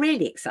 And what I'm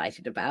really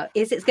excited about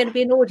is it's going to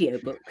be an audio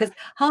book, because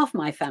half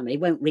my family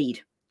won't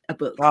read a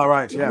book. All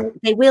right, yeah.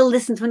 They will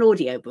listen to an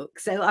audio book.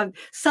 So I'm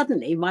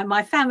suddenly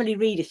my family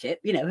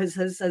readership, you know, is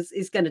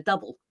going to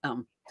double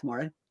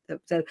tomorrow.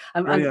 So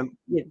I'm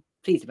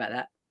pleased about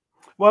that.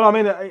 Well, I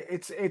mean,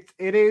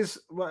 it is.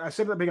 Well, I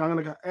said at the beginning,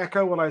 I'm going to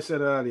echo what I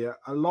said earlier.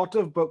 A lot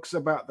of books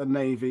about the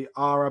Navy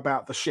are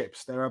about the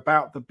ships. They're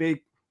about the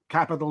big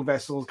capital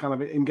vessels kind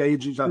of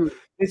engage each other.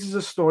 This is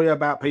a story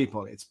about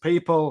people. It's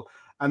people.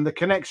 And the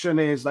connection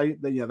is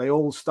they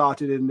all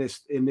started in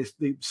this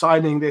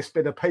signing this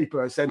bit of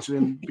paper essentially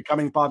and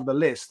becoming part of the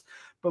list.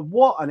 But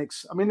I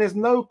mean, there's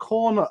no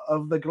corner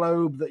of the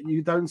globe that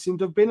you don't seem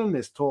to have been in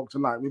this talk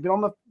tonight. We've been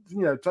on the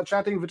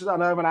chatting for just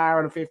over an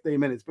hour and 15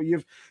 minutes, but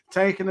you've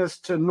taken us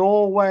to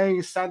Norway,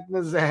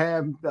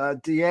 Saint-Nazaire,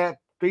 Dieppe,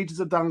 Beaches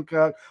of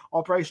Dunkirk,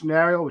 Operation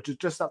Ariel, which is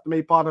just up to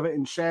me, part of it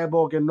in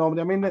Cherbourg in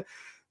Normandy. I mean,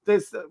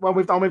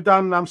 we've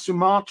done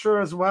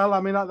Sumatra as well. I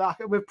mean,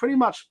 we've pretty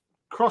much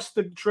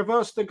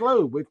traversed the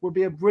globe, which would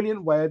be a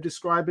brilliant way of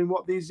describing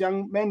what these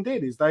young men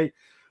did. Is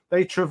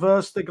they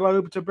traversed the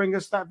globe to bring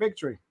us that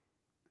victory.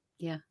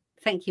 Yeah,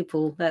 thank you,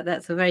 Paul.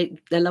 That's a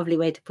lovely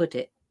way to put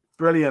it.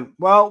 Brilliant.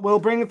 Well, we'll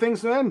bring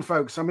things to an end,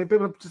 folks. I mean,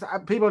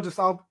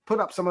 I'll put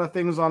up some of the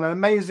things on. An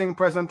amazing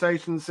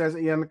presentation, says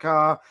Ian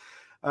Carr.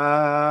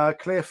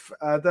 Cliff,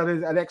 that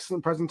is an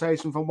excellent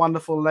presentation from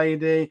wonderful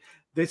lady.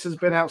 This has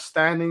been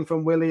outstanding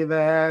from Willie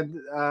there.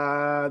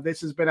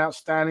 This has been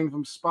outstanding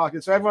from Sparky.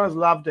 So everyone has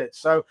loved it.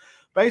 So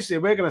basically,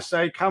 we're going to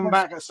say come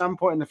back at some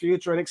point in the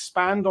future and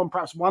expand on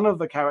perhaps one of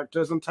the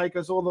characters and take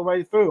us all the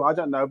way through. I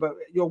don't know, but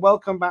you're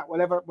welcome back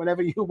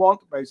whenever you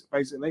want,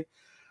 basically.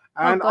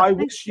 And I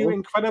wish you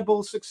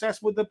incredible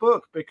success with the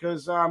book,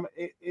 because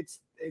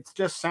it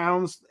just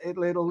sounds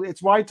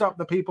it's right up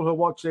the people who are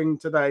watching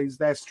today's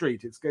their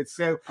street.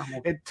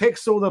 It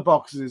ticks all the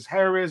boxes.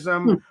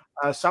 Heroism,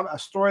 a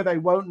story they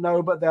won't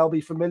know, but they'll be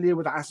familiar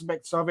with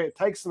aspects of it. It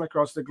takes them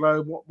across the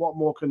globe. What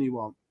more can you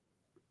want?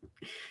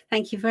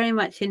 Thank you very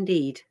much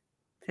indeed.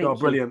 Oh,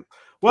 brilliant.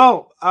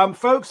 Well,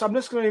 folks, I'm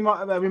just going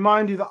to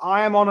remind you that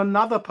I am on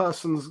another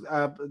person's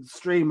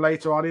stream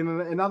later on. In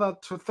another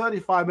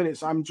 35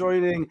 minutes, I'm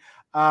joining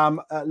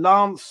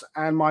Lance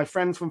and my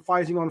friends from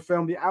Fighting on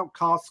Film, the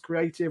Outcasts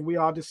Creative. We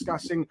are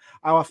discussing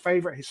our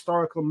favorite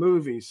historical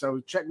movies.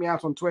 So check me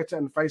out on Twitter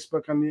and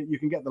Facebook, and you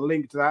can get the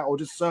link to that, or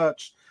just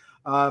search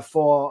on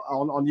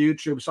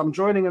YouTube. So I'm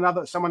joining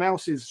someone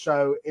else's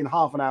show in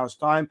half an hour's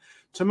time.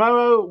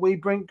 Tomorrow we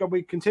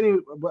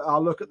continue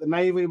our look at the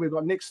Navy. We've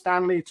got Nick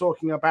Stanley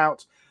talking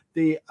about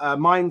the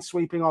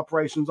mine-sweeping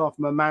operations off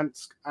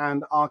Murmansk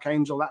and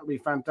Archangel. That will be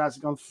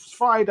fantastic. On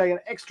Friday, an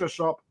extra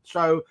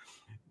show.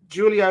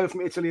 Giulio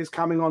from Italy is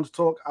coming on to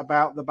talk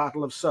about the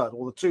Battle of Sirte,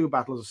 or the two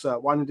battles of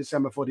Sirte, one in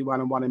December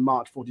 41 and one in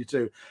March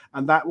 42.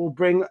 And that will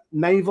bring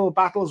Naval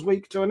Battles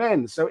Week to an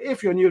end. So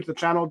if you're new to the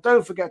channel,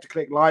 don't forget to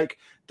click like.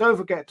 Don't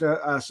forget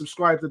to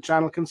subscribe to the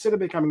channel. Consider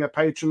becoming a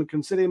patron.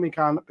 Consider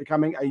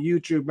becoming a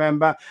YouTube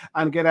member,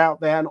 and get out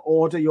there and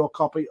order your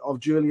copy of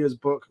Julia's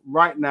book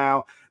right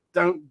now.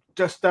 Don't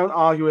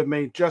argue with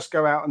me. Just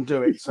go out and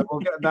do it. So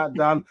we'll get that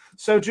done.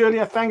 So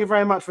Julia, thank you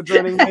very much for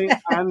joining me,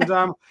 and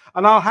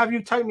I'll have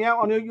you take me out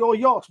on your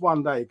yacht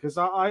one day, because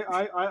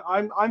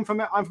I'm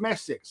from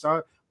Essex,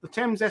 so the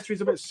Thames Estuary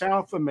is a bit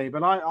south for me,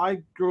 but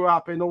I grew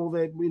up in all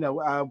the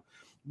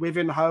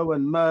Wivenhoe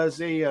and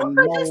Mersey and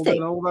Malden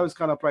and all those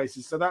kind of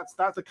places. So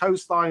that's a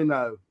coast I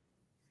know.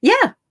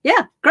 Yeah,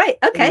 great.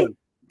 Okay.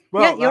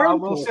 Well,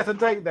 we'll set a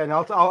date then.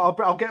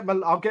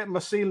 I'll get my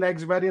sea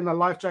legs ready and a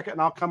life jacket, and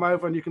I'll come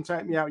over and you can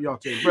take me out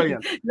yachting.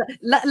 Brilliant.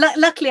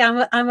 Luckily,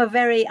 I'm a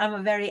very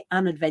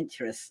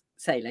unadventurous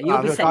sailor.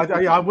 You'll be safe.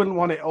 I wouldn't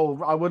want it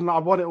all. I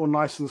want it all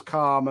nice and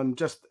calm, and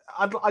just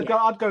I'd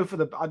go for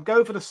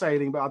the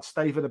sailing, but I'd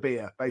stay for the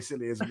beer.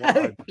 Basically, is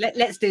what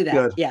let's do that.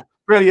 Good. Yeah.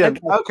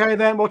 Brilliant. Okay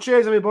then. Well,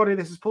 cheers everybody.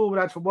 This is Paul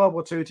Woodad from World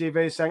War II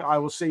TV saying I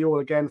will see you all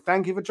again.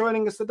 Thank you for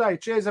joining us today.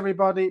 Cheers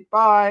everybody.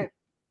 Bye.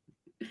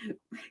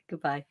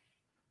 Goodbye.